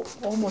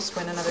almost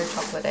win another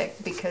chocolate egg,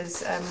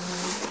 because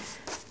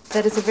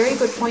that is a very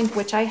good point,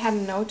 which I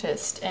hadn't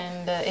noticed,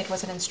 and it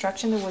was an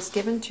instruction that was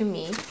given to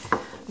me.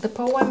 The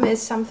poem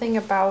is something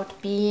about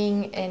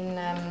being in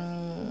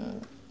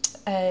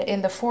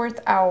the fourth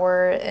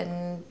hour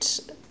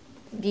and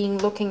being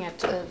looking at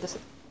the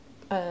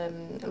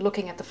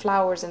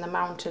flowers in the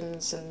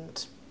mountains,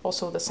 and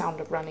also the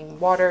sound of running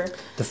water.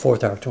 The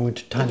fourth hour, time of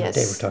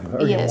day we're talking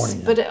about, early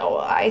morning. But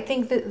I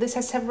think that this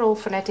has several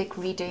phonetic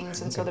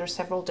readings, and so there are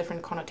several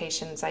different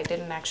connotations. I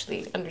didn't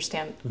actually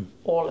understand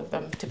all of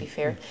them, to be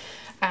fair.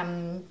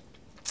 And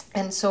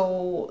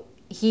so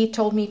he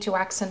told me to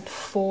accent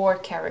 4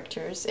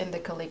 characters in the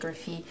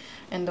calligraphy,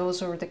 and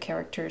those are the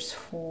characters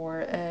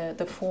for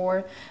the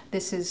 4.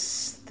 This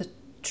is the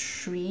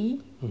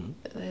tree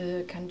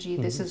kanji.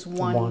 This is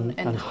one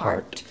and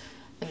heart.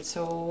 And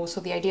so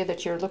the idea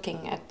that you're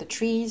looking at the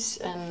trees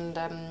and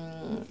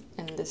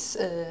this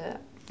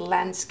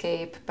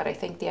landscape, but I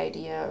think the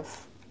idea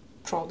of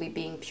probably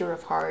being pure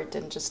of heart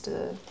and just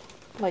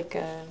like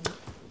a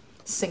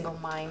single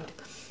mind.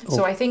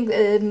 So I think,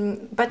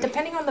 but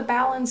depending on the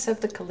balance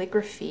of the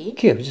calligraphy,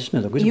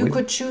 you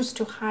could choose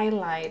to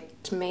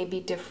highlight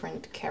maybe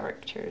different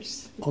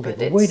characters. Okay,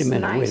 but wait a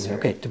minute.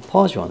 Okay, to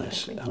pause you on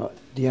this,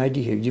 the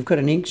idea here, you've got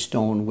an ink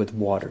stone with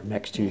water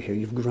next to you here.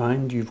 You've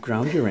ground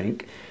your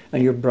ink,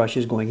 and your brush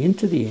is going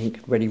into the ink,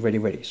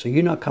 ready. So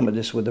you're not coming at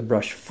this with a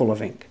brush full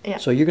of ink. Yeah.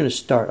 So you're going to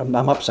start, I'm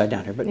upside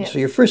down here, but so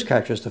your first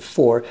character is the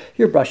 4,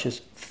 your brush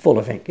is full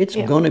of ink. It's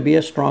going to be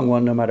a strong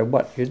one no matter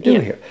what you're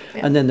doing here.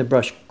 Yeah. And then the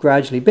brush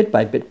gradually, bit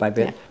by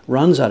bit,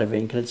 runs out of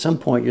ink, and at some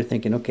point you're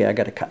thinking, okay, I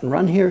got to cut and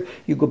run here.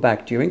 You go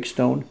back to your ink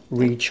stone,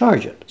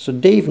 recharge it. So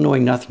Dave,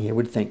 knowing nothing here,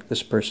 would think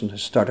this person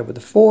has started with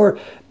a 4,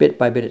 bit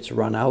by bit it's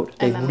run out,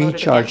 they've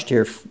recharged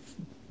here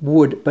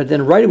wood, but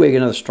then right away you get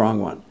another strong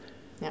one.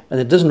 Yeah.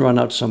 And it doesn't run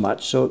out so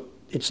much. So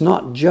it's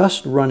not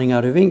just running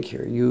out of ink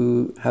here.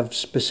 You have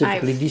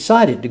specifically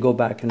decided to go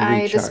back and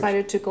recharge. I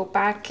decided to go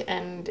back,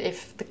 and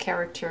if the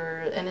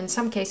character, and in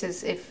some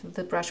cases, if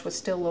the brush was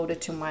still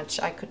loaded too much,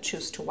 I could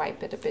choose to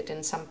wipe it a bit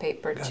in some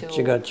paper to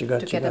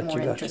get a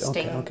more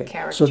interesting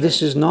character. So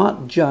this is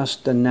not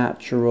just the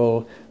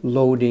natural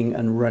loading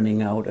and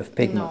running out of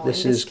pigment. No, in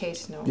this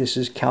case, no. This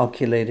is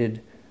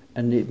calculated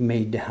and it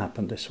made to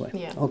happen this way.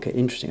 Yeah. Okay,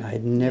 interesting. I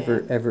had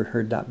never ever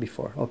heard that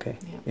before. Okay,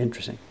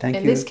 interesting. Thank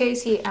you. In this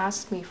case, he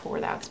asked me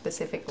for that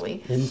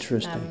specifically.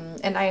 Interesting.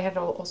 And I had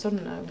also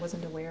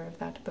wasn't aware of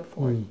that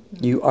before.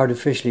 You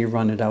artificially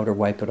run it out or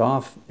wipe it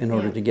off in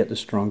order to get the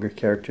stronger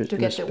characters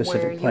in a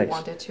specific place. You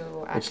wanted to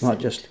accent. It's not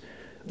just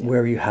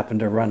where you happen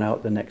to run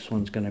out, the next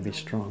one's going to be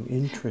strong.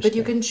 Interesting. But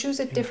you can choose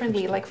it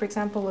differently. Like, for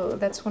example,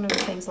 that's one of the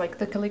things, like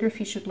the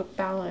calligraphy should look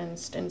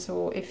balanced. And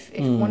so if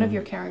one of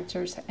your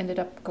characters ended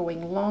up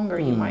going longer,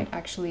 you might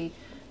actually,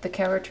 the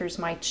characters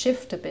might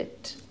shift a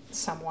bit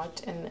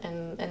somewhat.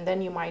 And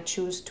then you might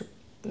choose to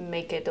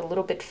make it a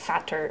little bit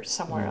fatter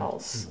somewhere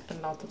else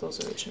and not those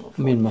original forms.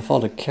 I mean,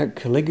 Mafalda,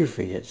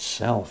 calligraphy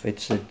itself,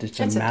 it's a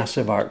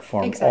massive art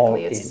form all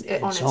in its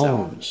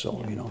own.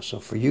 So, you know,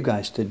 so for you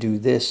guys to do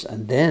this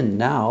and then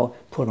now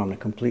put on a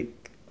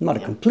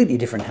completely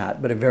different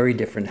hat, but a very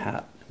different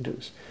hat.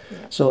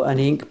 So an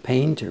ink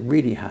painter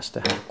really has to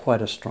have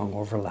quite a strong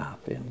overlap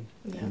in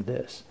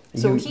this.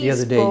 So the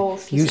other day,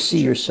 you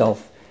see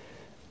yourself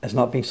as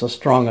not being so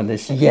strong on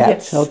this yet.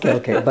 Yes.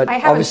 Okay. But I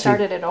haven't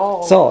started at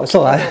all. So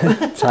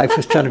I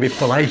was trying to be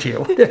polite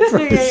here.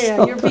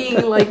 You're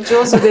being like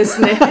Joseph,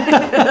 isn't it?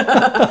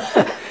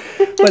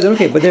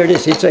 But there it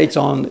is. It's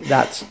on.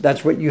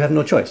 That's what you have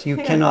no choice. You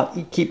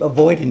cannot keep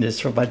avoiding this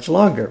for much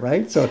longer,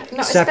 right? So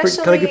separate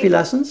calligraphy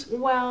lessons.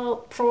 Well,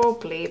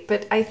 probably,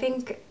 but I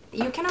think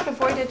you cannot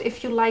avoid it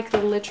if you like the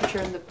literature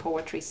and the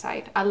poetry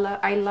side.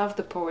 I love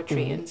the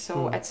poetry, and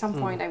so at some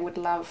point I would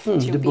love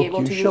to be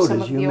able to use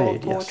some of the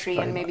old poetry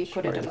and maybe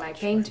put it in my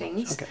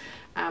paintings.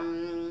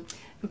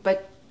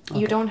 But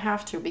You don't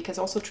have to, because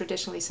also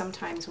traditionally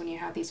sometimes when you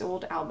have these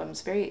old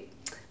albums,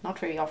 not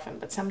very often,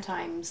 but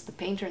sometimes the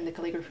painter and the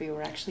calligraphy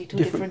were actually two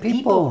different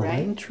people, right?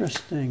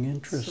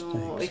 Interesting.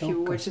 So if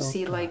you were to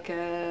see like,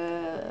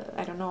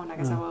 I don't know,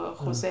 Nagasawa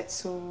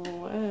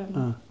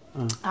Josetsu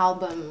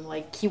album,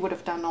 like he would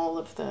have done all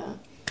of the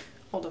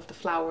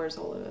flowers,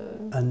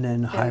 and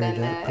then hired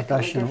a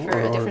professional or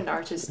a different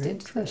artist.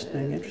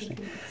 Interesting.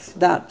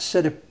 That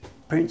set of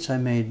prints I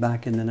made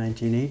back in the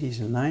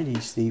 1980s and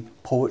 90s, the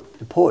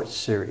Poets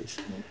series,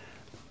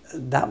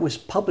 that was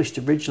published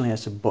originally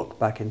as a book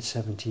back in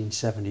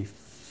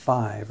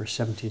 1775 or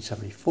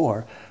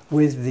 1774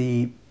 with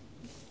the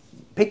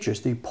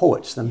pictures, the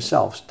poets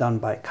themselves, done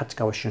by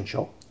Katsugawa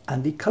Shuncho,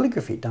 and the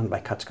calligraphy done by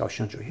Katsugawa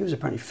Shuncho. He was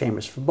apparently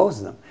famous for both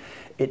of them.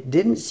 It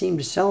didn't seem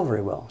to sell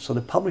very well, so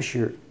the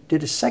publisher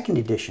did a second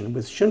edition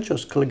with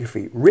Shuncho's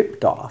calligraphy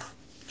ripped off,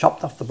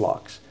 chopped off the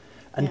blocks,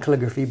 and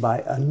calligraphy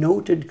by a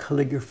noted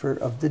calligrapher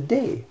of the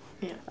day.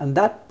 Yeah. And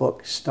that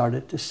book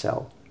started to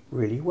sell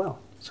really well.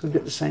 So we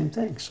did the same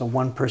thing. So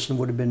one person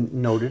would have been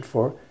noted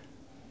for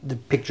the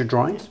picture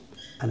drawings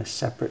and a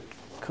separate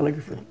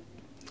calligrapher.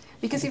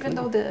 Because even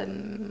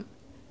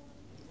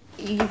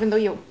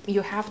though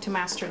you have to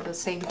master the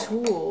same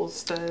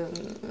tools,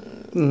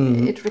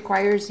 it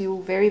requires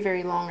you very,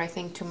 very long, I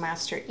think, to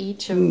master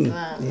each of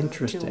them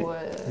to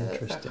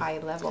a high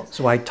level.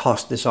 So I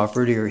tossed this off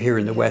earlier. Here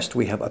in the West,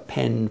 we have a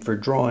pen for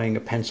drawing, a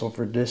pencil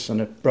for this,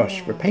 and a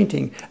brush for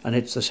painting, and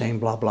it's the same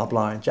blah, blah,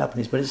 blah in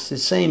Japanese, but it's the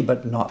same,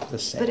 but not the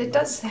same. But it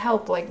does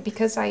help, like,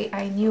 because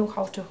I knew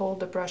how to hold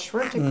the brush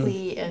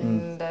vertically,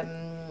 and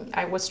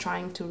I was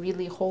trying to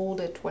really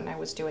hold it when I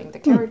was doing the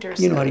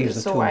characters. You know how to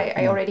use the tool.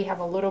 I already have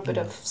a little bit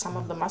of some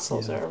of the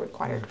muscles that are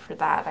required for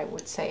that, I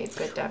would say.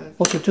 But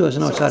also too, as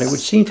an outsider, it would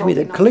seem to me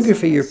that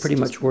calligraphy, you're pretty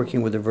much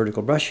working with a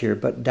vertical brush here,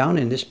 but down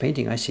in this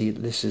painting, I see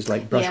this is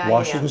like brush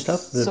washes and stuff.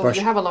 So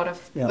you have a lot of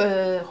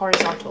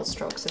horizontal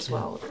strokes as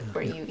well,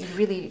 where you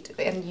really,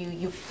 and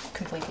you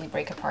completely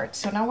break apart.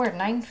 So now we're at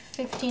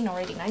 9:15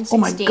 already, 9:16. Oh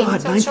my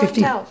God,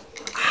 9:15.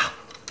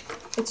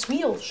 It's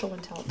real show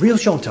and tell. Real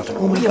show and tell.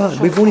 Oh my God,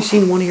 we've only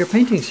seen one of your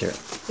paintings here.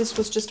 This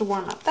was just a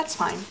warm-up. That's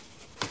fine.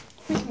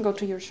 We can go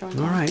to your show and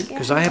tell. All right,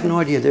 because I have no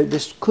idea.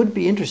 This could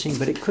be interesting,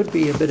 but it could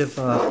be a bit of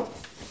Well...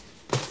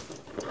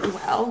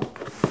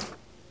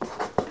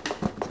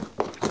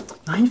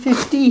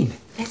 9:15.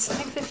 It's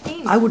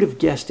 9:15. I would have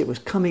guessed it was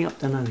coming up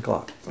to 9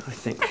 o'clock, I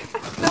think.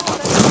 No,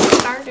 that's when it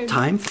started.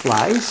 Time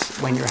flies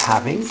when you're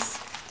having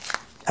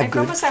a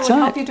good promise I would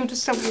time. help you to do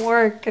some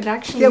work and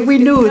actually... Yeah, we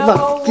knew.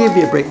 Look, give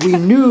me a break. We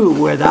knew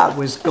where that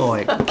was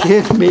going.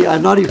 Give me.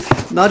 Not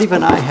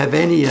even I have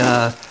any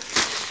doubt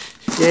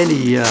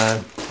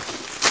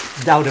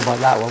about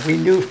that one. We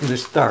knew from the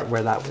start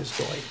where that was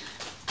going.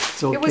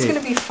 It's okay. It was going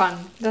to be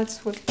fun.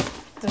 That's what.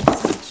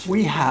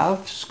 We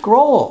have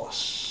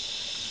scrolls.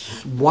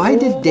 Why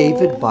did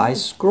David buy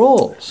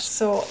scrolls?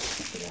 So,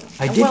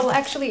 well,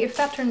 actually, if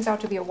that turns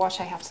out to be a wash,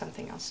 I have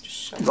something else to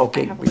show.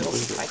 Okay. I have a little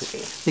surprise for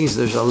you. Things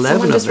there's 11 of them.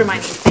 Someone just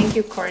reminded me. Thank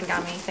you,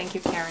 Korengami. Thank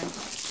you, Karen.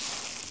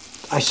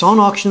 I saw an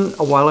auction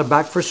a while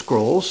back for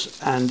scrolls,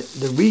 and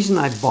the reason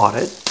I bought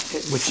it,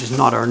 which is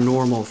not our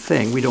normal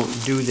thing, we don't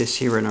do this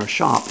here in our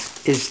shop,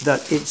 is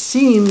that it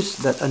seems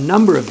that a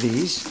number of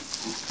these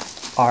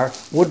are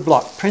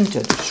woodblock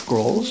printed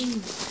scrolls.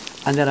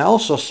 And then I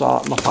also saw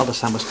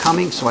Mafalda-san was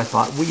coming, so I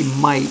thought we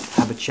might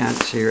have a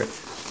chance here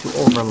to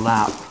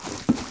overlap.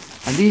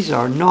 And these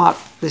are not,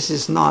 this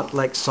is not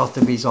like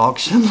Sotheby's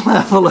auction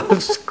level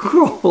of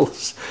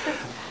scrolls.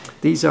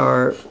 These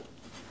are,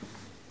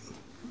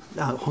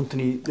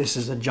 this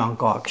is a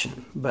junk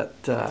auction, but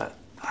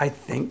I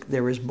think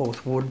there is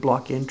both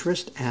woodblock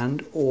interest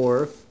and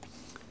or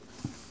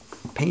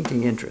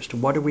painting interest.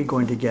 What are we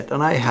going to get?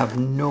 And I have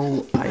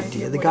no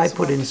idea. The guy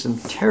put in some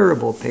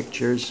terrible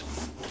pictures.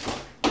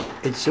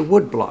 It's a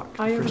woodblock.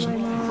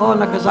 Oh,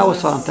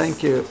 Nakazawa-san,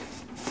 thank you.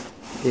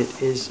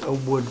 It is a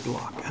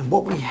woodblock. And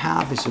what we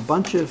have is a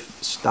bunch of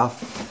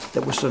stuff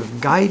that was sort of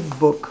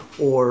guidebook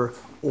or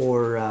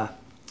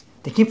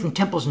they came from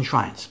temples and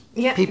shrines.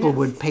 Yeah, People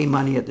would pay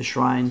money at the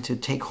shrine to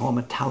take home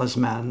a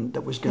talisman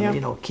that was going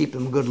to, keep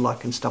them good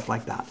luck and stuff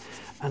like that.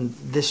 And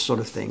this sort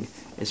of thing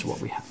is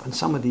what we have. And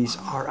some of these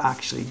are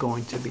actually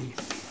going to be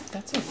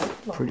That's a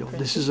woodblock pretty old.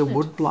 print, This is a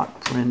woodblock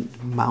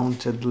print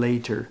mounted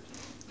later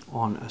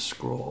on a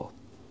scroll.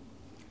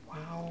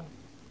 Wow.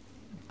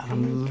 And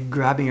I'm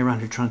grabbing around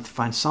here trying to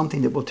find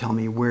something that will tell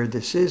me where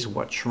this is,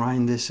 what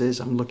shrine this is.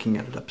 I'm looking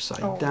at it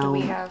upside down. Do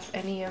we have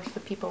any of the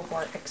people who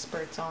are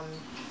experts on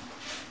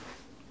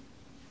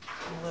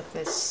all of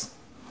this?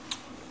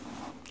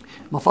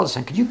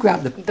 Mafalda-san, could you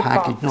grab the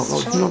package?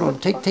 Box. No.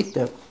 Take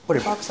the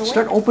whatever. Box away?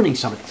 Start opening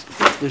some of these.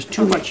 There's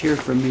too much here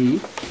for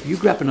me. You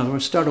grab another one.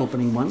 Start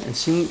opening one and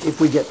see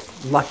if we get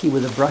lucky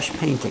with a brush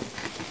painting.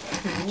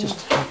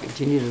 Just hack it.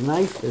 Do you need a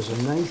knife? There's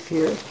a knife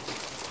here.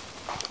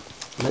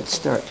 Let's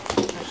start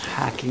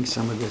hacking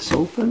some of this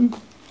open.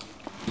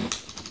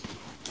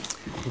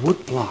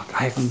 Wood block.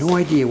 I have no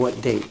idea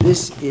what date.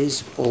 This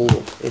is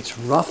old. It's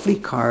roughly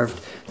carved.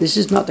 This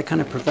is not the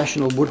kind of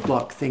professional wood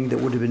block thing that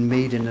would have been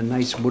made in a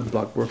nice wood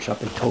block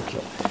workshop in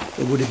Tokyo.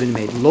 It would have been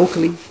made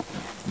locally.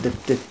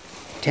 The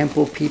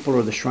temple people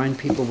or the shrine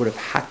people would have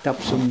hacked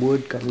up some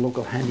wood, got a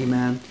local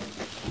handyman.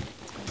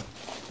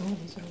 Oh,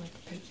 these are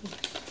like paper.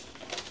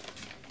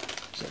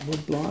 Is that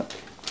wood block?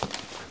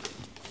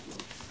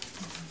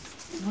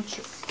 I'm not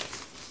sure.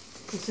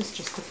 This is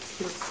just a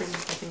pure print. I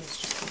think it's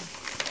just a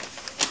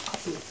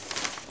copy.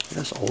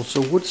 That's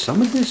also wood.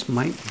 Some of this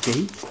might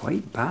date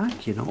quite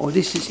back, you know. Oh,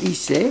 this is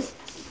Ise.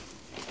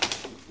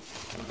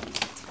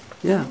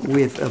 Yeah,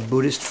 we have a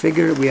Buddhist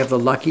figure. We have the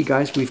lucky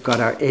guys. We've got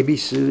our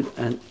Ebisu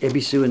and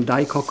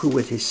Daikoku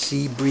with his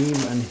sea bream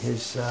and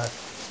his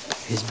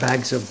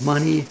bags of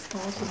money.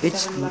 Also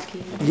It's 7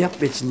 lucky.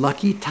 Yep, it's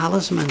lucky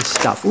talisman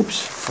stuff. Oops,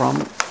 from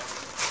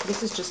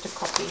This is just a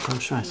copy.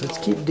 shrines. Let's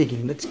keep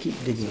digging. Let's keep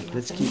digging.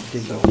 Let's keep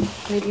digging.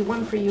 Maybe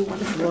one for you, one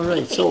for All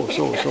right. So.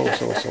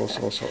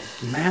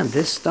 Man,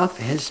 this stuff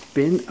has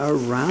been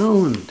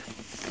around.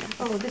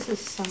 Oh, this is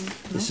some.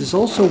 This is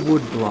also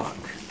wood block.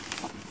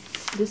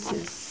 This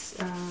is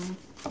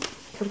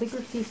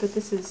calligraphy, but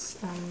this is.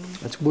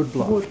 That's wood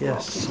block. Wood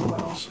Yes.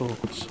 block as So.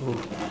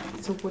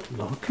 It's a wood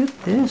block. Look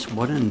at this.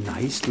 What a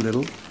nice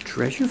little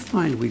treasure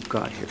find we've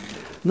got here.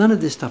 None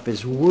of this stuff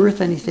is worth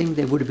anything.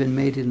 They would have been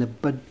made in the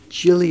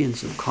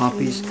bajillions of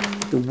copies.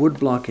 The wood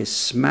block is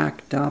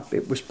smacked up.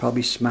 It was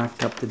probably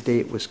smacked up the day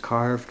it was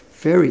carved.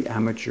 Very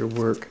amateur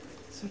work.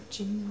 So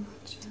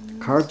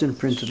Carved and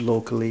printed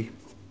locally.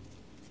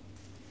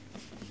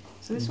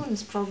 So this one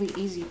is probably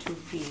easy to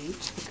read.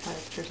 The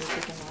characters are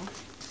big enough.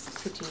 It's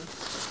pretty.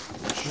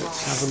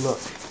 Let's have a look.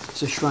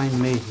 It's a shrine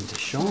maiden to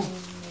show.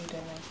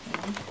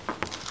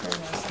 Very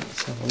nice.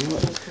 Let's have a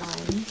look.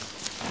 Line.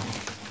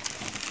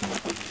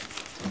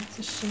 It's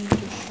a shame to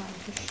try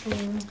for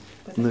sure.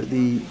 But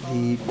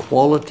The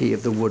quality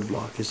of the wood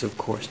block is of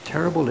course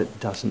terrible. It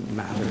doesn't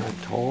matter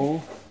at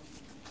all.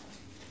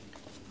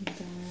 And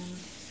then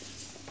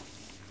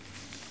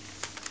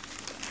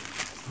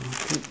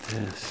Look at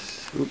this.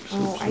 Oops,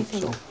 oh,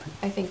 oops.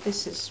 I think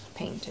this is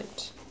painted,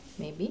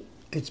 maybe.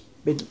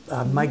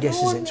 My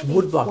guess is it's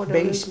wood block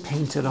base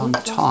painted on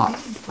Wood block top.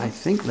 painted. I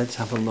think. Let's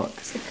have a look.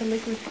 It's the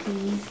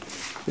calligraphy.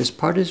 This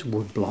part is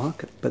wood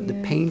block, but the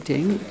Yeah.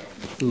 painting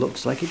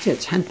looks like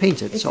it's hand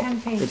painted. It's so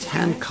hand painted, it's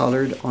hand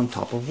colored on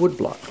top of wood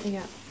block.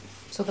 Yeah.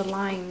 So the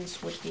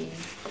lines would be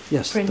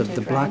Yes, printed,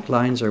 the black right?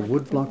 lines are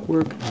wood block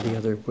work, and the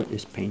other wood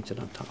is painted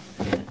on top.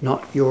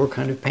 Not your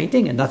kind of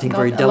painting, and nothing Not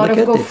very a lot of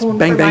delicate. It's Gofun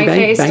bang, for bang, my bang,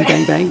 taste. bang,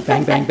 bang, bang,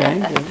 bang, bang, bang.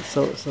 Yeah,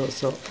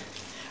 so.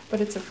 But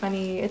it's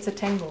a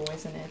tango,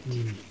 isn't it?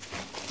 Okay,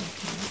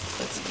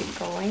 let's keep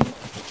going.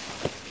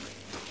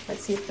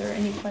 Let's see if there are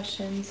any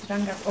questions.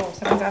 Rangak,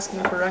 someone's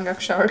asking for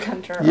Rangak Shower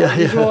Kantar, our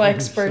visual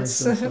experts.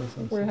 So.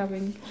 We're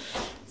having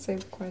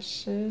same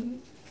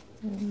question.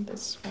 And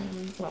this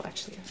one, well,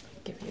 actually, I'll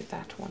give you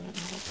that one and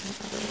I'll open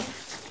another one.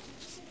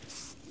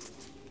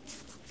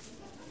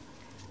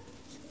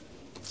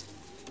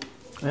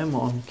 I am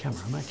on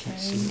camera, and I can't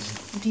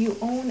see. Do you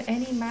own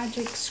any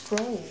magic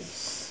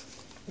scrolls?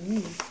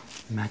 Ooh.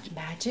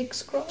 Magic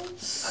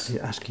scrolls? Are you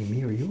asking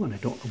me or you? And I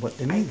don't know what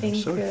they mean. think,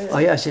 I'm sorry. Oh,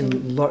 yes,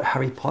 in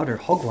Harry Potter,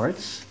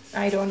 Hogwarts.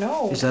 I don't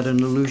know. Is that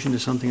an allusion to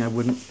something I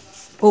wouldn't?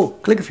 Oh,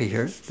 calligraphy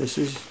here. This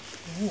is.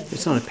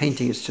 It's not a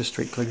painting. It's just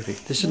straight calligraphy.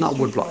 This is not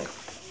wood block.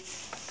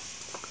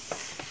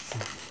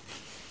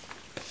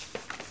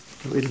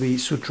 It'll be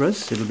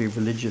sutras. It'll be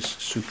religious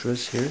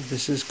sutras here.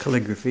 This is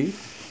calligraphy.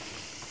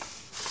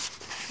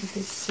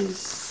 This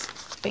is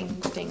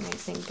painting, I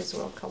think, as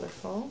well,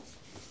 colorful.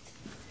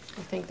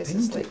 I think this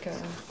is like a.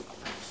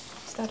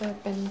 Is that a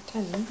Ben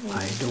 10?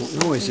 I don't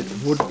know. Is it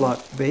wood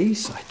block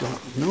base? I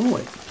don't know.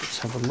 Let's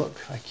have a look.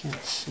 I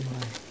can't see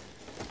my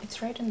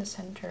It's right in the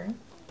center.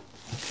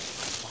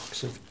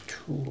 box of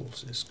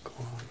tools is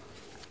gone.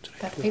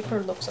 That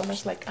paper looks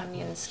almost like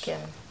onion skin.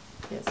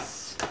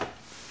 Yes.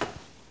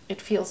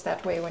 It feels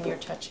that way when you're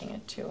touching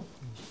it too.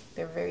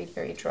 They're very,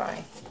 very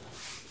dry.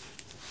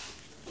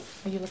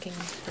 Are you looking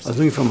for I was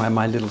looking for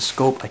my little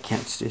scope. I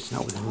can't see. It's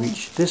not within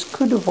reach. This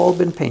could have all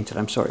been painted.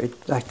 I'm sorry.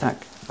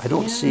 I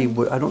don't see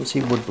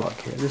wood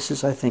block here. This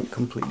is, I think,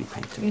 completely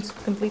painted. It's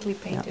completely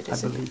painted, I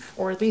is it? believe.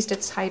 Or at least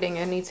it's hiding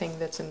anything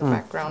that's in the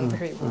background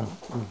very well.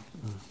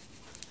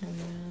 And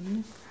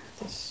then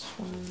this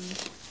one.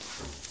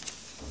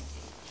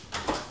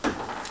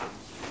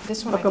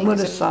 This one I think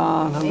is a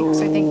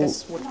mix. I think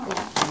this would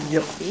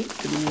Yep. be.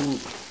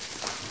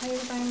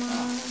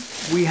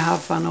 We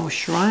have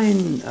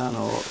shrine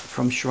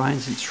from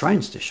shrines and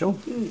shrines でしょ。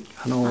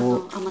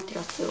アマテ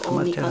ラス大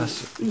神。神で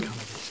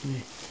す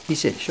ね。伊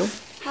勢でしょ。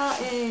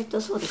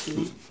そうです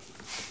ね。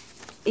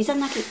イザ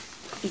ナギ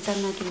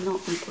の御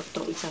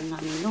事、イザナ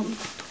ミの御事。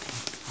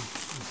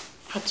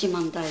八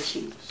幡大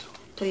神、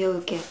豊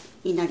受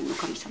稲荷の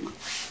神様。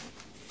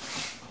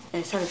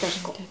猿田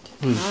彦。はい。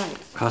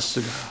春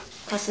日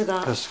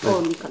大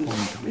神神。で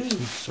す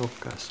ね。そう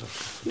か。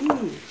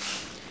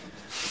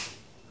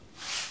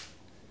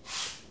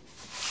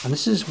And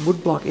this is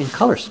woodblock in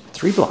colors,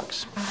 3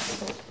 blocks.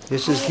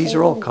 These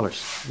are all colors,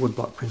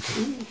 woodblock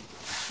printing.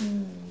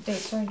 Dave,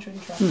 sorry to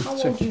interrupt. How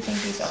old do you think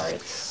these are?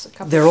 It's a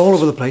couple They're all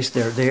over the place.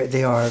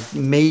 They are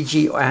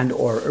Meiji and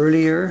or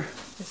earlier.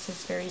 This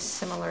is very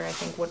similar, I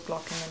think,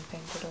 woodblock and then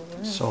painted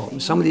over. So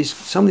some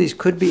of these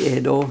could be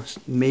Edo,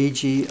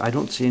 Meiji. I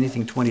don't see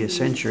anything 20th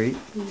century.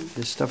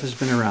 This stuff has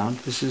been around.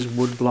 This is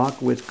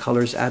woodblock with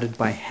colors added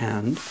by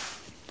hand.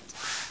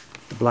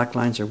 The black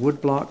lines are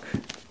woodblock.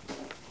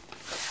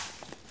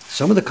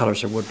 Some of the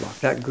colors are woodblock.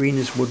 That green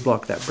is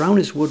woodblock. That brown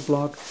is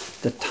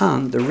woodblock. The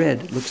tan, the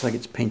red, looks like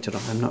it's painted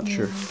on. I'm not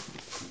sure.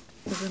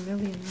 The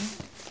vermilion,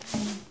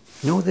 right?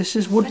 No, this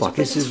is woodblock.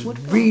 This is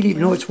woodblock, really,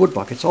 no, it's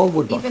woodblock. It's all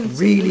woodblock. Even,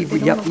 really, they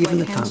don't yep, look even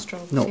like the hand tan.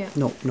 strokes, No, yeah.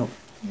 no, no.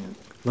 Yeah.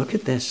 Look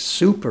at this,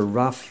 super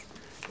rough.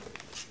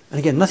 And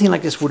again, nothing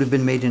like this would have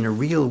been made in a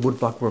real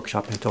woodblock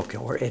workshop in Tokyo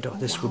or Edo.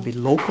 This would be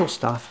local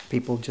stuff,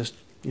 people just,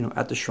 you know,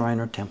 at the shrine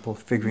or temple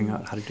figuring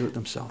out how to do it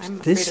themselves.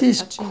 This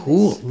is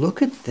cool.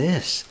 Look at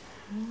this.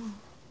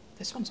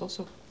 This one's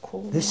also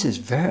cool. This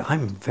is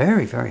I'm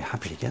very, very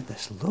happy to get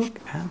this. Look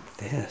at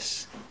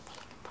this.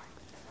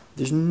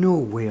 There's no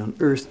way on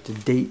earth to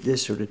date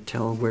this or to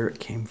tell where it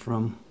came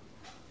from.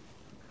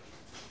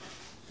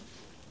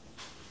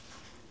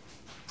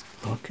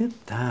 Look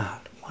at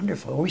that.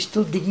 Wonderful. Are we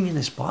still digging in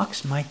this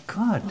box? My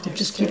God. It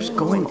just keeps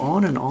going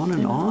on and on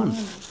and on.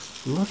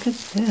 Look at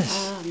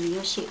this.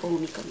 Miyoshi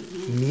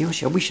Omikami.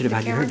 Miyoshi. We should have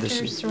had you heard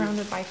Character this.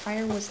 surrounded by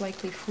fire was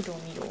likely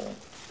Fudomiro,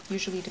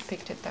 usually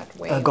depicted that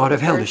way. God of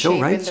Hell, the show,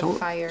 right?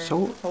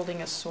 So,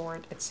 holding a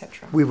sword,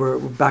 etc. We were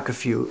back a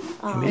few.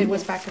 It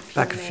was back a few.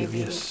 Back a few, maybe.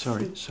 yes.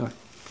 Sorry. Later,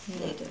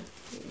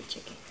 we will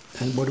check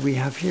it. And what do we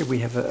have here? We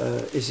have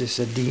is this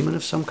a demon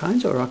of some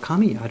kinds or a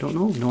kami? I don't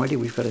know. No idea.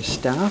 We've got a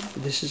staff.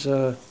 This is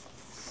a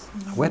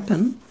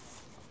weapon.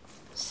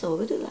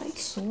 Sword-like.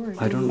 Sword.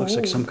 I don't know. Looks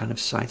like some kind of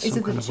scythe,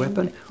 some kind of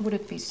weapon. Would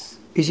it be?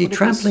 Is he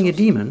trampling a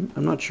demon?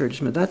 I'm not sure.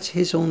 Just a minute. That's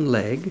his own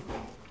leg.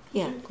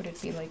 Yeah. Could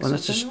it be like? Well,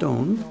 that's a Susanoo?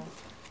 stone. No,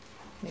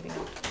 maybe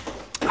not.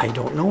 I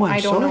don't know. I'm I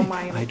don't sorry. know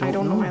my- I I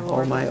don't know my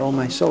lore. all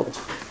my soul.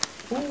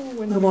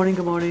 Ooh, Good morning.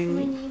 Good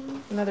morning.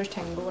 Another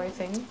Tengu, I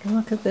think.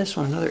 Look at this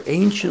one. Another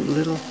ancient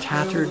little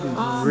tattered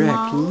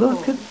wreck.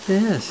 Look at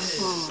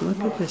this. Look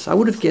at this. I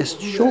would have guessed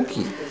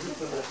Shoki.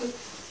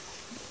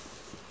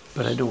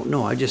 But I don't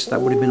know.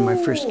 That would have been my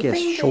first guess.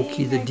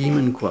 Shoki the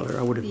demon queller.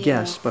 I would have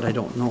guessed, but I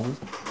don't know.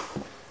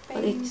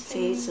 But it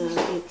says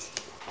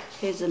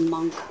he's a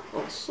monk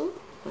also,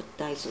 but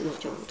dies to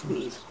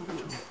me.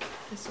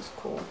 This is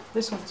cool.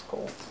 This one's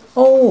cool.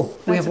 Oh, we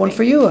That's have a one big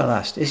for you at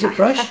last. Is it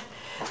brush?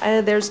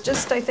 There's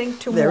just, I think,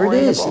 two There more it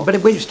in the is. box.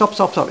 But wait, stop.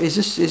 Is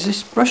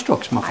this brush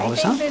strokes, I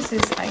Mafalda,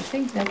 think I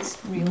think that's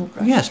real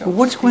brush Yes, but strokes.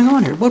 what's going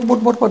on here? What?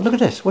 Look at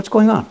this. What's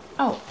going on?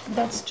 Oh,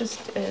 that's just,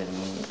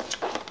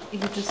 you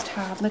just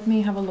have, let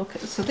me have a look.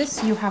 So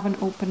this, you have an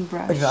open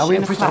brush. Are we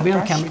and a on flat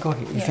brush. camera? Go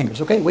here. Your Yeah.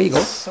 fingers. Okay, away you go.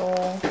 So,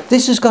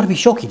 This has got to be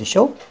Shoki, the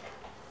show.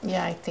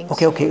 yeah, I think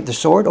Okay, so. okay. The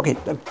sword. Okay,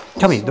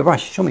 tell me the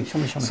brush. Show me.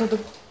 So the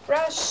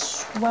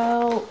brush,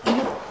 well,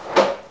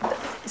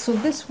 so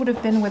this would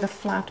have been with a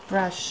flat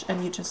brush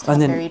and you just have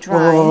very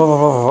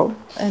dry.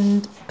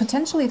 And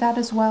potentially that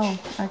as well,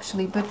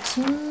 actually, but...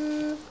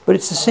 But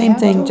it's the same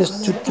thing. yeah,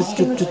 Just or...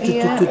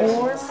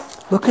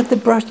 look at the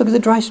brush. Look at the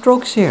dry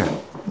strokes here.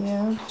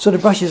 Yeah. So the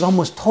brush is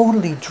almost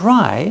totally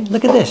dry.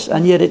 Look at this,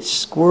 and yet it's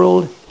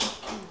swirled.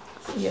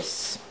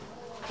 Yes.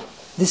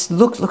 This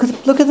look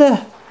at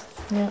the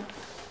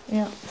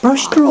Yeah.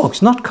 brush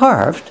strokes, not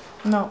carved.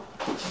 No.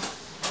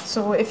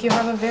 So if you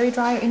have a very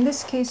dry, in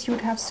this case you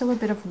would have still a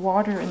bit of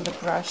water in the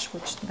brush,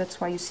 which that's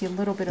why you see a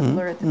little bit of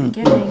blur at the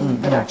beginning,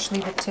 but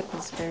actually the tip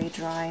is very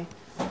dry.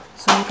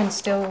 So you can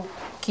still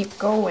keep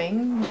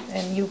going,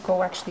 and you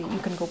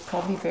can go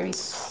probably very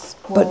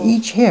slow. But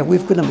each hair,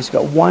 we've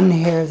got one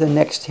hair, the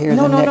next hair,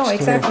 no, the next no, hair.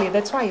 exactly.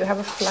 That's why you have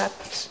a flat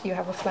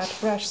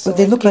brush. So But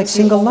they it look like gives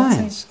you single all the same-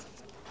 lines.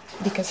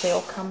 because they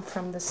all come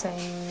from the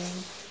same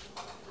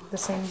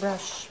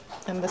brush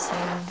and the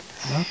same.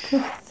 Look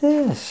at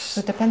this. So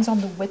it depends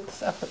on the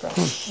width of the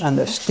brush. And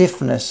the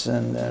stiffness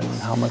and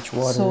how much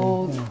water.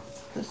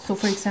 So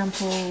for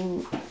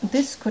example,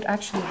 this could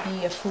actually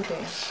be a fude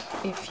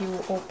if you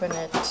open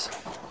it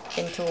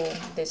into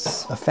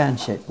this. A fan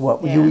shape.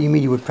 What Yeah. you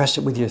mean? You would press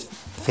it with your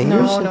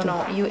fingers? No.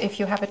 If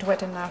you have it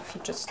wet enough,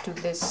 you just do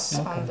this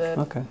on the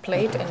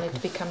plate, and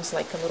it becomes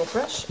like a little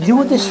brush. You know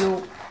what and this then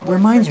you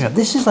reminds me of?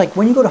 This is like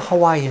when you go to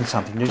Hawaii and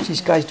something. There's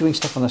these guys doing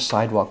stuff on the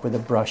sidewalk with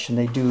a brush, and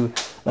they do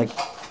like.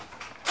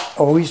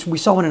 Oh, we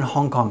saw one in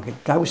Hong Kong. A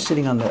guy was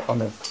sitting on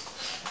the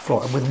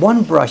floor with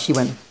one brush. He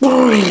went,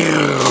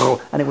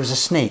 and it was a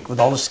snake with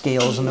all the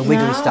scales and the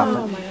wiggly stuff.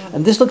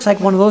 And this looks like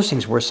one of those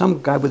things where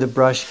some guy with a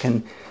brush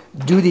can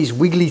do these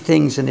wiggly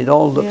things, and it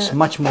all looks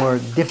much more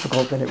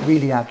difficult than it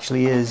really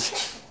actually is.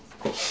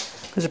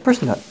 There's a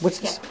person that. What's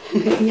this?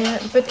 Yeah,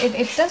 but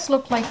it does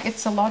look like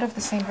it's a lot of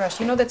the same brush.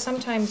 You know that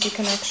sometimes you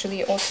can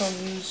actually also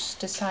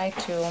decide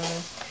to,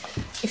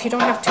 if you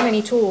don't have too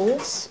many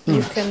tools,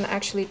 you can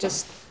actually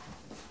just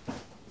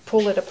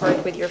pull it apart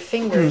with your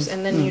fingers, and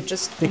then you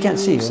just They can't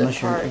see loose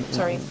unless you're- apart.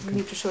 Sorry, I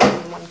need to show it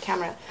on one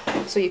camera.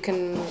 So you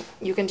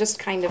can just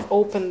kind of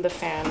open the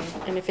fan,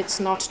 and if it's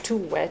not too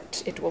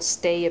wet, it will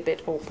stay a bit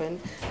open,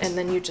 and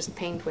then you just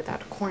paint with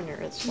that corner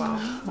as well.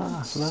 Look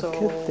at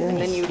this. And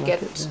then you look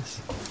get at this.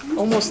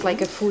 almost like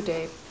a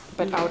fude,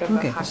 but out of a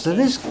Okay, hake. so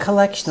this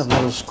collection of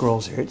little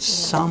scrolls here, it's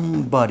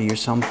somebody or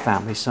some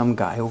family, some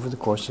guy over the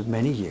course of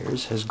many years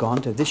has gone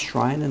to this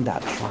shrine and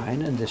that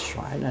shrine and this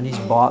shrine, and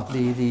he's bought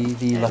the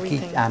lucky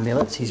Everything.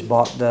 amulets, he's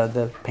bought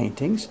the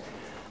paintings,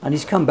 and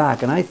he's come back,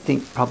 and I think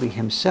probably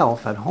himself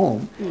at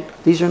home,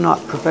 these are not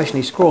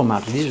professionally scroll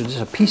mounted, these are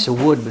just a piece of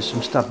wood with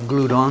some stuff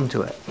glued onto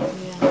it.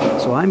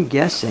 So I'm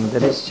guessing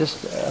that it's just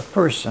a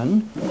person.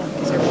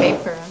 These are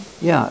paper.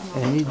 Yeah,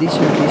 and these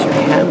are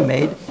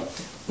handmade.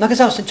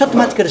 Nakazawa-san, ちょっと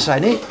待ってくださ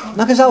いね。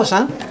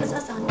Nakazawa-san?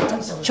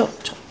 ちょっ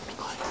と。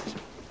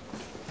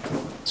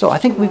So I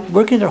think we're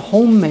working at a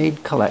homemade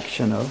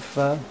collection of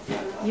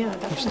Yeah,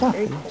 that's stuff.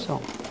 very you know, cool.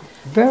 So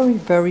very,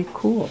 very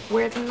cool.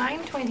 We're at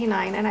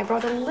 9:29, and I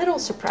brought a little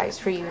surprise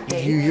for you,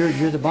 Dave.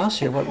 You're the boss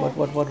here.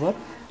 What?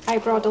 I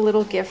brought a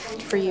little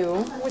gift for you,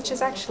 which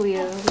is actually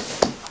a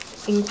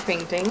ink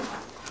painting.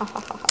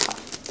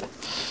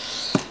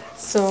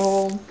 So,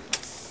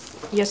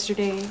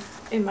 yesterday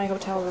in my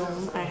hotel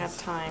room, I had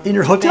time. In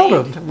your to hotel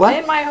paint. room? What?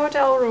 In my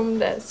hotel room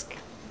desk,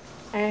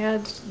 I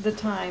had the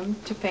time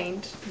to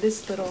paint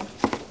this little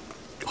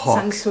Hawk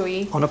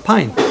sansui. on a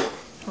pine.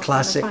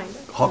 Classic. pine.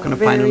 Hawk on a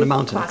pine on the Very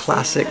mountain.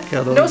 Classic.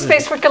 No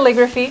space for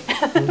calligraphy,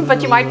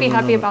 but you might be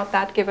happy about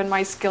that given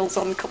my skills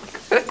on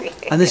calligraphy.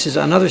 And this is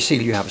another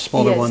seal you have, a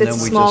smaller Yes, one it's than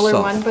we a smaller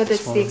just saw. one, but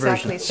it's Smaller the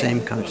exactly version, same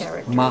kind of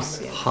characters,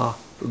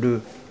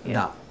 Maharu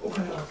Yeah.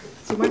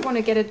 So you might want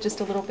to get it just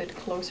a little bit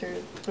closer,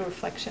 the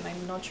reflection.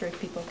 I'm not sure if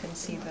people can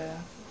see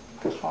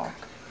the hawk.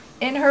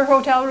 In her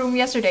hotel room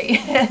yesterday,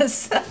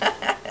 yes.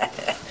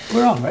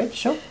 We're on, right?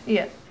 Show.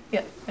 Yeah.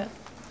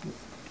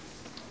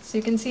 So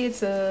you can see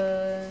it's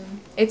a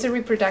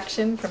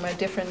reproduction from a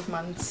different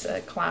month's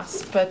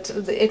class, but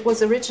it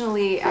was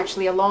originally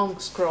actually a long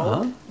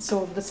scroll.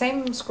 So the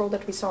same scroll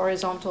that we saw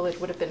horizontal, it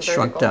would have been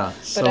Shrunk vertical, down.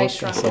 but I So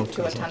shrunk okay, it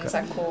to a so okay.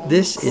 tanzako.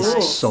 This is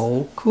size.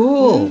 so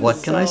cool.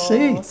 What can I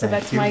say? So Thank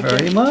that's you my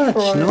very gift much.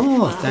 for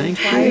No, thank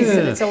twice, you.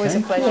 and it's always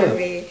Thank a pleasure you.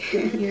 being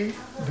here.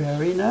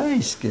 Very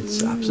nice. It's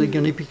absolutely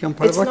going to become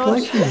part of our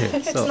collection here.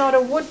 It's So, not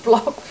a wood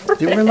block.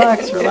 do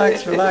relax.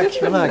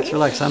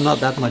 I'm not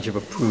that much of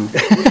a prude.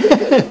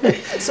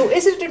 So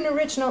is it an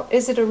original?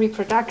 Is it a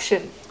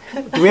reproduction?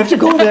 Do we have to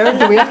go there?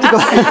 Do we have to go?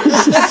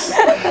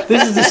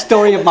 This is the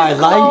story of my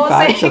life, Oh,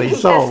 actually.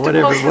 saying So yes to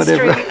whatever. close the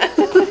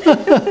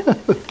string.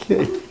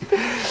 Okay.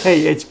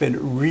 Hey, it's been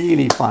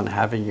really fun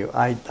having you.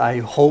 I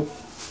hope.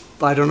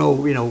 I don't know.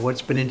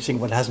 What's been interesting,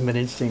 what hasn't been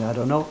interesting. I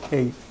don't know.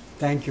 Hey,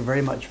 thank you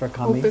very much for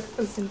coming. Hope it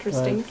was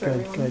interesting for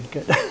everyone.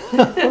 Good.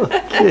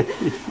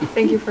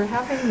 Thank you for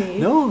having me.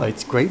 No,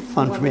 it's great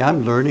fun for me.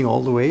 I'm learning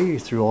all the way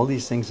through all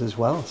these things as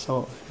well.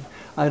 So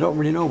I don't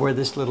really know where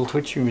this little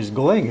Twitch room is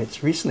going. It's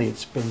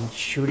been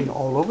shooting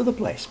all over the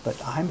place, but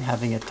I'm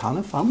having a ton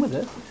of fun with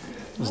it.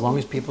 As long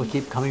as people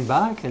keep coming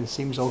back, and it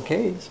seems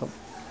okay. So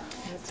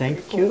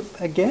thank you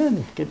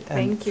again.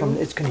 Thank you.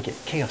 It's going to get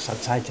chaos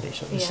outside today,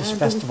 so this is Yeah,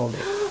 festival day.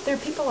 There are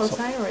people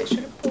outside, or I should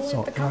have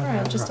pulled the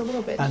camera just a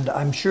little bit. And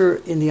I'm sure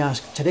in the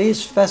ask, today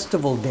is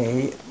festival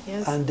day,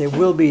 Yes. and there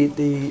will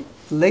be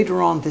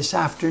later on this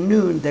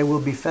afternoon, there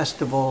will be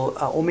festival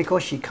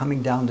omikoshi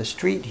coming down the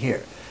street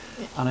here.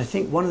 And I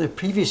think one of the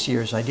previous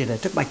years I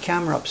took my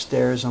camera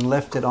upstairs and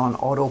left it on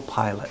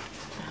autopilot.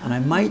 And I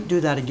might do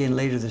that again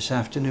later this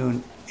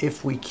afternoon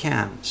if we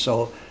can.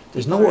 So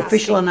there's no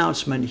official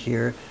announcement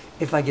here.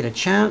 If I get a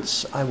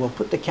chance, I will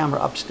put the camera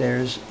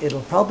upstairs.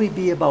 It'll probably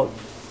be about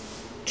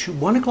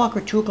 1 o'clock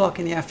or 2 o'clock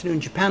in the afternoon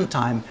Japan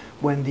time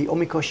when the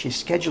omikoshi is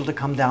scheduled to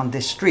come down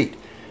this street,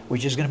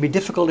 which is going to be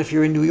difficult if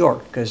you're in New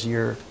York because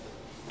you're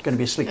going to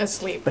be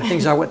asleep. But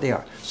things are what they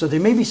are. So there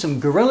may be some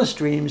guerrilla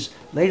streams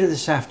later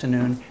this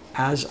afternoon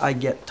as I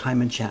get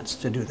time and chance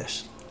to do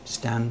this.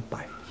 Stand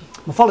by.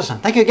 Mafolo-san,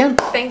 thank you again.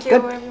 Thank you,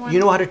 Good. everyone. You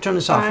know how to turn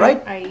this off,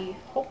 right? I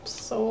hope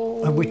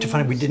so. We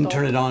didn't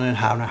turn it on an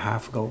hour and a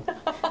half ago.